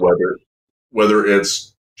health, whether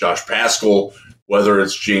it's Josh Paschal, whether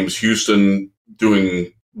it's James Houston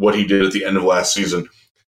doing what he did at the end of last season.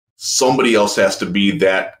 Somebody else has to be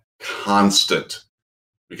that constant,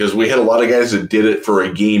 because we had a lot of guys that did it for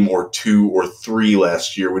a game or two or three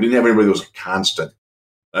last year. We didn't have anybody that was a constant.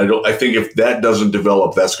 I think if that doesn't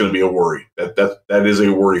develop, that's going to be a worry. That is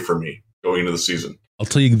a worry for me going into the season. I'll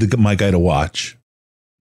tell you my guy to watch,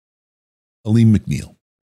 Aleem McNeil.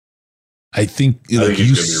 I think he's going to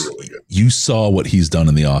be really good. You saw what he's done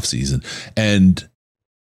in the offseason, and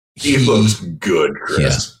he looks good,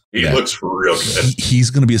 Chris. He looks real good.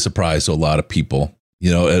 He's going to be a surprise to a lot of people.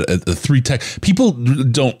 You know, at the 3 tech, people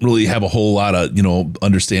don't really have a whole lot of,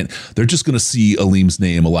 understand. They're just going to see Aleem's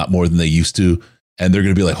name a lot more than they used to. And they're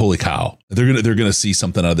going to be like, holy cow, they're going to see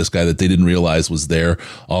something out of this guy that they didn't realize was there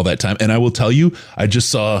all that time. And I will tell you, I just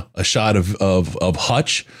saw a shot of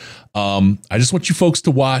Hutch. I just want you folks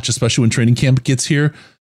to watch, especially when training camp gets here.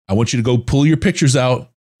 I want you to go pull your pictures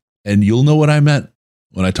out and you'll know what I meant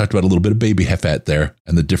when I talked about a little bit of baby fat there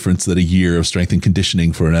and the difference that a year of strength and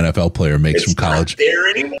conditioning for an NFL player makes from college. Not there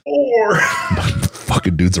anymore.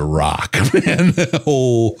 Fucking dude's a rock, man.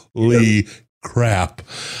 Holy crap.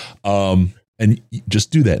 And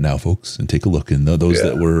just do that now, folks, and take a look. And those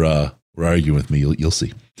that were arguing with me, you'll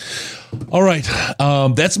see. All right,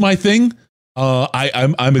 that's my thing.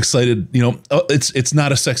 I'm excited. It's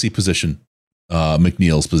not a sexy position,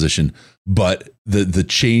 McNeil's position, but the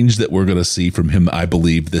change that we're going to see from him, I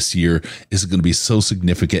believe, this year is going to be so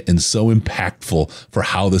significant and so impactful for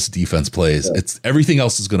how this defense plays. Yeah. It's everything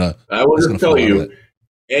else is going to. I will just tell you,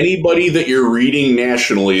 anybody that you're reading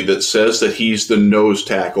nationally that says that he's the nose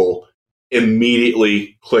tackle,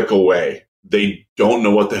 immediately click away. They don't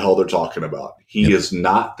know what the hell they're talking about. He is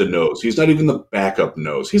not the nose. He's not even the backup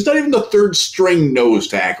nose. He's not even the third string nose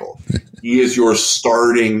tackle. He is your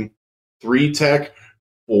starting 3 tech,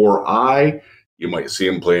 4I. You might see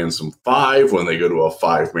him playing some 5 when they go to a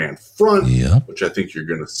 5-man front, which I think you're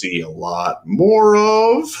going to see a lot more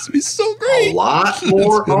of. This would be so great. A lot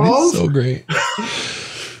more of. So great.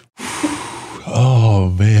 Oh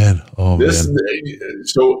man!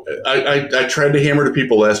 So I tried to hammer to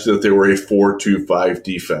people last year that they were a 4-2-5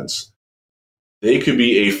 defense. They could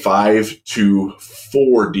be a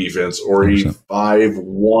 5-2-4 defense or 100%. a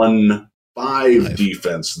 5-1-5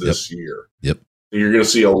 defense this year. Yep. You're going to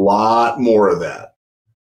see a lot more of that.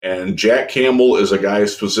 And Jack Campbell is a guy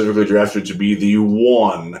specifically drafted to be the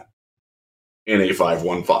one in a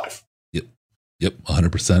 5-1-5. Yep.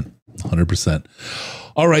 100%.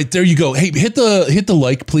 All right, there you go. Hey, hit the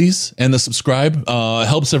like, please, and the subscribe.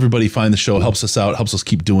 Helps everybody find the show, helps us out, helps us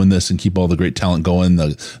keep doing this and keep all the great talent going,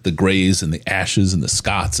 the Grays and the Ashes and the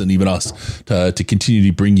Scotts and even us to continue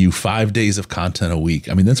to bring you 5 days of content a week.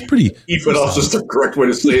 I mean, that's pretty. Even us is the correct way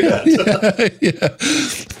to say that. Yeah.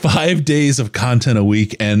 5 days of content a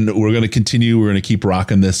week, and we're going to continue. We're going to keep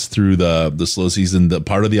rocking this through the slow season. The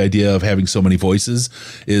part of the idea of having so many voices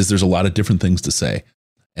is there's a lot of different things to say.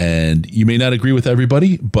 And you may not agree with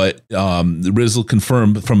everybody, but Riz will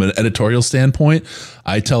confirm from an editorial standpoint.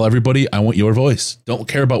 I tell everybody, I want your voice. Don't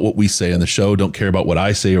care about what we say on the show. Don't care about what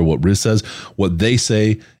I say or what Riz says. What they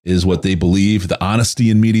say is what they believe. The honesty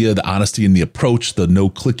in media, the honesty in the approach, the no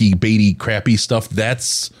clicky, baity, crappy stuff.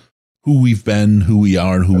 That's who we've been, who we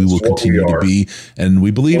are, and who we will continue to be. And we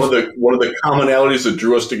believe one of the commonalities that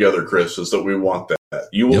drew us together, Chris, is that we want that.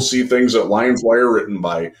 You will see things at Lion Flyer written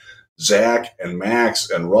by Zach and Max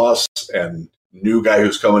and Russ and new guy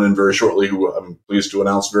who's coming in very shortly, who I'm pleased to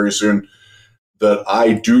announce very soon, that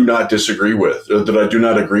I do not disagree with, that I do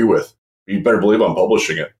not agree with. You better believe I'm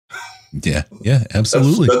publishing it. Yeah,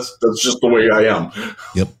 absolutely. That's just the way I am.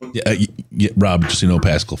 Yep. Yeah, Rob, just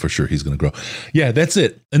Pascal for sure. He's going to grow. Yeah, that's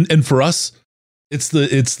it. And for us, it's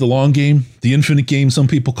the long game, the infinite game. Some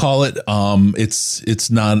people call it. It's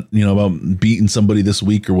not about beating somebody this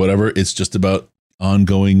week or whatever. It's just about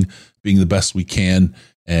ongoing, being the best we can,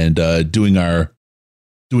 and doing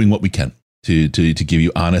what we can to give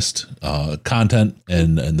you honest content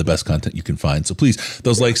and the best content you can find. So please,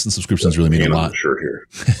 those likes and subscriptions really mean a lot. Sure here.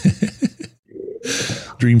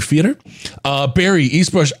 Dream Theater. Barry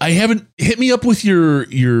Eastbrush, I haven't hit me up with your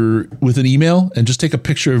with an email and just take a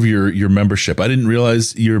picture of your membership. I didn't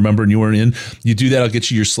realize you're a member and you weren't in. You do that, I'll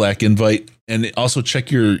get you your Slack invite, and also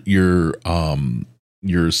check your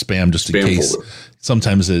spam just in case. Folder.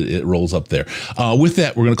 Sometimes it rolls up there. With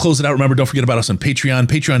that, we're going to close it out. Remember, don't forget about us on Patreon,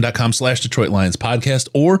 patreon.com/Detroit Lions podcast,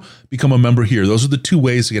 or become a member here. Those are the two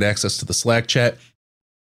ways to get access to the Slack chat.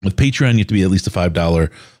 With Patreon, you have to be at least a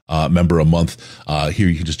 $5 member a month. Here,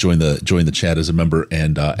 you can just join the chat as a member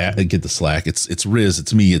and get the Slack. It's Riz,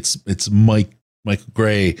 it's me, it's Mike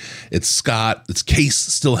Gray, it's Scott, it's Case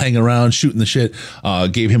still hanging around shooting the shit.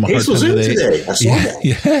 Gave him a hard time today. I saw that.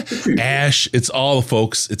 Yeah. Ash, it's all the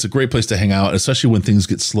folks. It's a great place to hang out, especially when things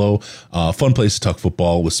get slow. Fun place to talk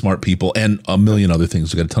football with smart people and a million other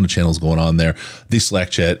things. We've got a ton of channels going on there. The Slack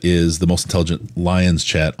chat is the most intelligent Lions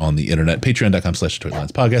chat on the internet. Patreon.com/Detroit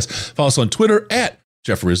Lions podcast. Follow us on Twitter at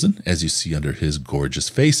Jeff Risdon, as you see under his gorgeous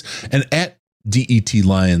face, and at DET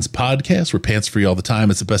Lions podcast. We're pants free all the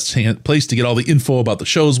time. It's the best place to get all the info about the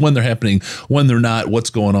shows, when they're happening, when they're not,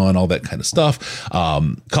 what's going on, all that kind of stuff.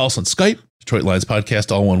 Call us on Skype, Detroit Lions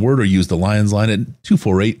podcast, all one word, or use the Lions line at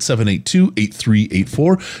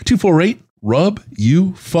 248-782-8384.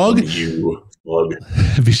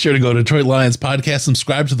 248-RUB-YOU-FUG. Be sure to go to Detroit Lions podcast,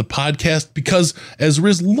 subscribe to the podcast, because as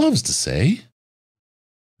Riz loves to say,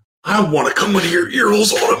 I want to come into your ear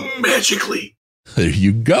holes automatically. There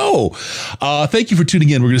you go. Thank you for tuning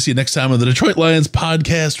in. We're going to see you next time on the Detroit Lions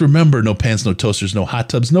podcast. Remember, no pants, no toasters, no hot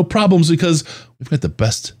tubs, no problems, because we've got the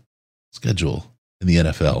best schedule in the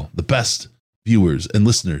NFL, the best viewers and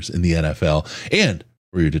listeners in the NFL, and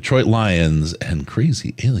we're your Detroit Lions and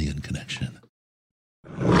crazy alien connection.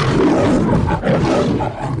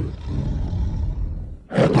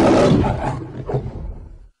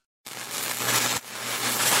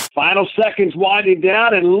 Final seconds winding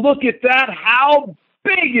down, and look at that. How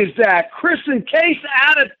big is that? Chris and Case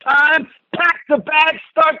out of time. Pack the bag,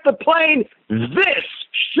 start the plane. This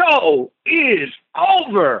show is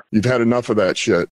over. You've had enough of that shit.